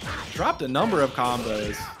here. Dropped a number of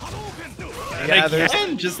combos. And Yeah,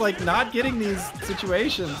 again, just like not getting these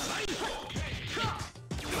situations.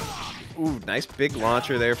 Ooh, nice big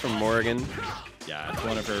launcher there from Morgan. Yeah, it's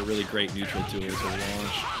one of her really great neutral tools to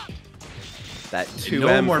launch. That 2M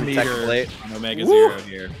no more from meter. Tech OmegaZero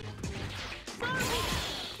here.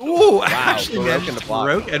 Ooh, actually Baroque managed in the to block.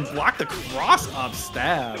 Baroque and block the cross-up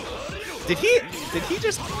stab. Did he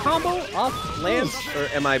just combo off Lance, or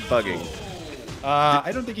am I bugging?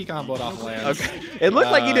 I don't think he comboed off Lance. Okay. It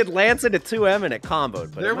looked like he did Lance into 2M and it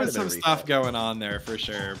comboed, but there was some stuff going on there for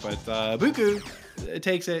sure. But Bookoo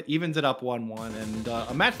takes it, evens it up 1-1, and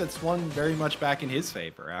a match that swung very much back in his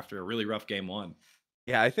favor after a really rough game 1.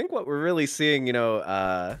 Yeah, I think what we're really seeing, you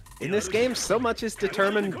know, in this game, so much is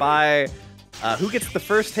determined by who gets the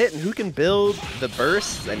first hit and who can build the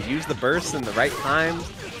bursts and use the bursts in the right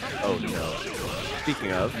times. Oh no.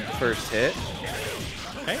 Speaking of, first hit.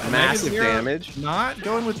 Okay, Massive OmegaZero damage. Not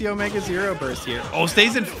going with the OmegaZero burst here. Oh,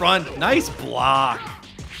 stays in front. Nice block.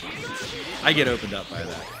 I get opened up by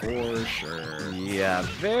that for sure. Yeah,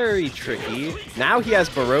 very tricky. Now he has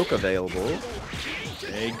Baroque available.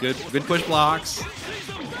 Okay, good push blocks.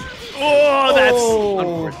 Oh, that's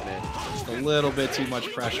unfortunate. Just a little bit too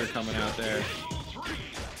much pressure coming out there.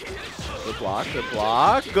 Good block, good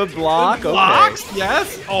block, good block. Good blocks, okay.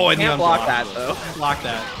 yes. Oh, and Can't the block that though. Block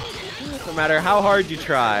that. No matter how hard you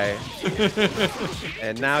try.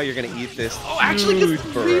 And now you're gonna eat this. Oh, actually, huge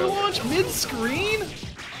gets Baroque. relaunch mid-screen.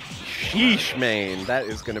 Sheesh, main. That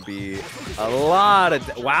is gonna be a lot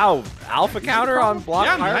of. Wow, alpha counter on block.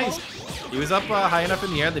 Yeah, fireball? nice. He was up high enough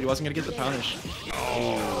in the air that he wasn't gonna get the punish.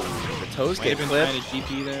 Oh, the toes Might get have been clipped. trying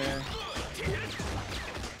to DP there.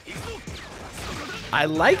 I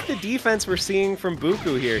like the defense we're seeing from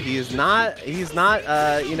Bookoo here. He's not, you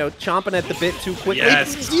know, chomping at the bit too quickly.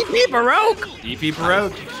 Yes. DP Baroque! DP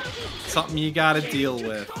Baroque. Something you gotta deal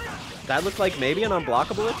with. That looked like maybe an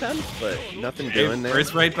unblockable attempt, but nothing doing there.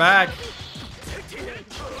 First right back.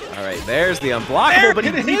 All right, there's the unblockable, but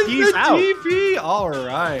he DP's out. DP. All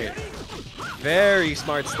right. Very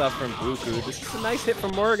smart stuff from Bookoo. This is a nice hit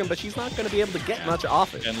from Morgan, but she's not going to be able to get much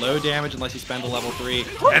off it. And low damage unless you spend a level 3.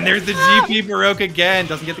 And there's the DP Baroque again.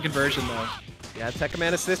 Doesn't get the conversion though. Yeah, Tech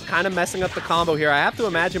Command Assist kind of messing up the combo here. I have to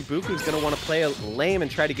imagine Bookoo's going to want to play lame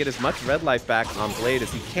and try to get as much red life back on Blade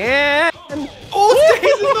as he can. Oh,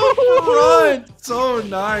 stays in the front. So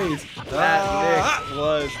nice. That mix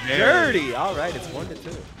was dirty. All right, it's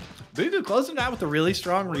 1-2. Bookoo closing it out with a really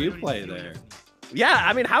strong replay there. Yeah,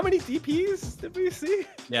 I mean, how many DPs did we see?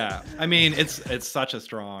 Yeah, I mean, it's such a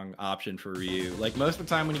strong option for Ryu. Like, most of the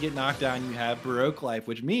time when you get knocked down, you have Baroque life,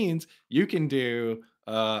 which means you can do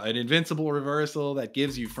an invincible reversal that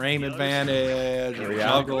gives you frame advantage, or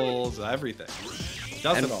juggles, everything.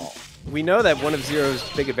 Does it all. We know that one of Zero's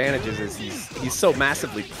big advantages is he's so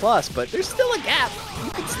massively plus, but there's still a gap.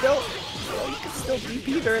 You can still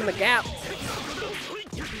DP during the gap.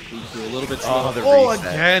 Bookoo a little bit slow. Oh,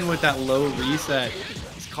 again with that low reset.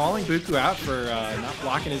 He's calling Bookoo out for not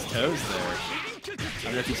blocking his toes there. I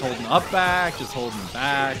don't know if he's holding up back, just holding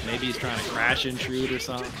back. Maybe he's trying to crash intrude or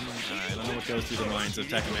something. I don't know what goes through the minds of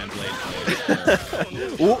Tech Command Blade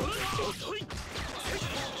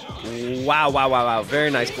players. Wow.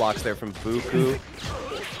 Very nice blocks there from Bookoo.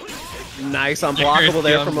 Nice unblockable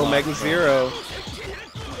there from OmegaZero.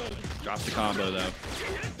 Drops the combo though.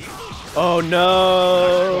 Oh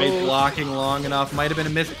no! Great blocking long enough. Might have been a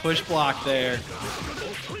missed push block there.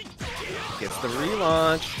 Gets the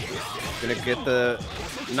relaunch. Gonna get the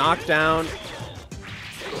knockdown.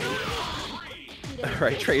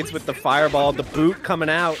 Alright, trades with the fireball. The boot coming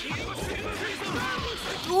out.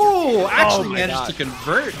 Ooh, actually managed to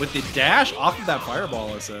convert with the dash off of that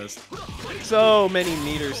fireball assist. So many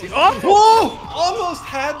meters. Oh! Almost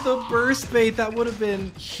had the burst bait. That would have been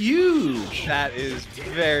huge. That is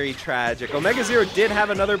very tragic. OmegaZero did have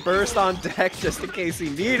another burst on deck just in case he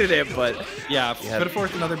needed it, but... Yeah, could have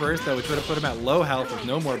forced another burst, though, which would have put him at low health with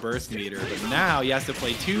no more burst meter. But now he has to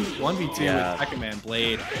play 1v2 with Tech Command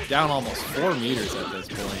Blade, down almost 4 meters at this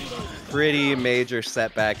point. Pretty major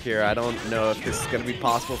setback here. I don't know if this is going to be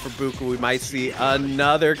possible for Bookoo. We might see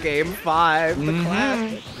another game 5. The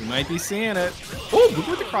classic. We might be seeing it. Oh, Bookoo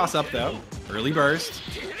with the cross up, though. Early burst.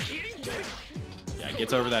 Yeah, Yeah,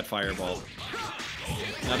 gets over that fireball.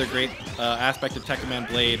 Another great aspect of Tekkaman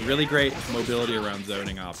Blade. Really great mobility around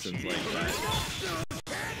zoning options like that.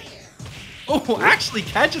 Oh, actually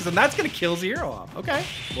catches him. That's going to kill Zero off. Okay.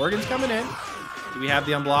 Morgan's coming in. Do we have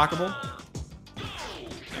the unblockable?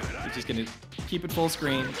 He's just going to keep it full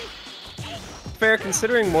screen. Fair,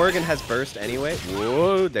 considering Morgan has burst anyway.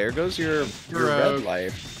 Whoa, there goes your red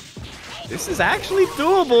life. This is actually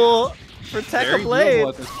doable for Tekka Blade.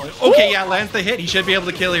 At this point. Okay, yeah, lands the hit. He should be able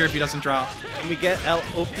to kill here if he doesn't drop. Can we get El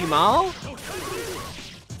Optimal?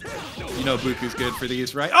 You know Bookoo's good for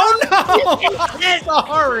these, right? Oh no!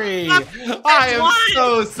 Sorry! I am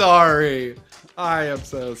so sorry. I am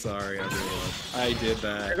so sorry, everyone. I did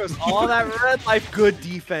that. There goes all that red life. Good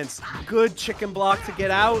defense. Good chicken block to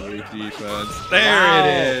get out. Good defense. There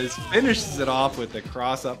it is. Finishes it off with the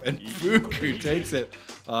cross up, and Bookoo takes it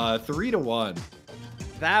 3-1.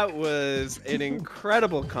 That was an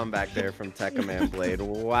incredible comeback there from Tekkaman Blade.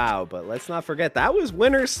 Wow, but let's not forget, that was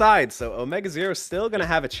winner's side, so OmegaZero still going to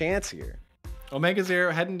have a chance here.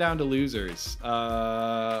 OmegaZero heading down to losers.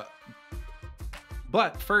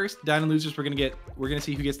 But first, down in losers, we're gonna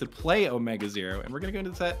see who gets to play OmegaZero, and we're gonna go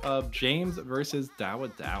into the set of Jaaames versus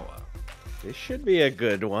Dawadawa. This should be a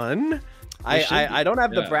good one. I don't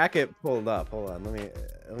have the bracket pulled up. Hold on,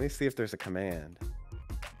 let me see if there's a command.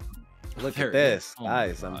 Look at this,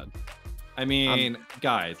 guys. I mean,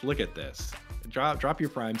 guys, look at this. Drop your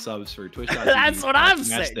Prime subs for Twitch.tv. That's what I'm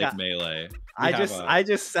saying. Melee. I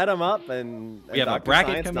just set them up, and we have Dr. a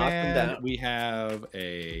bracket Science command. We have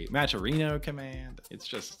a Matcherino command. It's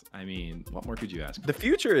just, I mean, what more could you ask for? The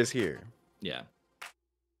future is here. Yeah.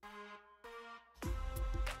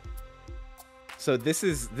 So this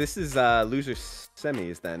is loser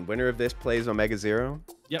semis then. Winner of this plays OmegaZero.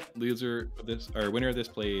 Yep, winner of this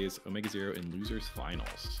plays OmegaZero in losers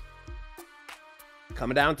finals.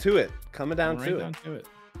 Coming down to it. Coming down to it.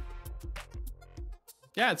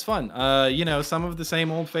 Yeah, it's fun. You know, some of the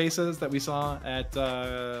same old faces that we saw at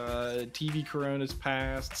TV Coronas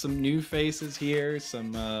past. Some new faces here.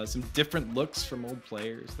 Some different looks from old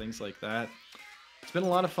players. Things like that. It's been a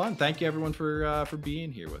lot of fun. Thank you everyone for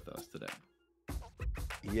being here with us today.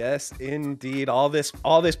 Yes, indeed. All this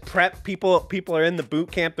prep. People are in the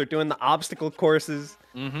boot camp. They're doing the obstacle courses.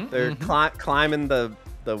 They're climbing the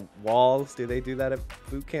walls. Do they do that at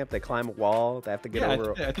boot camp? They climb a wall. They have to get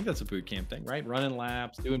over. I think that's a boot camp thing, right? Running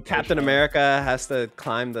laps, doing. Captain America has to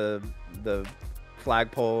climb the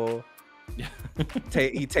flagpole.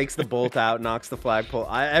 He takes the bolt out, knocks the flagpole.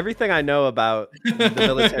 Everything I know about the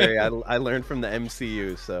military, I learned from the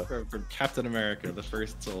MCU. So from Captain America, the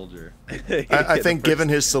first soldier. I think, given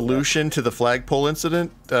his solution to the flagpole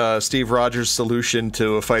incident, Steve Rogers' solution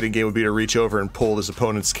to a fighting game would be to reach over and pull his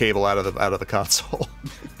opponent's cable out of the console.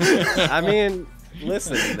 I mean,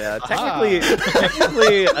 listen, technically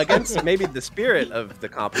against maybe the spirit of the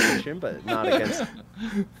competition, but not against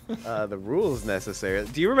the rules necessarily.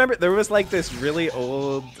 Do you remember there was like this really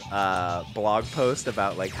old blog post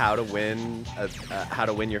about like how to win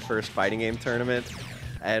your first fighting game tournament?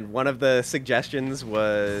 And one of the suggestions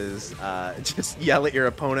was just yell at your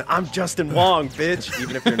opponent, "I'm Justin Wong, bitch,"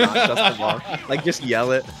 even if you're not Justin Wong. Like, just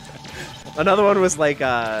yell it. Another one was like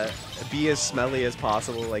be as smelly as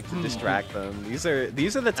possible, like to distract them. These are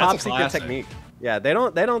the top secret technique. Yeah, they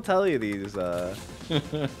don't tell you these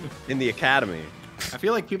in the academy. I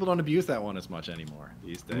feel like people don't abuse that one as much anymore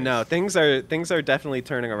these days. No, things are definitely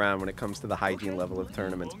turning around when it comes to the hygiene level of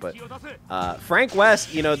tournaments. But Frank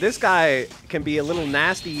West, you know, this guy can be a little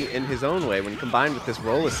nasty in his own way when combined with this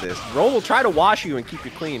roll assist. Roll will try to wash you and keep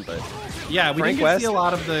you clean, but yeah, we didn't see a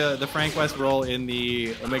lot of the Frank West roll in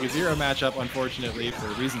the OmegaZero matchup, unfortunately, for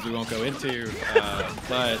reasons we won't go into.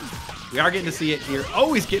 But we are getting to see it here.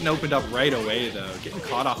 Oh, he's getting opened up right away, though. Getting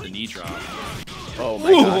caught off the knee drop. Oh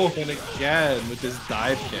my god. And again with this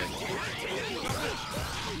dive kick.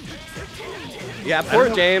 Yeah, poor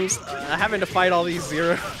Jaaames having to fight all these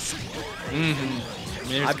zeros.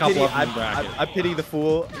 I pity the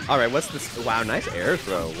fool. All right, what's this? Wow, nice air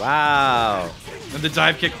throw. Wow. And the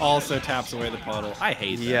dive kick also taps away the puddle. I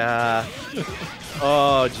hate that. Yeah.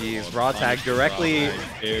 Oh, geez. Raw tag directly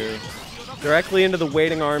into the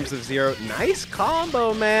waiting arms of Zero. Nice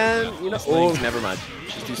combo, man. You know. Oh, never mind.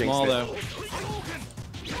 She's too small, though.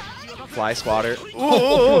 Fly swatter.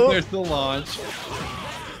 Oh, there's the launch.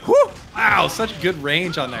 Woo! Wow, such good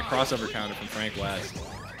range on that crossover counter from Frank West.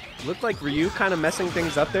 Looked like Ryu kind of messing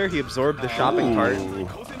things up there. He absorbed the shopping cart.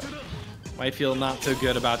 Might feel not so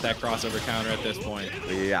good about that crossover counter at this point.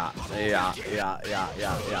 Yeah.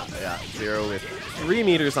 Zero with 3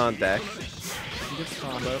 meters on deck. Good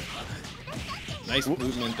combo. Nice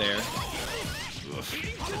movement there.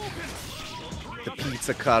 The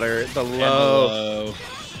pizza cutter, the And low.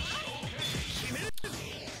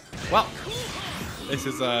 Well, this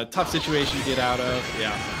is a tough situation to get out of.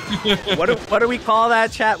 Yeah. What do we call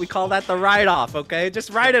that, chat? We call that the write-off, okay? Just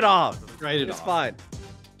write it off. Write it It's off. fine.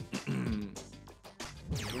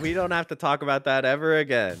 We don't have to talk about that ever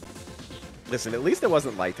again. Listen, at least it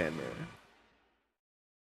wasn't light hand mirror.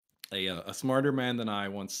 A smarter man than I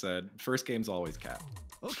once said, first game's always cap.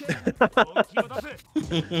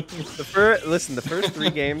 Listen, the first 3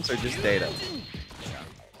 games are just data.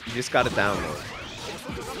 You just got to download.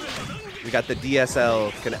 We got the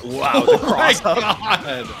DSL connect. Wow, the cross up.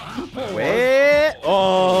 God. Wait.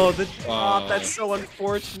 Oh, the drop. That's so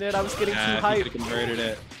unfortunate. I was getting too He hyped. could have converted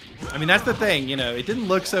it. I mean, that's the thing. You know, it didn't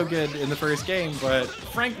look so good in the first game, but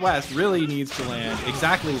Frank West really needs to land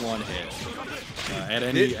exactly 1 hit at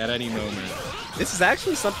any moment. This is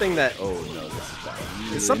actually something that. Oh no, this is bad.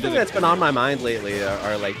 It's something that's been on my mind lately.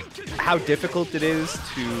 Are like how difficult it is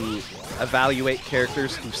to evaluate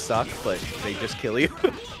characters who suck, but they just kill you.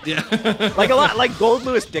 Yeah. Like a lot, like Gold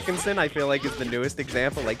Lewis Dickinson, I feel like is the newest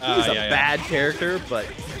example. Like he's a bad character, but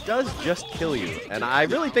he does just kill you. And I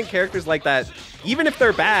really think characters like that, even if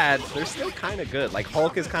they're bad, they're still kind of good. Like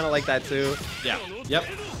Hulk is kind of like that too. Yeah. Yep.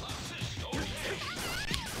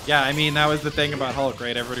 Yeah, I mean, that was the thing about Hulk,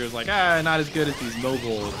 right? Everybody was like, not as good as these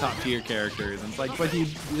mobile top-tier characters. And it's like, but he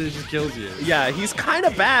just kills you. Yeah, he's kind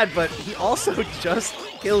of bad, but he also just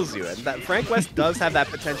kills you. And that Frank West does have that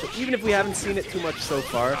potential, even if we haven't seen it too much so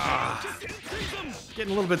far.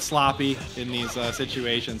 Getting a little bit sloppy in these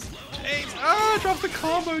situations. James, dropped the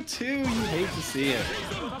combo too. You hate to see it.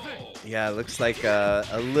 Yeah, it looks like a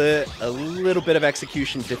little bit of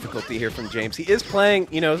execution difficulty here from James. He is playing,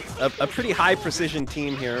 you know, a pretty high precision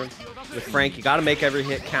team here with Frank. You got to make every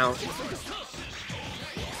hit count.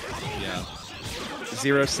 Yeah.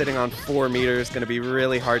 Zero sitting on 4 meters, going to be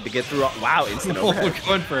really hard to get through. Wow, instant overhead.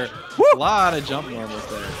 Going for a lot of jump normals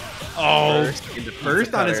there. Oh,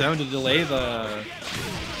 first on his own to delay try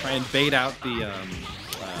and bait out the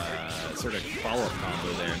sort of follow-up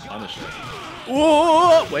combo there and punish it.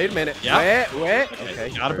 Whoa! Wait a minute. Yep. Wait.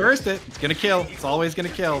 Okay. Gotta burst it. It's gonna kill. It's always gonna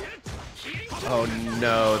kill. Oh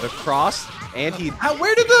no, the cross and he.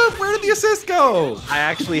 Where did the assist go? I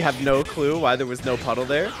actually have no clue why there was no puddle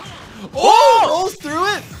there. Oh! Rolls through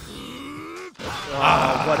it.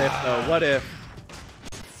 What if though? What if?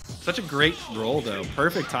 Such a great roll though.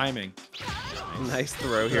 Perfect timing. Nice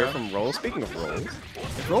throw here from Roll. Speaking of rolls,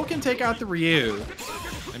 if Roll can take out the Ryu,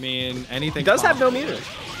 I mean anything. He does have no meter.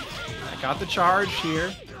 Got the charge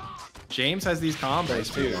here. James has these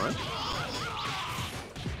combos too.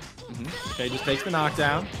 Okay, just takes the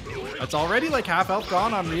knockdown. That's already like half health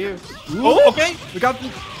gone on Ryu. Ooh, okay, we got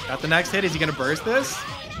the next hit. Is he gonna burst this?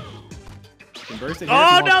 He can burst it here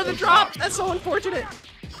Oh no, the drop! That's so unfortunate.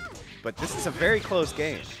 But this is a very close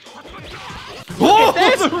game. Oh,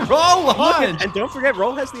 the Roll launch! And don't forget,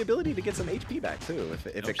 Roll has the ability to get some HP back too if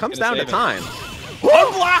it comes down to save it. time.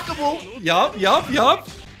 Unblockable! Yup.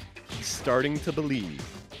 He's starting to believe.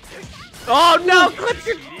 Oh no! Clip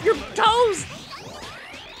your toes!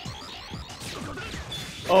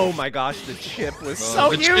 Oh my gosh, the chip was so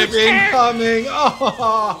the huge! chip incoming!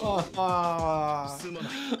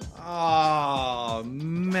 Oh,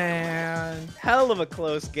 man. Hell of a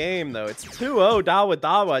close game though. It's 2-0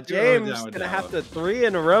 Dawadawa. James gonna have to 3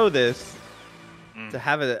 in a row this to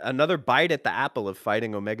have another bite at the apple of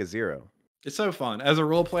fighting OmegaZero. It's so fun. As a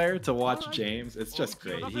role player, to watch James, it's just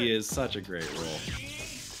great. He is such a great role.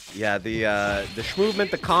 Yeah, the movement,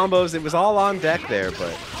 the combos, it was all on deck there,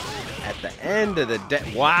 but at the end of the deck,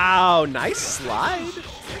 wow, nice slide.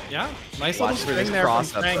 Yeah, nice Watch little for this string there from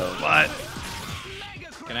cross up, Frank, though. but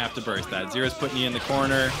gonna have to burst that. Zero's putting you in the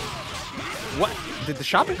corner. What? Did the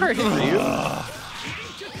shopping cart hit you?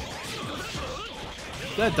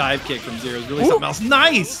 That dive kick from Zero is really something else.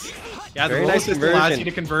 Nice! Yeah, the Very roll nice assist allows conversion. you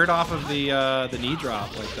to convert off of the knee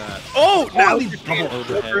drop like that. Oh, now the he's double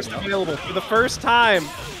overhead. first available for the first time.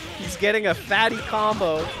 He's getting a fatty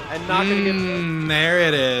combo and not gonna get. There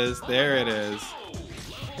it is. There it is.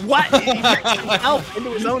 What? He help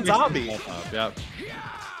into his own zombie. Yep.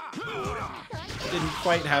 Didn't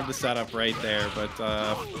quite have the setup right there, but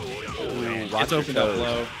it's opened up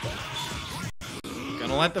low.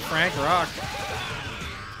 Gonna let the Frank rock.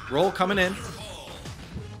 Roll coming in.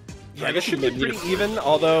 Yeah, this should be pretty even,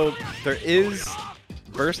 although there is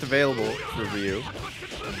burst available for Ryu.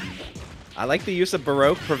 I like the use of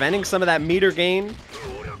Baroque, preventing some of that meter gain.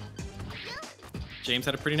 James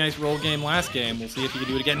had a pretty nice roll game last game. We'll see if he can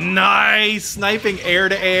do it again. Nice! Sniping air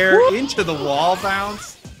to air into the wall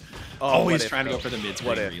bounce. Oh, he's trying to go for the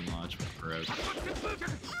mid-screen green launch with Baroque.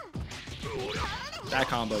 That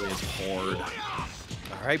combo is hard.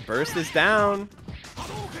 All right, burst is down.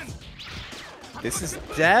 This is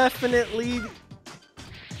definitely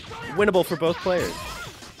winnable for both players.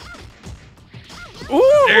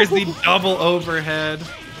 Ooh! There's the double overhead.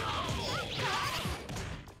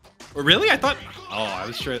 Really? I thought... Oh, I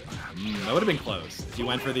was sure... that would have been close. If you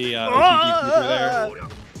went for the OPG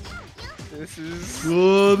there. This is...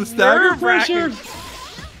 Oh, the stagger pressure.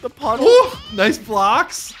 The puddle. Ooh, nice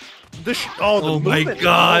blocks. Oh my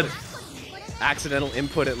God. Accidental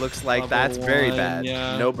input, it looks like. Level That's very one, bad.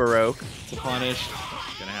 yeah. No Baroque. It's a punish.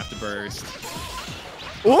 Gonna have to burst.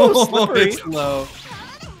 Oh, slippery. It's low.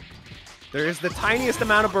 There is the tiniest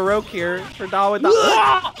amount of Baroque here for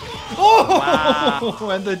Dawadawa. Oh! Wow.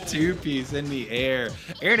 And the two-piece in the air.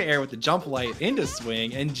 Air to air with the jump light into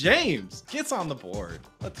swing, and James gets on the board.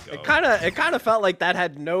 Let's go. It kind of felt like that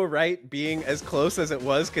had no right being as close as it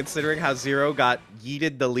was, considering how Zero got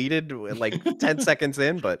deleted like 10 seconds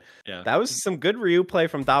in. But yeah, that was some good Ryu play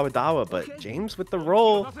from Dawadawa. But James with the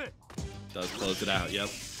roll does close it out. Yep.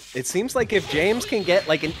 It seems like if James can get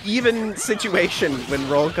like an even situation when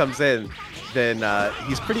roll comes in, then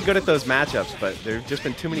he's pretty good at those matchups. But there's just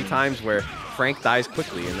been too many times where Frank dies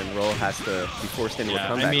quickly and then roll has to be forced into a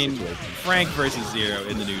comeback situation. Frank versus Zero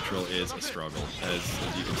in the neutral is a struggle, as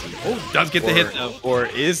you can see. Oh, does get the hit though. Or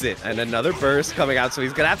is it? And another burst coming out, so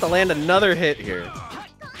he's gonna have to land another hit here.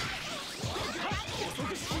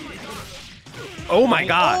 Oh my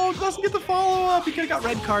God! Oh, doesn't get the follow up. He could have got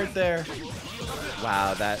red card there.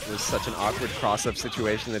 Wow, that was such an awkward cross-up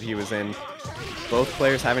situation that he was in. Both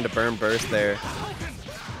players having to burn burst there.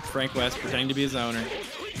 Frank West pretending to be his owner.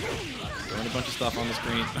 Throwing a bunch of stuff on the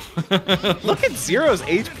screen. Look at Zero's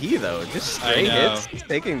HP though. Just straight hits. He's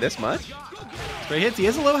taking this much. Straight hits. He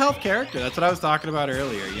is a low health character. That's what I was talking about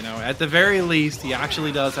earlier. You know, at the very least, he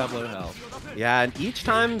actually does have low health. Yeah, and each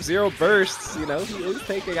time Zero bursts, you know, he is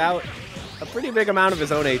taking out a pretty big amount of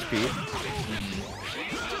his own HP.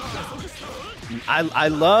 I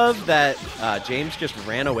love that James just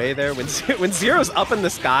ran away there. When Zero's up in the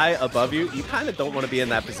sky above you, you kind of don't want to be in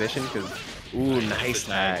that position because, ooh, nice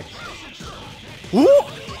tag. Ooh!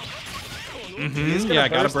 Yeah, I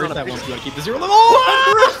gotta burst that one so you keep the Zero level.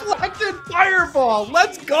 Oh, reflected fireball!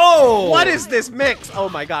 Let's go! What is this mix? Oh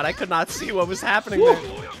my God, I could not see what was happening there.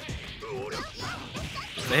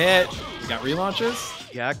 The hit. We got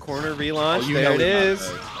relaunches. Yeah, corner relaunch. Oh, there it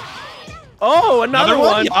is. Oh, another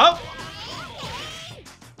one. Yup.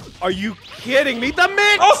 Are you kidding me? The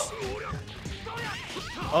mix!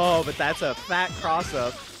 Oh, but that's a fat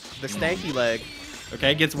cross-up. The stanky leg.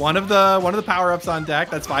 Okay, gets one of the power-ups on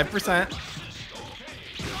deck. That's 5%.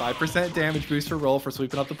 5% damage boost for roll for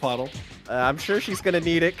sweeping up the puddle. I'm sure she's gonna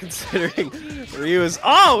need it considering Ryu is.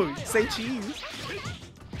 Oh, say cheese.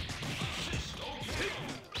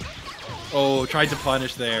 Oh, tried to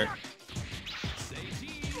punish there.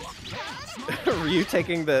 Ryu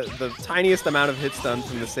taking the tiniest amount of hit stun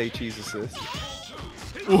from the say cheese assist.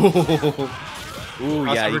 Ooh,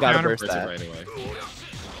 yeah, you gotta burst that. Right away.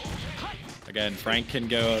 Again, Frank can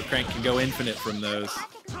go infinite from those.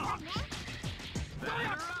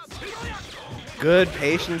 Good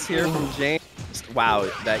patience here from James. Wow,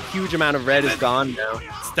 that huge amount of red is gone now.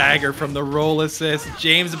 Stagger from the roll assist.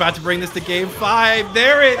 James about to bring this to game 5.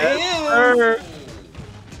 There it is.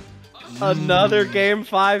 Another game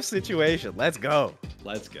 5 situation. Let's go.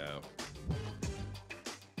 Let's go.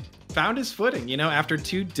 Found his footing, you know, after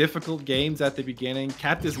 2 difficult games at the beginning,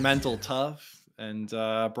 kept his mental tough, and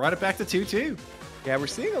brought it back to 2-2. Yeah, we're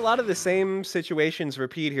seeing a lot of the same situations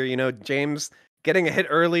repeat here. You know, James getting a hit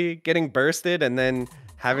early, getting bursted, and then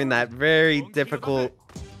having that very difficult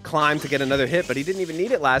climb to get another hit, but he didn't even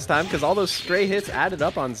need it last time because all those stray hits added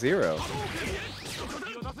up on Zero.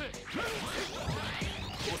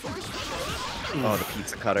 Oh, the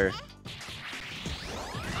pizza cutter.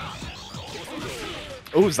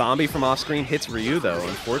 Oh, zombie from off screen hits Ryu though.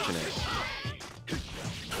 Unfortunate.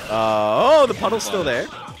 Oh, the puddle's still there.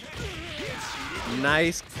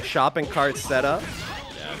 Nice shopping cart setup.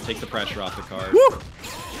 Yeah, takes the pressure off the card. Woo!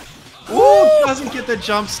 Ooh, doesn't get the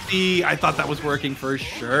jump speed. I thought that was working for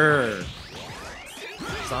sure.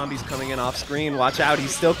 Zombies coming in off screen. Watch out,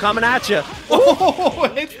 he's still coming at you. Oh,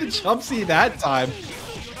 hits the jump seed that time.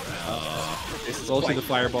 This is also the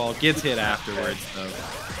fireball. Gets hit afterwards, though.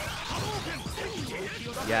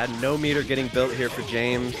 Yeah, no meter getting built here for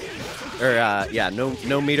James. Or, yeah,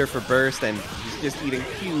 no meter for burst, and he's just eating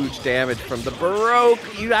huge damage from the Baroque.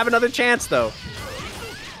 You have another chance, though.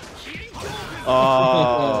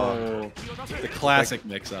 Oh. The classic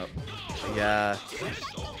mix-up. Yeah.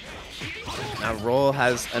 Now Roll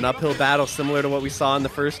has an uphill battle similar to what we saw in the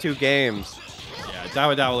first 2 games. Yeah,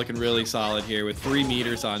 Dawadawa looking really solid here with 3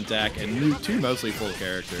 meters on deck and 2 mostly full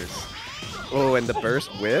characters. Oh, and the burst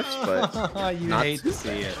whiffs, but you not hate to see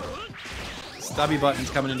it. Stubby buttons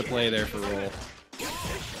coming into play there for roll.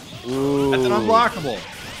 Ooh. That's an unblockable.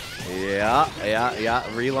 Yeah.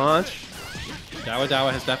 Relaunch.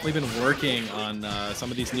 Dawadawa has definitely been working on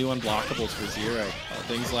some of these new unblockables for Zero.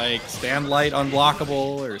 Things like stand light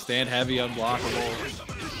unblockable or stand heavy unblockable.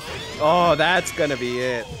 Oh, that's gonna be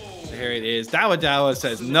it. Here it is. Dawadawa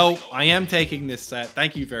says, "Nope, I am taking this set.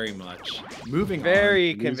 Thank you very much." Moving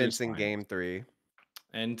Very on. convincing game 3.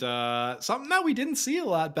 And something that we didn't see a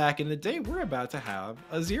lot back in the day. We're about to have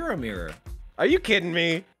a Zero mirror. Are you kidding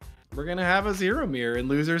me? We're gonna have a Zero mirror in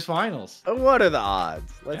losers finals. What are the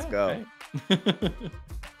odds? Let's go. Okay.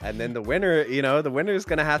 And then the winner, the winner is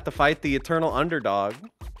gonna have to fight the eternal underdog,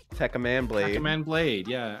 Tekkaman Blade. Tekkaman Blade,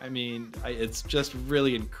 yeah. I mean, it's just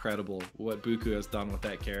really incredible what Bookoo has done with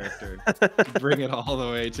that character to bring it all the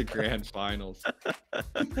way to grand finals.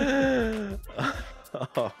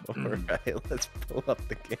 All right, let's pull up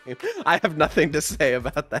the game. I have nothing to say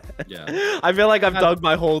about that. Yeah. I feel like I've dug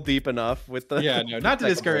my hole deep enough with the... Yeah, no, not to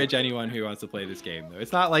discourage anyone who wants to play this game, though.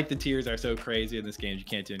 It's not like the tiers are so crazy in this game you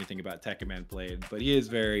can't do anything about Tekkaman Blade, but he is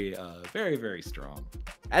very, very strong.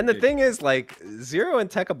 And the thing is, like, Zero and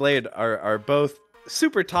Tekka Blade are both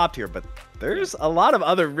super top tier, but there's a lot of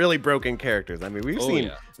other really broken characters. I mean, we've seen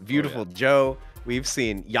Beautiful Joe, we've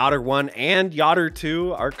seen Yotter 1 and Yotter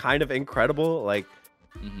 2 are kind of incredible. Like,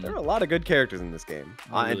 there are a lot of good characters in this game.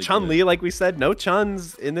 Really and Chun-Li, like we said, no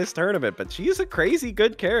Chuns in this tournament, but she's a crazy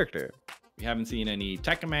good character. We haven't seen any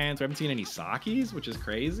Tekkamans, we haven't seen any Sakis, which is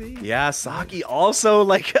crazy. Yeah, Saki also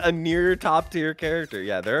like a near top tier character.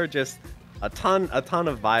 Yeah, there are just a ton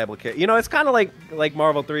of viable characters. It's kind of like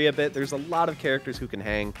Marvel 3 a bit. There's a lot of characters who can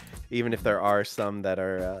hang, even if there are some that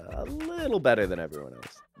are a little better than everyone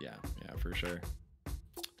else. Yeah, for sure.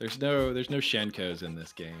 There's no Shenkos in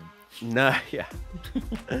this game. No, yeah.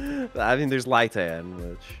 I mean, there's Lightan,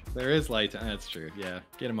 which... There is Lightan, that's true, yeah.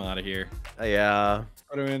 Get him out of here. Yeah.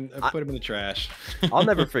 Put him in the trash. I'll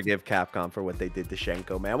never forgive Capcom for what they did to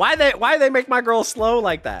Shenko, man. Why they make my girl slow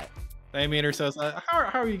like that? I mean,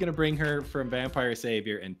 how are you going to bring her from Vampire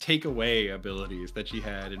Savior and take away abilities that she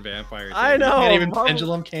had in Vampire Savior? I know. You can't even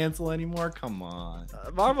pendulum cancel anymore? Come on.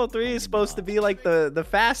 Marvel 3 is supposed to be like the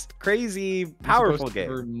fast, crazy, powerful game.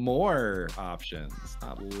 For more options,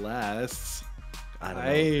 not less. I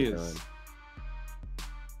don't know.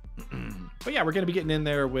 But yeah, we're going to be getting in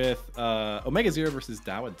there with OmegaZero versus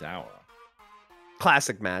Dawadawa.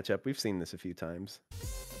 Classic matchup. We've seen this a few times.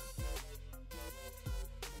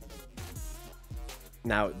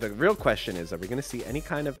 Now, the real question is, are we going to see any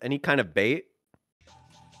kind of bait?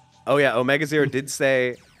 Oh yeah, OmegaZero did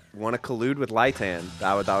say, want to collude with Lightan.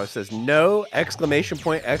 Dawadawa says, no, exclamation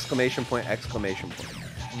point, exclamation point, exclamation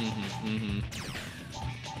point.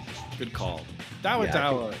 Good call.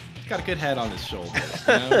 Dawadawa got a good head on his shoulders.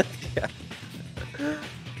 You know? Yeah.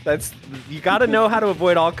 You got to know how to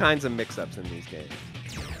avoid all kinds of mix-ups in these games.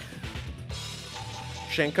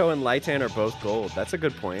 Shenko and Lightan are both gold. That's a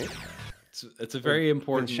good point. It's a very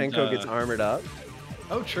important. When Shenko gets armored up.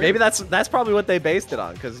 Oh, true. Maybe that's probably what they based it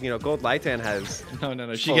on, because Gold Lightan has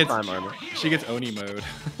no. She gets armor. She gets Oni mode.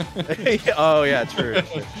 Oh yeah, true.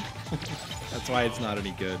 That's why it's not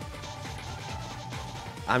any good.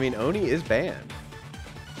 I mean, Oni is banned.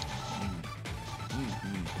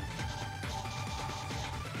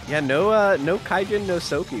 Yeah, no Kaijin, no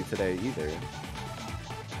Soki today either.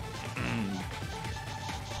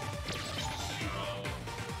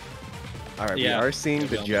 All right, we are seeing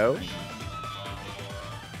the Joe.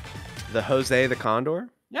 The Jose the Condor?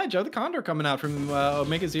 Yeah, Joe the Condor coming out from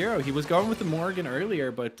OmegaZero. He was going with the Morgan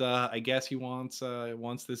earlier, but I guess he wants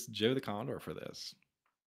this Joe the Condor for this.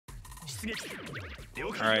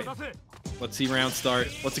 All right, let's see round start.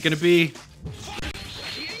 What's it going to be?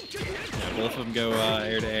 Yeah, both of them go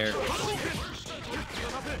air to air.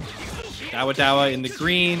 Dawadawa in the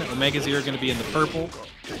green. OmegaZero going to be in the purple.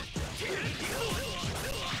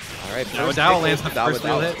 All right, Dawadawa lands the first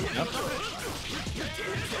real hit. Yep.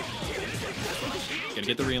 Gonna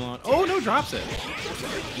get the relaunch. Oh no, drops it.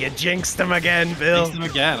 You jinxed him again, Bill. Jinxed him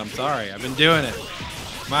again. I'm sorry. I've been doing it.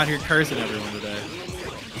 I'm out here cursing everyone today.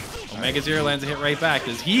 OmegaZero lands a hit right back.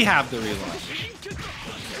 Does he have the relaunch?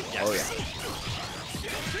 Yes. Oh yeah.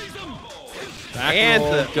 Back and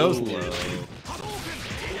roll, the goes low.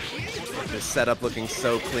 The setup looking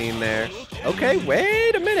so clean there. Okay,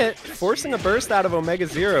 wait a minute. Forcing a burst out of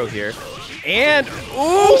OmegaZero here. And,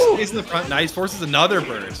 ooh! Stays in the front. Nice. Forces another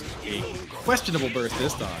burst. A questionable burst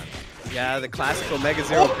this time. Yeah, the classic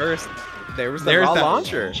OmegaZero burst. There's the raw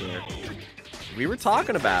launcher. We were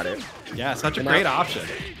talking about it. Yeah, such a great option.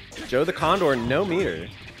 Joe the Condor, no meter.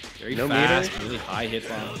 Very fast, really high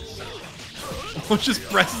hitbox. Oh, just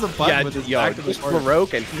presses a button with his back to the corner.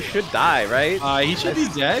 Baroque, and he should die, right? He should be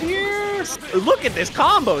dead here. Look at this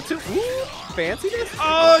combo, too. Ooh, fanciness.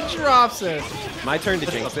 Oh, drops it. My turn to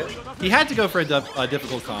jinx it. He had to go for a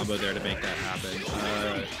difficult combo there to make that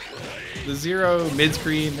happen. The Zero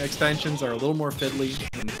mid-screen extensions are a little more fiddly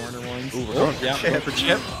than the corner ones. Ooh, going for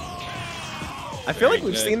chip. I feel like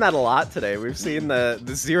we've seen that a lot today. We've seen the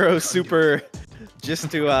Zero super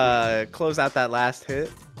just to close out that last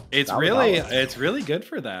hit. It's really good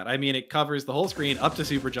for that. I mean, it covers the whole screen up to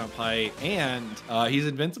super jump height, and he's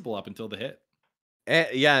invincible up until the hit.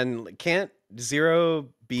 Yeah, and can't Zero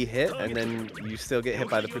be hit and then you still get hit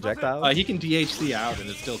by the projectile? He can DHC out and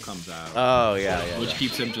it still comes out. Oh, yeah. Which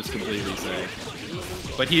keeps him just completely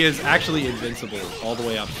safe. But he is actually invincible all the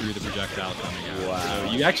way up through the projectile coming out. Wow.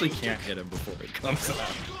 So you actually can't hit him before it comes out.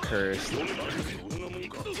 Cursed.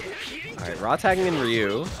 Alright, raw tagging in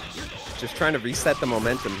Ryu. Just trying to reset the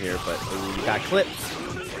momentum here, but we got clipped.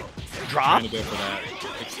 Drop. Trying to go for that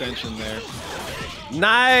extension there.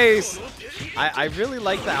 Nice! I really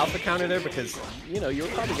like the alpha counter there because, you know, you're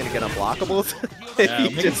probably going to get unblockables. Yeah,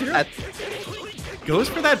 goes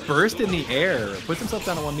for that burst in the air, puts himself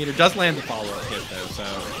down to 1 meter, does land the follow-up hit though, so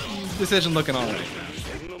decision looking all right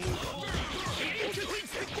now.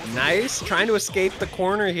 Nice. Trying to escape the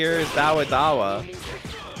corner here is Dawadawa.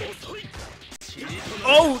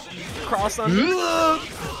 Oh! Cross on.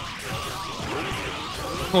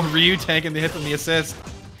 Oh, Ryu tanking the hit from the assist.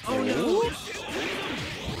 Oh, no.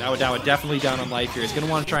 Dawadawa definitely down on life here. He's going to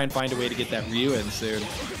want to try and find a way to get that Ryu in soon.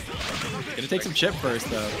 Going to take some chip first,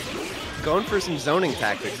 though. Going for some zoning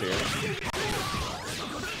tactics here.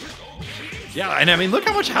 Yeah, and I mean, look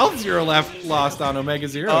how much health Zero lost on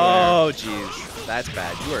OmegaZero. Oh, jeez. That's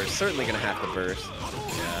bad. You are certainly going to have to burst.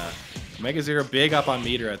 Yeah. OmegaZero big up on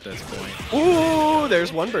meter at this point. Ooh,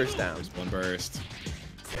 there's one burst down. There's one burst.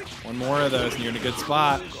 One more of those, and you're in a good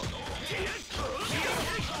spot.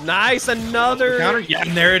 Nice, another counter. Yeah,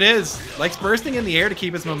 and there it is. Likes bursting in the air to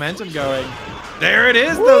keep his momentum going. There it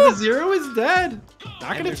is, though. The Zero is dead.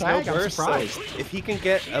 Not going to tag. I'm surprised. So if he can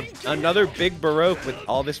get another big Baroque with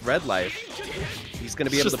all this red life, he's going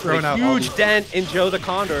to be able to put a huge dent in Joe the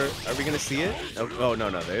Condor. Are we going to see it? Oh no.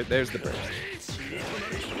 There's the burst.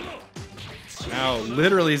 Now,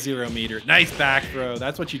 literally 0 meter. Nice back throw.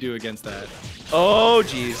 That's what you do against that. Oh,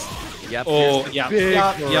 jeez. Yep. Oh, yep.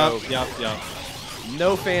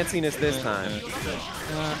 No fanciness this time.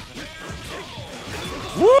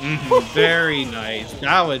 Very nice.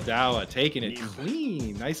 Dawadawa taking it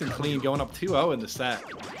clean. Nice and clean. Going up 2-0 in the set.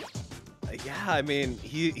 Yeah, I mean,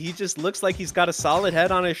 he just looks like he's got a solid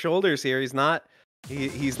head on his shoulders here. He's not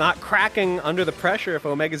cracking under the pressure if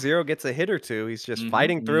OmegaZero gets a hit or two. He's just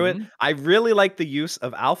fighting through it. I really like the use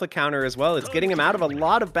of alpha counter as well. It's getting him out of a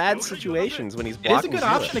lot of bad situations when he's blocking. It's a good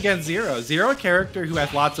option against Zero. Zero, a character who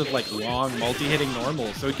has lots of like long multi-hitting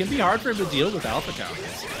normals, so it can be hard for him to deal with alpha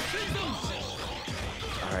counters.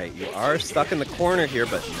 All right, you are stuck in the corner here,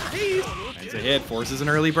 but nice. Nice a hit. Forces an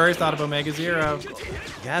early burst out of OmegaZero.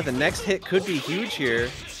 Yeah, the next hit could be huge here.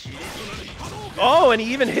 Oh, and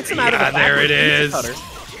he even hits him out of the back. There it is.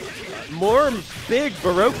 More big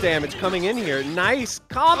Baroque damage coming in here. Nice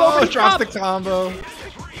combo. Oh, drops the combo.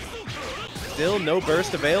 Still no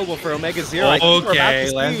burst available for OmegaZero. Oh, okay,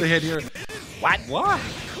 lands the hit here. What?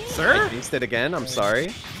 Sir? I jinxed it again. I'm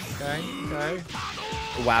sorry. Okay.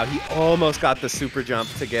 Wow, he almost got the super jump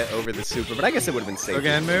to get over the super, but I guess it would have been safe.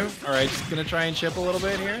 Again, move. All right, just gonna try and chip a little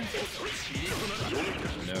bit here.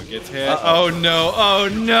 No, gets hit. Oh no!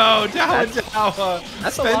 Dawadawa.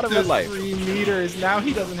 That's a lot of red life. 3 meters. Now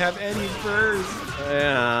he doesn't have any burst.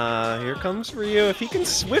 Yeah, here comes Ryu. If he can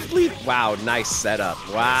swiftly. Wow, nice setup.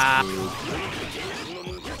 Wow.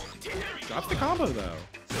 Drops the combo though.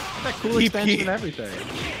 That cool extension and everything.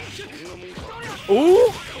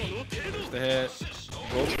 Ooh. There's the hit.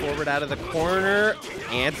 Rolls forward out of the corner.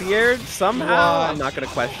 Anti-aired somehow. I'm not going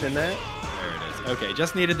to question that. There it is. Okay,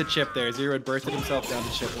 just needed the chip there. Zero had bursted himself down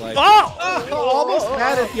to chip life. Almost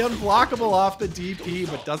had it. The unblockable off the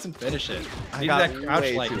DP, but doesn't finish it. Needed that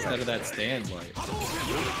crouch light instead of that stand light.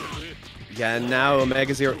 Yeah, now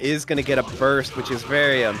OmegaZero is going to get a burst, which is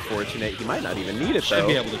very unfortunate. He might not even need it, though. Should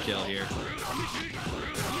be able to kill here.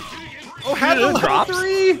 Oh, had a drop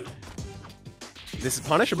 3! This is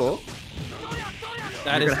punishable.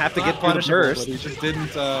 You're gonna have to get through the burst. He just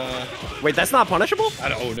didn't. Wait, that's not punishable?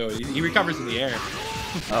 Oh no, he recovers in the air.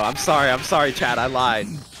 Oh, I'm sorry, Chad. I lied.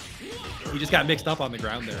 He just got mixed up on the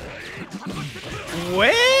ground there.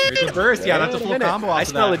 Wait! There's a burst. Yeah, that's a full combo off I of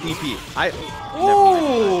smell that. a DP.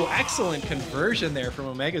 Ooh, excellent conversion there from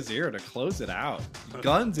OmegaZero to close it out.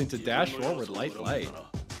 Guns into dash forward, light.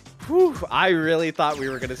 Whew, I really thought we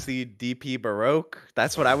were going to see DP Baroque.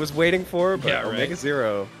 That's what I was waiting for, but Yeah, right.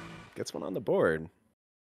 OmegaZero gets one on the board.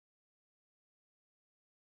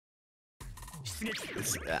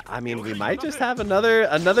 I mean, we might just have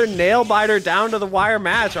another nail biter down to the wire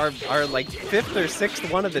match. Our like 5th or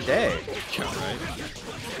 6th one of the day. Yeah, right.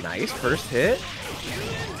 Nice first hit.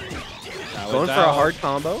 Going for a hard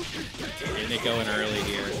combo. Getting it going early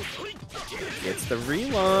here. Gets the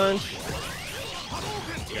relaunch.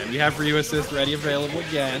 And we have Ryu assist ready available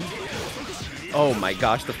again. Oh my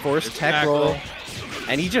gosh, the forced tech roll.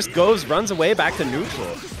 And he just runs away back to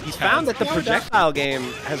neutral. He's found that the projectile game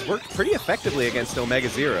has worked pretty effectively against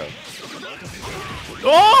OmegaZero.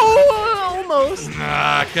 Oh, almost. Could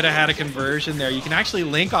have had a conversion there. You can actually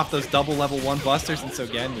link off those double level 1 busters, and so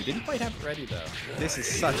again, we didn't quite have it ready though. This is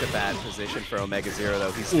such a bad position for OmegaZero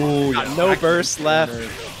though. He's got no burst left.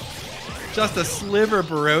 Just a sliver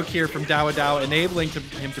Baroque here from Dawadawa, enabling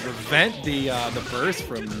him to prevent the burst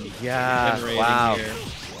from generating here.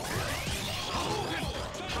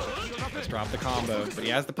 Let's drop the combo, but he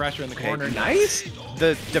has the pressure in the corner. Nice.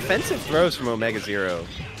 The defensive throws from OmegaZero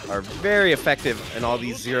are very effective in all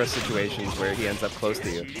these zero situations where he ends up close to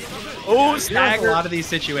you. Oh, stagger! A lot of these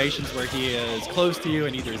situations where he is close to you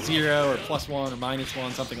and either 0 or +1 or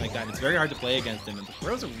 -1, something like that. And it's very hard to play against him, and the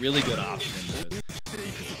throw's a really good option in this.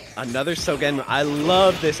 Another Sogen. I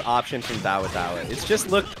love this option from Dawadawa. It's just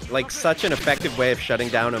looked like such an effective way of shutting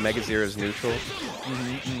down OmegaZero's neutral.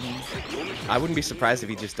 I wouldn't be surprised if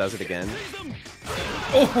he just does it again.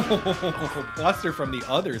 Oh, Buster from the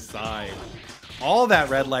other side. All that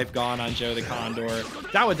red life gone on Joe the Condor.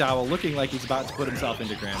 Dawadawa looking like he's about to put himself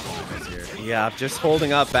into grand finals here. Yeah, just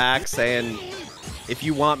holding up back, saying, if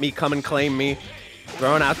you want me, come and claim me.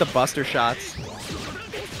 Throwing out the Buster shots.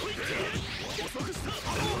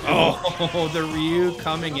 Oh, the Ryu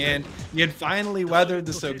coming in. He had finally weathered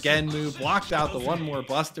the Sogen move, blocked out the one more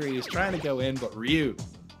Buster. He was trying to go in, but Ryu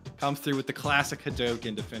comes through with the classic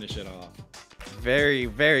Hadoken to finish it off. Very,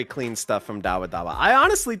 very clean stuff from Dawadawa. I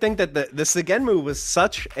honestly think that the Sogen move was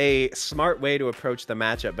such a smart way to approach the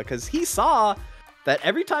matchup because he saw that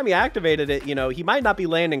every time he activated it, you know, he might not be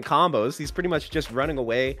landing combos. He's pretty much just running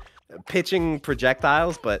away, pitching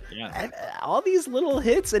projectiles, but all these little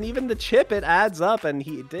hits and even the chip, it adds up, and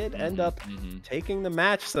he did end up taking the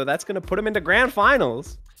match, so that's going to put him into grand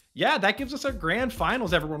finals. Yeah, that gives us our grand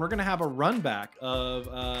finals, everyone. We're going to have a run back of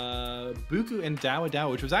Bookoo and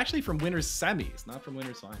Dawadawa, which was actually from winners semis, not from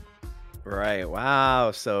winners final. Right,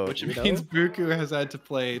 wow. So which means Bookoo has had to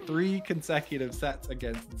play 3 consecutive sets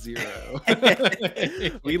against 0.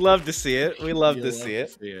 We love to see it. We love to see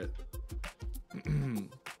it.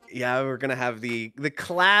 Yeah, we're gonna have the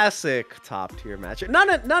classic top tier match.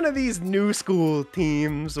 None of these new school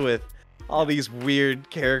teams with all these weird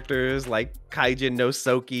characters like Kaijin no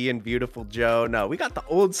Soki and Beautiful Joe. No, we got the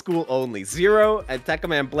old school only. Zero and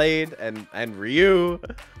Tekkaman Blade and Ryu.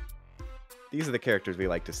 These are the characters we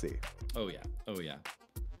like to see. Oh yeah, oh yeah.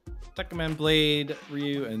 Tekkaman Blade,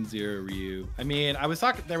 Ryu, and Zero Ryu. I mean, I was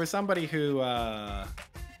talking. There was somebody who.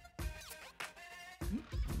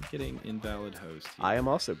 Getting invalid host here. I am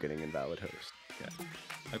also getting invalid host.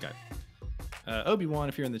 Okay. Obi-Wan,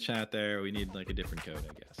 if you're in the chat there, we need like a different code,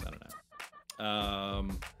 I guess. I don't know.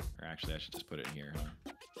 Or actually, I should just put it in here,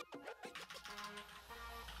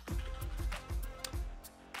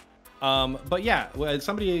 huh? But yeah,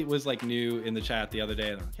 somebody was like new in the chat the other day,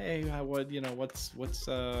 and they're like, hey, what's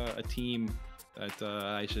a team that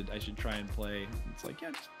I should try and play? And it's like,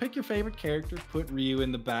 yeah, just pick your favorite character, put Ryu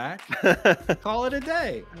in the back, call it a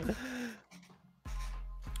day.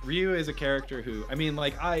 Ryu is a character who, I mean,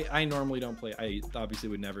 like, I normally don't play. I obviously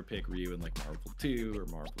would never pick Ryu in like Marvel 2 or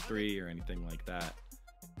Marvel 3 or anything like that.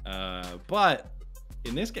 But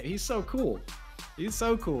in this game, he's so cool. He's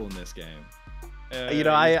so cool in this game. You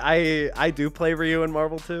know, I do play Ryu in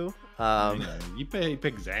Marvel 2. You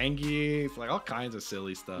pick Zangief, like all kinds of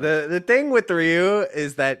silly stuff. The thing with Ryu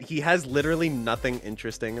is that he has literally nothing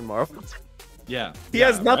interesting in Marvel. Yeah. He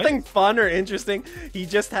has nothing fun or interesting. He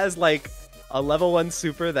just has like a level 1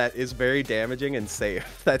 super that is very damaging and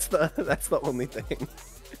safe. That's the only thing.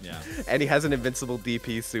 Yeah. And he has an invincible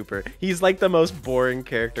DP super. He's like the most boring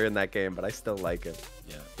character in that game, but I still like him.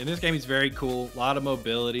 Yeah. In this game, he's very cool. A lot of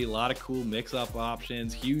mobility, a lot of cool mix-up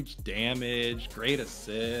options, huge damage, great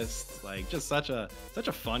assists. Like, just such a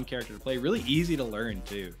fun character to play. Really easy to learn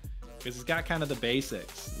too. because it's got kind of the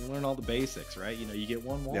basics. You learn all the basics, right? You know, you get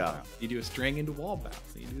one wall bounce. You do a string into wall bounce.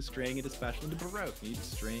 You do a string into special into Baroque. You do a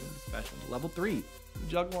string into special into level 3. You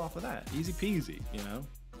juggle off of that. Easy peasy, you know?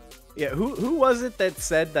 Yeah, who was it that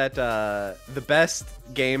said that the best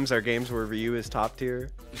games are games where Ryu is top tier?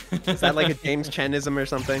 Is that like a James Chenism or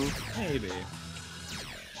something? Maybe.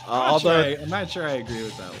 Although I'm not sure I agree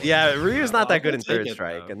with that one. yeah, Ryu's not that good in I'll take Third it,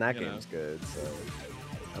 Strike, though, and that you know? game's good, so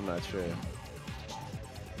I'm not sure.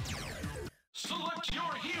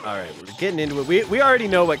 Alright, we're getting into it. We already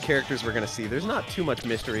know what characters we're going to see. There's not too much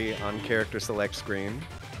mystery on character select screen.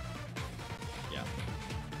 Yeah.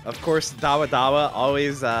 Of course, Dawadawa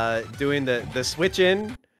always doing the switch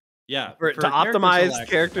in. Yeah, to optimize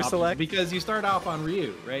character select. Because you start off on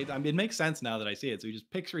Ryu, right? I mean, it makes sense now that I see it. So he just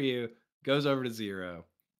picks Ryu, goes over to Zero,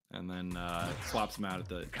 and then swaps him out at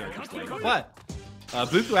the character select. But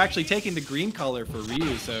Bookoo actually taking the green color for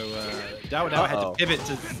Ryu, so Dawadawa had to pivot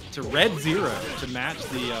to red Zero to match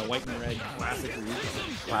the white and red classic Ryu.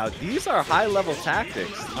 Wow, these are high-level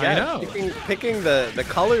tactics. I know. Picking the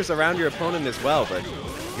colors around your opponent as well, but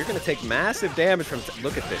you're going to take massive damage from...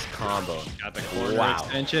 Look at this combo. Got the corner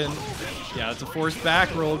extension. Yeah, it's a forced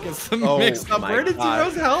back roll. Gets them Oh mixed up. my Where did God.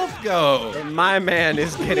 Zero's health go? And my man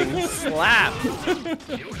is getting slapped.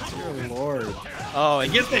 Dear Lord. Oh, He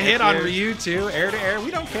gets the hit on Ryu, too. Air to air.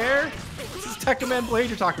 We don't care. This is Tekkaman Blade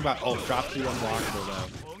you're talking about. Oh, drop 2 unblockable,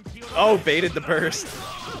 though. Oh, baited the burst.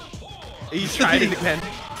 He tried it again.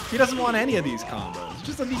 He doesn't want any of these combos. He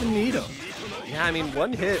just doesn't even need them. Yeah, I mean,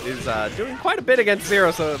 one hit is doing quite a bit against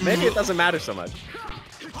Zero, so maybe it doesn't matter so much.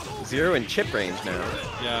 Zero in chip range now.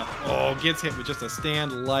 Yeah. Oh, gets hit with just a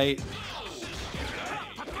stand light.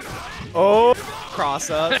 Oh, cross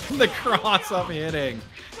up. The cross up hitting.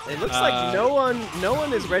 It looks like no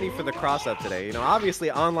one is ready for the cross up today. You know, obviously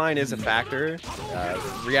online is a factor.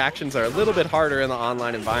 Reactions are a little bit harder in the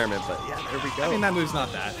online environment, but yeah, there we go. I mean, that move's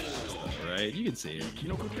not that, right? You can see it.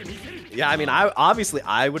 Yeah, I mean,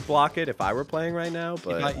 I would block it if I were playing right now,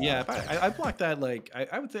 but If I block that, like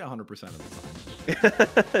I would say 100% of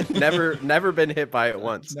the time. never been hit by it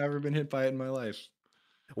once. Never been hit by it in my life.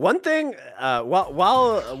 One thing,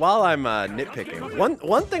 while I'm nitpicking,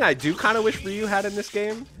 one thing I do kind of wish Ryu had in this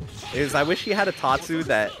game is I wish he had a Tatsu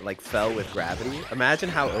that like fell with gravity. Imagine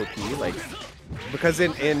how OP, like, because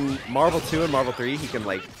in Marvel 2 and Marvel 3 he can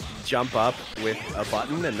like jump up with a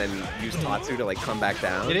button and then use Tatsu to like come back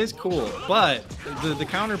down. It is cool, but the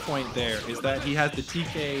counterpoint there is that he has the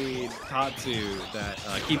TK Tatsu that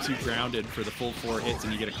keeps you grounded for the full 4 hits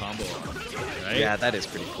and you get a combo off, right? Yeah, that is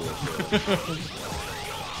pretty cool.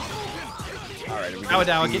 All right,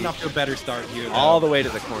 Dawadawa getting off to a better start here. Though. All the way to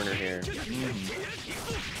the corner here.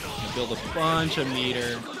 Build a bunch of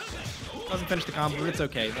meter. Doesn't finish the combo, but it's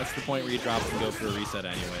okay. That's the point where you drop and go for a reset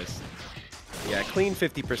anyways. Yeah, clean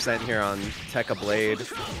 50% here on Tekka Blade.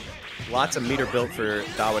 Lots of meter built for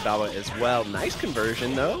Dawadawa as well. Nice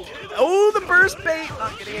conversion, though. Oh, the burst bait!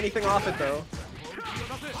 Not getting anything off it, though.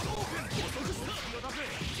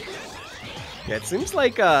 Yeah, it seems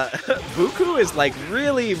like Bookoo is like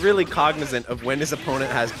really cognizant of when his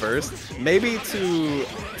opponent has burst. Maybe to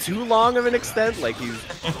too long of an extent. Like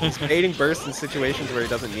he's baiting burst in situations where he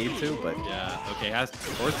doesn't need to. But yeah, okay, has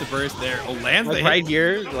forced the burst there. Oh, lands like the right hit.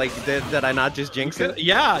 Here. Like did I not just jinx it?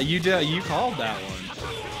 Yeah, you did. You called that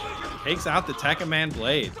one. Takes out the Tekkaman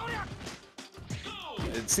Blade.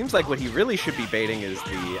 It seems like what he really should be baiting is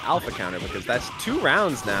the alpha counter because that's 2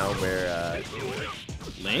 rounds now where.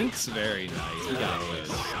 Link's very nice. He got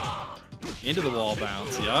this. Into the wall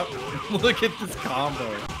bounce. Yup. Look at this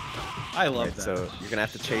combo. I love that. So you're going to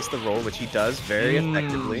have to chase the roll, which he does very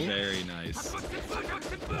effectively. Very nice.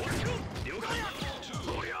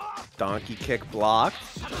 Donkey kick blocked.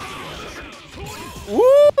 Woo!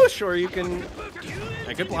 Sure, you can...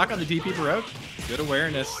 A good block on the DP Baroque. Good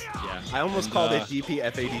awareness. Yeah. I almost called it DP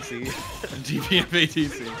FADC. DP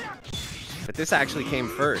FADC. But this actually came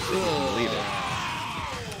first, if you can believe it.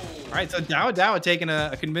 All right, so Dawadawa taking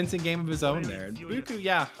a convincing game of his own there. Bookoo,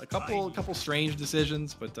 yeah, a couple strange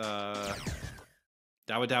decisions, but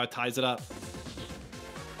Dawadawa ties it up.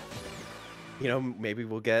 You know, maybe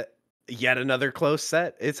we'll get yet another close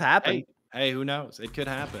set. It's happened. Hey, who knows? It could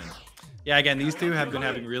happen. Yeah, again, these two have been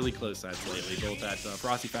having really close sets lately, both at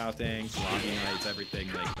Frosty Fausting, Salami Nights, everything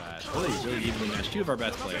like that. Really evenly matched. 2 of our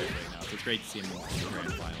best players right now, so it's great to see them in the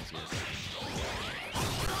grand finals here.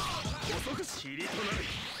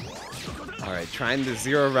 All right, trying the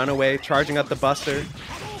Zero runaway, charging up the Buster.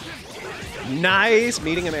 Nice,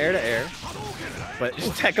 meeting him air to air. But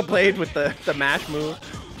Tekka Blade with the mash move.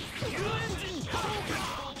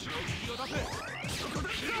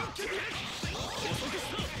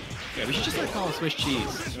 Yeah, we should just call it Swiss cheese. You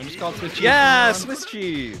want to just call it Swiss cheese? Yeah, Swiss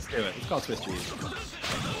cheese. Let's do it. Let's call it Swiss cheese.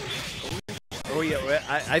 Oh yeah,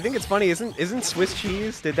 I think it's funny. Isn't Swiss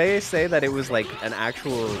cheese? Did they say that it was like an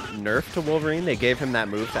actual nerf to Wolverine? They gave him that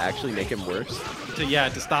move to actually make him worse.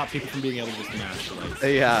 To stop people from being able to just mash.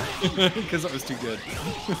 Yeah, because it was too good.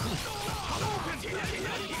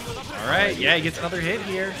 All right, yeah, he gets another hit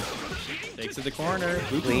here. Takes to the corner.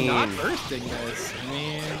 Bookoo not bursting this. I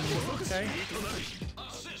mean, okay.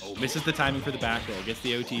 Oh, misses the timing for the back roll. Gets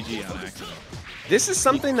the OTG on accident. This is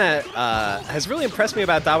something that has really impressed me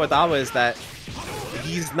about Dawadawa is that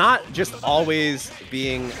he's not just always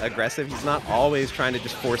being aggressive. He's not always trying to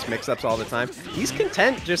just force mix-ups all the time. He's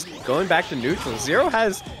content just going back to neutral. Zero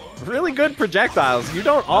has really good projectiles. You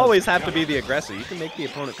don't always have to be the aggressor. You can make the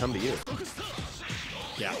opponent come to you.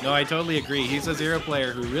 Yeah, no, I totally agree. He's a Zero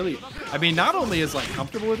player who really, I mean, not only is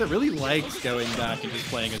comfortable with it, really likes going back and just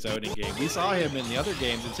playing his own in game. We saw him in the other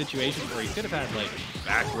games in situations where he could have had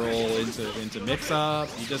back roll into mix up.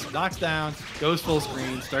 He just knocks down, goes full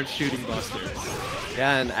screen, starts shooting busters.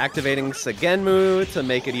 Yeah, and activating Sagenmu to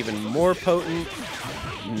make it even more potent.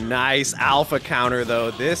 Nice alpha counter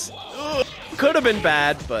though. This could have been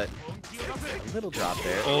bad, but a little drop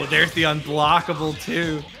there. Oh, there's the unblockable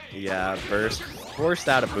too. Yeah, burst. Forced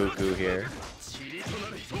out of Bookoo here.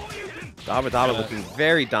 Dawadawa looking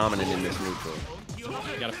very dominant in this neutral.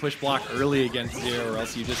 You gotta push block early against Zero or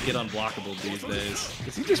else you just get unblockable these days.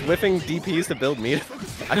 Is he just whiffing DPs to build meter?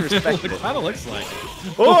 I respect it. It kinda looks like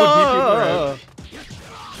it. Oh!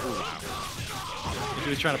 If he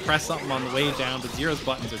was trying to press something on the way down, but Zero's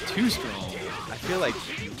buttons are too strong. I feel like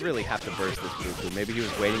you really have to burst this Bookoo. Maybe he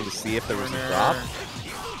was waiting to see if there was a drop.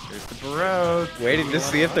 There's the Baroque. Waiting to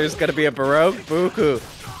see if there's gonna be a Baroque Bookoo.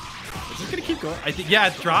 Is this gonna keep going? I think, yeah,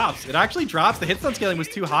 it drops. It actually drops. The hit stun scaling was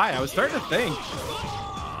too high. I was starting to think.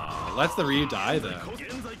 Lets the Ryu die though.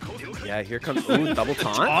 Yeah, here comes ooh, double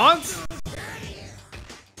taunt. Taunts?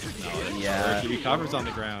 No, yeah. He recovers on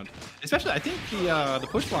the ground. Especially, I think the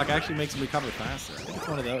push block actually makes him recover faster. I think it's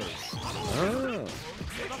one of those. Oh.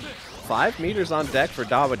 5 meters on deck for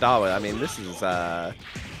Dawadawa. I mean, this is a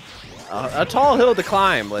tall hill to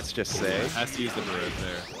climb, let's just say. Yeah, has to use the Baroque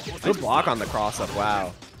there. Good block on the cross-up,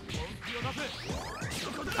 wow.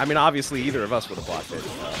 I mean, obviously, either of us would have blocked it.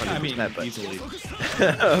 I mean, but, easily.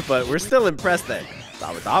 but we're still impressed that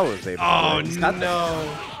Dawadawa was able to. Oh,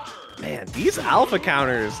 no. Man, these alpha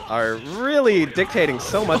counters are really dictating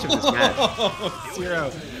so much of this match.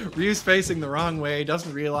 Zero. Ryu's facing the wrong way,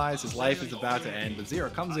 doesn't realize his life is about to end, but Zero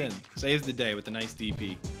comes in, saves the day with a nice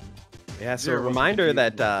DP. Yeah, so a reminder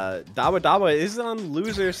that Dawadawa is on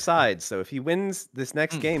loser's side, so if he wins this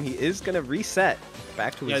next game, he is going to reset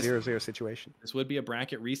back to a 0-0 situation. This would be a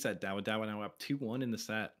bracket reset. Dawadawa now up 2-1 in the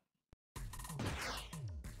set.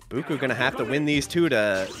 Bookoo going to have to win these two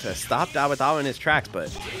to stop Dawadawa in his tracks, but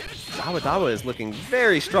Dawadawa is looking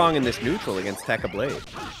very strong in this neutral against Tekka Blade.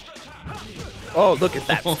 Oh, look at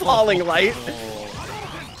that falling light.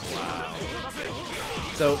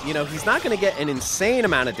 So, you know, he's not going to get an insane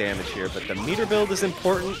amount of damage here, but the meter build is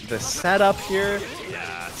important. The setup here.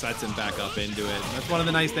 Yeah, sets him back up into it. And that's one of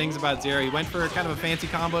the nice things about Zero. He went for kind of a fancy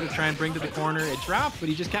combo to try and bring to the corner. It dropped, but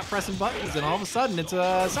he just kept pressing buttons, and all of a sudden, it's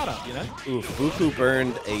a setup, you know? Oof, Bookoo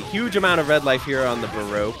burned a huge amount of red life here on the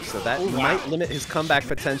Baroque, so that might limit his comeback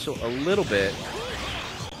potential a little bit.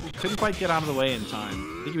 He couldn't quite get out of the way in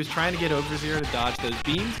time. I think he was trying to get over Zero to dodge those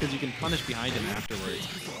beams, because you can punish behind him afterwards.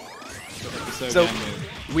 So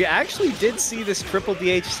we actually did see this triple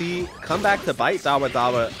DHC come back to bite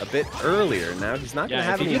Dawadawa a bit earlier. Now he's not going to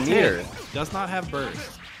have any meter. Does not have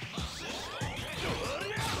burst.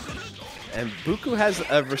 And Bookoo has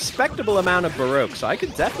a respectable amount of Baroque, so I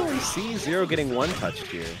could definitely see Zero getting one touched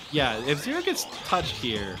here. Yeah, if Zero gets touched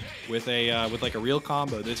here with a with a real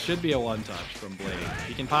combo, this should be a one touch from Blade.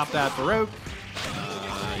 He can pop that Baroque.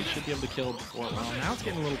 He should be able to kill before. Well, now it's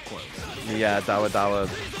getting a little close. Yeah, Dawadawa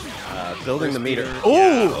building the meter. Oh!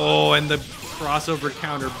 Yeah. Oh, and the crossover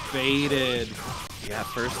counter baited. Yeah,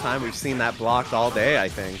 first time we've seen that blocked all day, I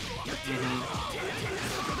think.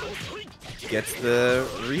 Gets the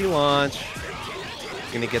relaunch.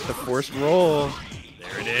 Gonna get the forced roll.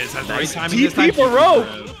 There it is. That's nice right DP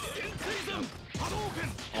Baroque.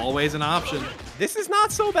 Always an option. This is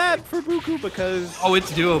not so bad for Bookoo because... Oh,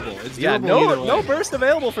 it's doable. It's doable. Yeah, no burst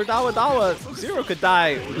available for Dawadawa. Zero could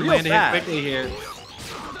die real fast. Quickly here.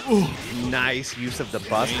 Ooh, nice use of the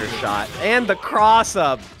buster shot. And the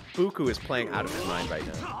cross-up. Bookoo is playing out of his mind right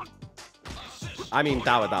now. I mean,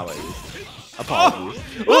 Dawadawa is. Apologies.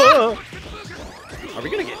 Oh. Are we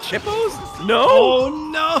going to get Chippos? No!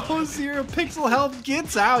 Oh, no! Zero pixel health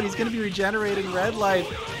gets out. He's going to be regenerating red life.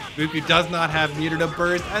 Bookoo does not have meter to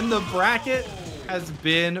burst, and the bracket has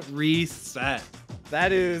been reset.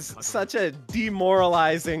 That is such a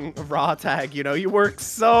demoralizing raw tag. You know, you work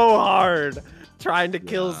so hard trying to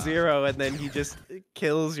kill Zero, and then he just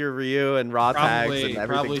kills your Ryu and raw tags and everything.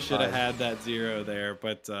 Probably should have had that Zero there,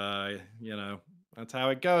 but you know, that's how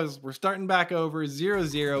it goes. We're starting back over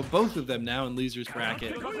 0-0, both of them now in losers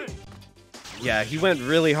bracket. Yeah, he went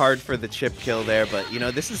really hard for the chip kill there, but you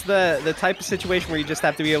know, this is the type of situation where you just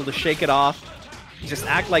have to be able to shake it off, just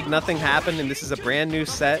act like nothing happened, and this is a brand new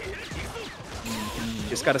set.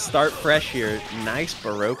 Just got to start fresh here. Nice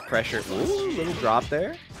Baroque pressure. Ooh, little drop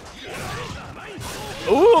there.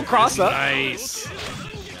 Ooh, cross up. Nice.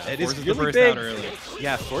 It is really big.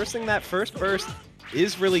 Yeah, forcing that first burst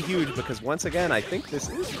is really huge because once again, I think this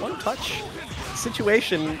is one touch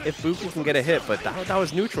situation if Bookoo can get a hit, but that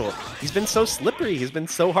was neutral. He's been so slippery. He's been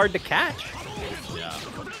so hard to catch. Yeah.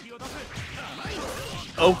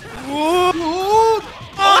 Oh. Oh,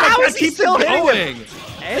 how is he still going?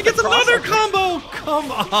 And he gets another combo.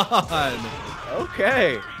 Come on.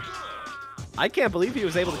 Okay. I can't believe he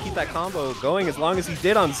was able to keep that combo going as long as he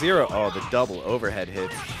did on Zero. Oh, the double overhead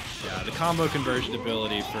hits. Yeah, the combo conversion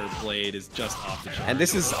ability for Blade is just off the chart. And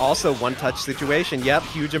this is also one-touch situation. Yep,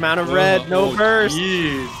 huge amount of red, no burst.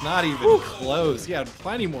 Jeez, not even close. He had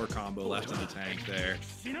plenty more combo left in the tank there.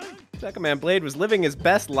 Second Man Blade was living his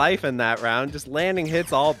best life in that round, just landing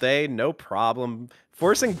hits all day, no problem.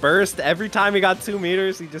 Forcing burst every time he got 2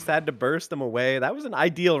 meters, he just had to burst them away. That was an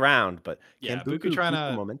ideal round, but yeah, Bookoo trying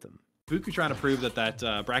to momentum. Bookoo trying to prove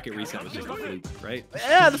that bracket reset was just a fluke, right?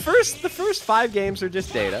 Yeah, the first 5 games are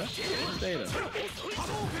just data.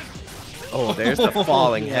 Oh, there's the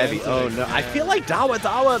falling heavy. Oh no, I feel like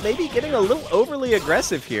Dawadawa maybe getting a little overly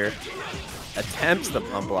aggressive here. Attempts the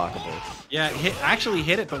unblockable. Yeah, actually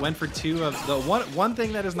hit it, but went for 2 of the one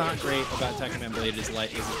thing that is not great about Tekken Man Blade is its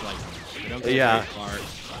light. You don't get very far.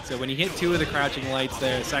 So when you hit 2 of the crouching lights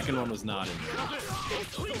there, the second one was not in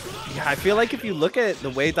there. Yeah, I feel like if you look at the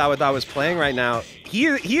way Dawadawa is playing right now, he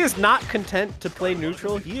is not content to play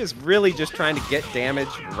neutral. He is really just trying to get damage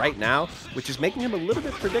right now, which is making him a little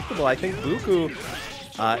bit predictable. I think Bookoo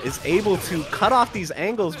is able to cut off these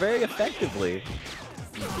angles very effectively.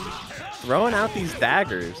 Throwing out these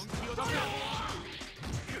daggers.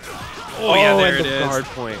 Oh yeah, there it is. Guard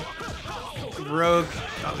point. Rogue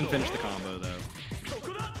doesn't finish the combo though.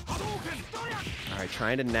 All right,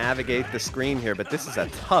 trying to navigate the screen here, but this is a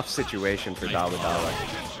tough situation for Dawadawa.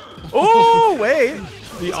 Oh wait,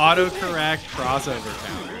 the autocorrect crossover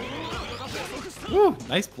counter. Woo,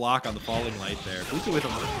 nice block on the falling light there. Bookoo with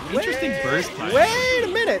an interesting burst time. Wait a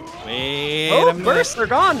minute. Both bursts are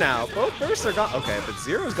gone now. Both bursts are gone. Okay, but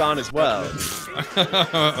Zero's gone as well.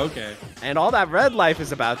 Okay. And all that red life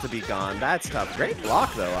is about to be gone. That's tough. Great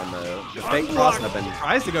block, though, on the fake cross-up. And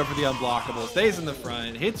tries to go for the unblockable. Stays in the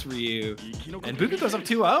front. Hits Ryu. And Bookoo goes up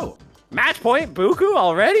 2-0. Match point, Bookoo,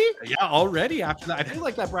 already? Yeah, already after that. I feel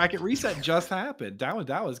like that bracket reset just happened.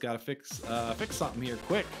 Dawadawa's got to fix something here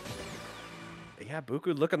quick. Yeah,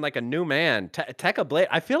 Bookoo looking like a new man. Tekka Blade.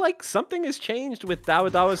 I feel like something has changed with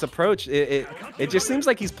Dawadawa's approach. It just seems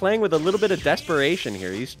like he's playing with a little bit of desperation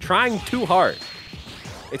here. He's trying too hard.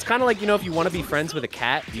 It's kind of like, you know, if you want to be friends with a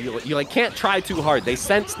cat, you like can't try too hard. They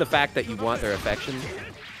sense the fact that you want their affection.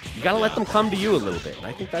 You got to let them come to you a little bit. And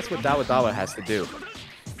I think that's what Dawadawa has to do.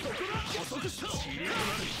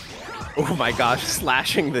 Oh my gosh,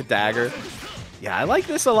 slashing the dagger. Yeah, I like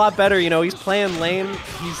this a lot better. You know, he's playing lane.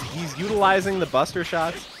 He's utilizing the buster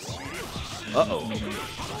shots. Uh-oh.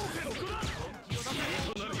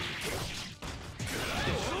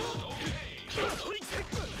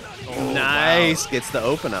 Oh, nice. Wow. Gets the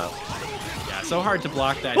open up. Yeah, so hard to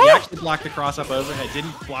block that. Woo! He actually blocked the cross up overhead.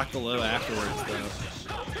 Didn't block the low afterwards, though.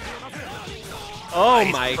 Oh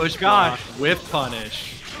nice my push gosh. With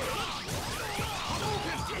punish.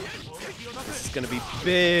 Going to be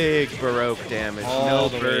big Baroque damage. All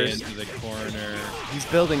the way into the corner. He's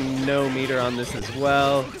building no meter on this as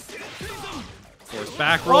well. Force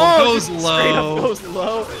back roll goes low. Straight up goes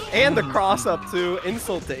low. And the cross up too.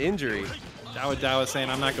 Insult to injury. Dawadawa saying,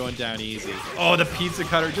 I'm not going down easy. Oh, the pizza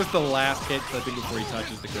cutter. Just the last hit clipping before he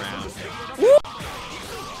touches the ground. Woo!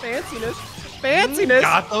 Fanciness. Fanciness.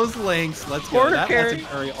 Got those links. Let's go. That lets him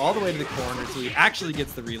hurry all the way to the corner so he actually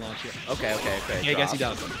gets the relaunch here. Okay. Yeah, I guess he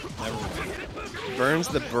doesn't. Never mind. Burns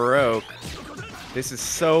the Baroque. This is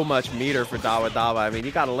so much meter for Dawadawa. I mean,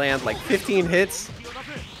 you got to land like 15 hits.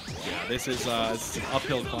 Yeah, this is an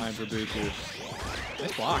uphill climb for Bookoo.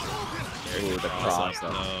 Nice block. Ooh, the cross.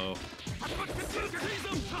 No.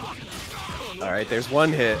 All right, there's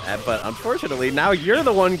one hit, but unfortunately, now you're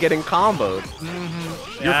the one getting comboed.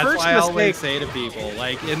 Your That's first why I always mistake. say to people,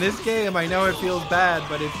 like, in this game, I know it feels bad,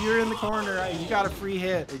 but if you're in the corner, you got a free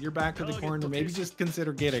hit, and you're back to the corner, maybe just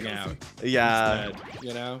consider getting out. Yeah. Instead,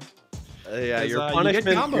 you know? Yeah, your You punishment.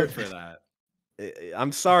 get comboed for that.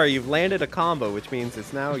 I'm sorry, you've landed a combo, which means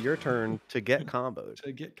it's now your turn to get comboed.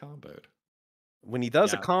 To get comboed. When he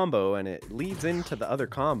does a combo and it leads into the other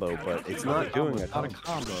combo, but it's not doing a combo. Not a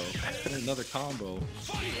combo. Another combo. All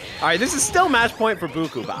right, this is still match point for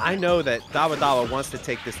Bookoo, but I know that Dawadawa wants to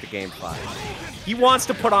take this to game 5. He wants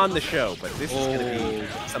to put on the show, but this is going to be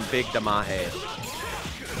some big damahe.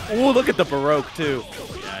 Oh, look at the Baroque, too.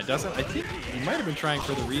 Yeah, it doesn't. I think he might have been trying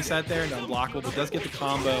for the reset there and unblockable, but does get the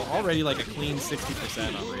combo. Already like a clean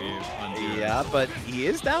 60% on Ryu. Yeah, but he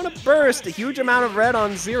is down a burst. A huge amount of red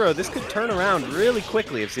on Zero. This could turn around really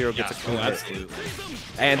quickly if Zero gets a cool hit. Absolutely.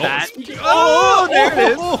 And there it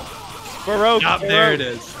is. Baroque. Yep, there it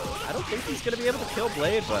is. I don't think he's going to be able to kill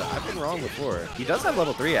Blade, but I've been wrong before. He does have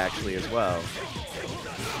level 3, actually, as well.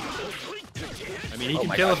 I mean, he can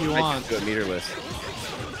kill if he wants. Do a meterless.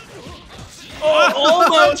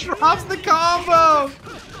 Almost drops the combo.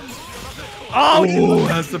 Oh, Ooh,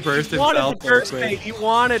 that's the burst he wanted himself. the burst bait. He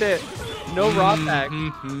wanted it. No raw tag.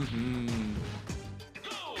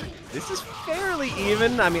 This is fairly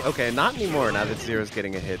even. I mean, okay, not anymore now that Zero's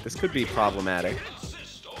getting a hit. This could be problematic.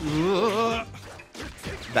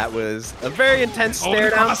 That was a very intense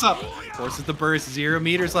stare down. Cross up. Forces the burst. 0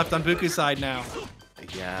 meters left on Bookoo's side now.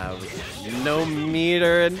 Yeah, with no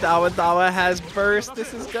meter and Dawadawa has burst.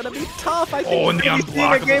 This is gonna be tough. I think and the we're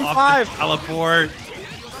seeing a game 5. Teleport.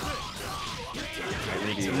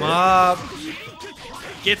 Wakes him up.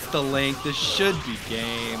 Gets the link. This should be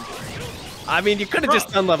game. I mean, you could have just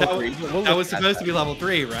done level 3. That was supposed to be level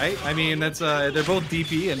 3, right? I mean, that's they're both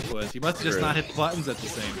DP inputs. You must have just not hit the buttons at the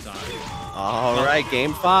same time. All right,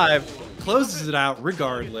 game 5. Closes it out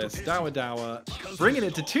regardless. Dawadawa bringing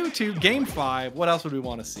it to 2-2, game 5. What else would we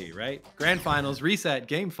want to see, right? Grand finals, reset,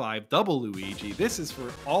 game 5, double Luigi. This is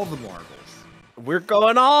for all the marbles. We're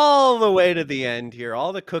going all the way to the end here.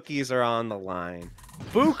 All the cookies are on the line.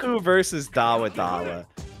 Bookoo versus Dawadawa.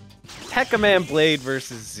 Tekkaman Blade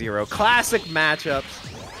versus Zero. Classic matchups.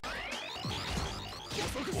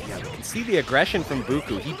 Yeah, we can see the aggression from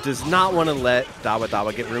Bookoo. He does not want to let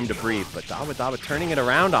Dawadawa get room to breathe, but Dawadawa turning it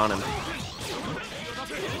around on him.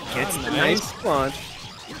 Gets the nice launch.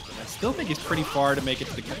 I still think he's pretty far to make it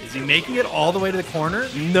to the... Is he making it all the way to the corner?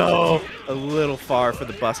 No! A little far for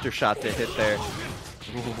the buster shot to hit there.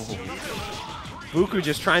 Bookoo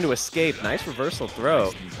just trying to escape. Nice reversal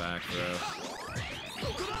throw. Nice back throw.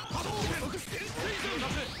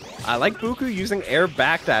 I like Bookoo using air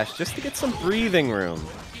backdash just to get some breathing room.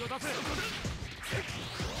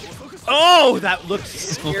 Oh, that looked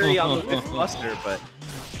scary on the whip buster, but...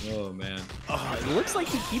 Oh, man. Oh, it looks like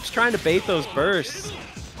he keeps trying to bait those bursts.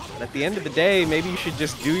 But at the end of the day, maybe you should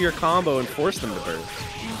just do your combo and force them to burst.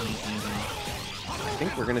 I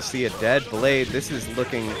think we're going to see a dead Blade. This is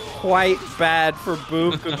looking quite bad for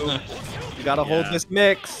Bookoo. You got to hold this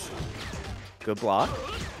mix. Good block.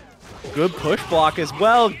 Good push block as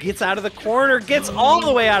well. Gets out of the corner. Gets all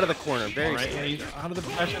the way out of the corner. Very right, out of the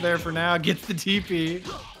pressure there for now. Gets the TP.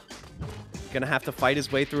 Gonna have to fight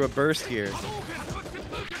his way through a burst here.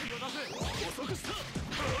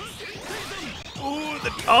 Ooh,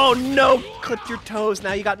 oh no! Clipped your toes.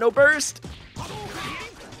 Now you got no burst.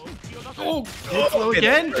 Oh, slow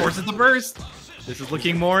again. Forces the burst. This is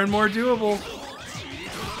looking more and more doable.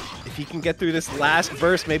 If he can get through this last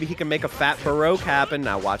burst, maybe he can make a fat Baroque happen.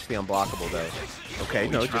 Now watch the unblockable though. Okay,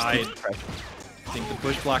 no, just keep the pressure. I think the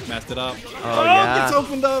push block messed it up. Oh yeah. Gets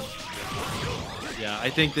opened up. Yeah, I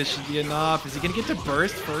think this should be enough. Is he gonna get to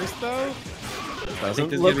burst first though?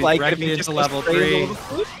 Doesn't look like it. If into level 3.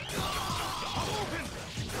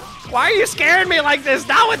 Why are you scaring me like this,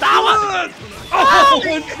 Dawadawa? Oh,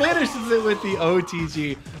 and finishes it with the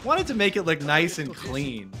OTG. Wanted to make it look nice and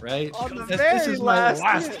clean, right? This is my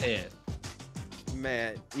last hit.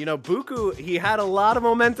 Man, you know, Bookoo, he had a lot of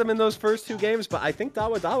momentum in those first 2 games, but I think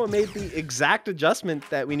Dawadawa made the exact adjustment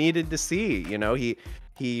that we needed to see. You know, he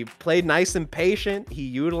played nice and patient. He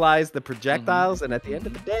utilized the projectiles, and at the end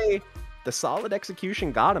of the day, the solid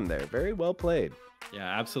execution got him there. Very well played. Yeah,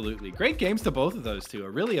 absolutely. Great games to both of those two. A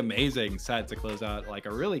really amazing set to close out like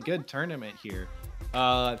a really good tournament here.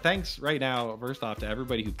 Thanks right now, first off, to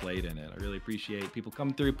everybody who played in it. I really appreciate people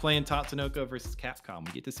coming through playing Tatsunoko versus Capcom.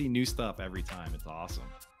 We get to see new stuff every time. It's awesome.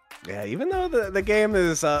 Yeah, even though the game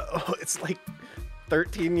is, it's like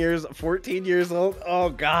 13 years, 14 years old. Oh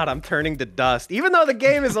God, I'm turning to dust. Even though the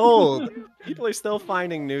game is old, people are still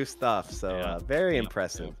finding new stuff. So very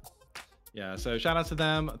impressive. Yeah, so shout out to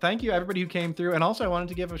them. Thank you everybody who came through. And also I wanted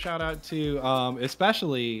to give a shout out to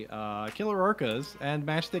especially Killer Orcas and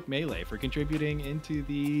Matchstick Melee for contributing into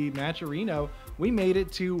the Match Arena. We made it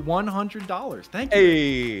to $100. Thank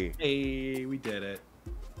you. Hey, we did it.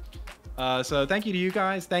 So thank you to you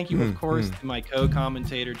guys. Thank you, of course, to my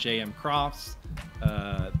co-commentator, J.M. Crofts.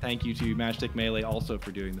 Thank you to Matchstick Melee also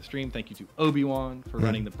for doing the stream. Thank you to Obi-Wan for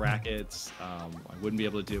running the brackets. I wouldn't be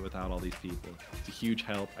able to do it without all these people. It's a huge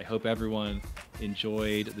help. I hope everyone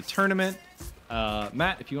enjoyed the tournament.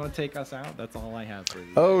 Matt, if you want to take us out, that's all I have for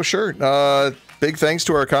you. Oh, sure. Big thanks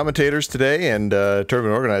to our commentators today and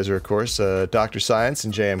tournament organizer, of course, Dr. Science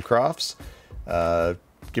and J.M. Crofts.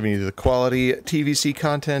 Giving you the quality TVC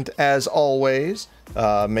content as always.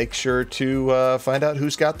 Make sure to find out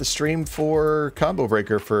who's got the stream for Combo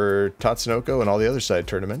Breaker for Tatsunoko and all the other side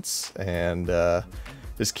tournaments, and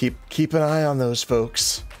just keep an eye on those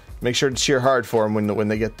folks. Make sure to cheer hard for them when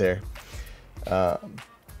they get there.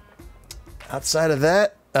 Outside of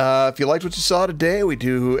that, if you liked what you saw today, we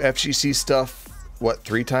do FGC stuff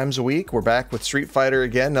 3 times a week. We're back with Street Fighter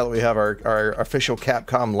again now that we have our official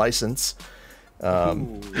Capcom license.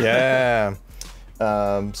 Yeah.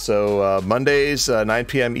 So Mondays 9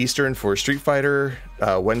 p.m. Eastern for Street Fighter,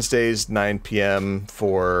 Wednesdays 9 p.m.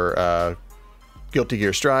 for Guilty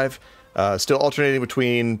Gear Strive. Still alternating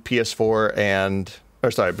between PS4 and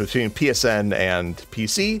between PSN and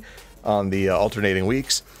PC on the alternating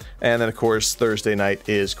weeks. And then of course Thursday night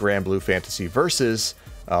is Grand Blue Fantasy Versus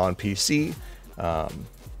on PC,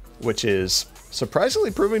 which is surprisingly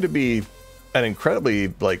proving to be an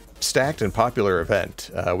incredibly stacked and popular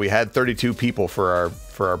event. We had 32 people for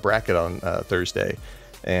our bracket on Thursday,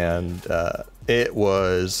 and it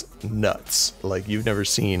was nuts. Like you've never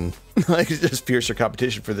seen just fiercer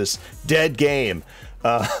competition for this dead game.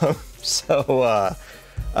 So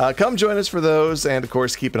come join us for those, and of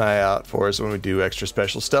course keep an eye out for us when we do extra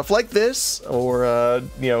special stuff like this, or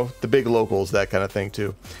the big locals, that kind of thing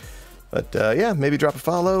too. But yeah, maybe drop a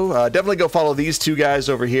follow. Definitely go follow these two guys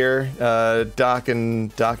over here. Doc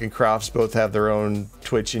and Crofts both have their own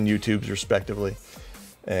Twitch and YouTubes respectively.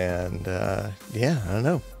 And yeah, I don't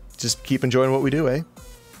know. Just keep enjoying what we do, eh?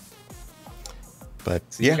 But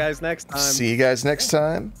see you guys next time. See you guys next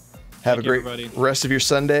time. Have a great rest of your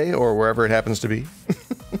Sunday or wherever it happens to be.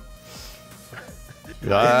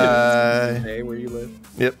 Bye. Hey, where you live.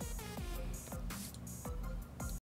 Yep.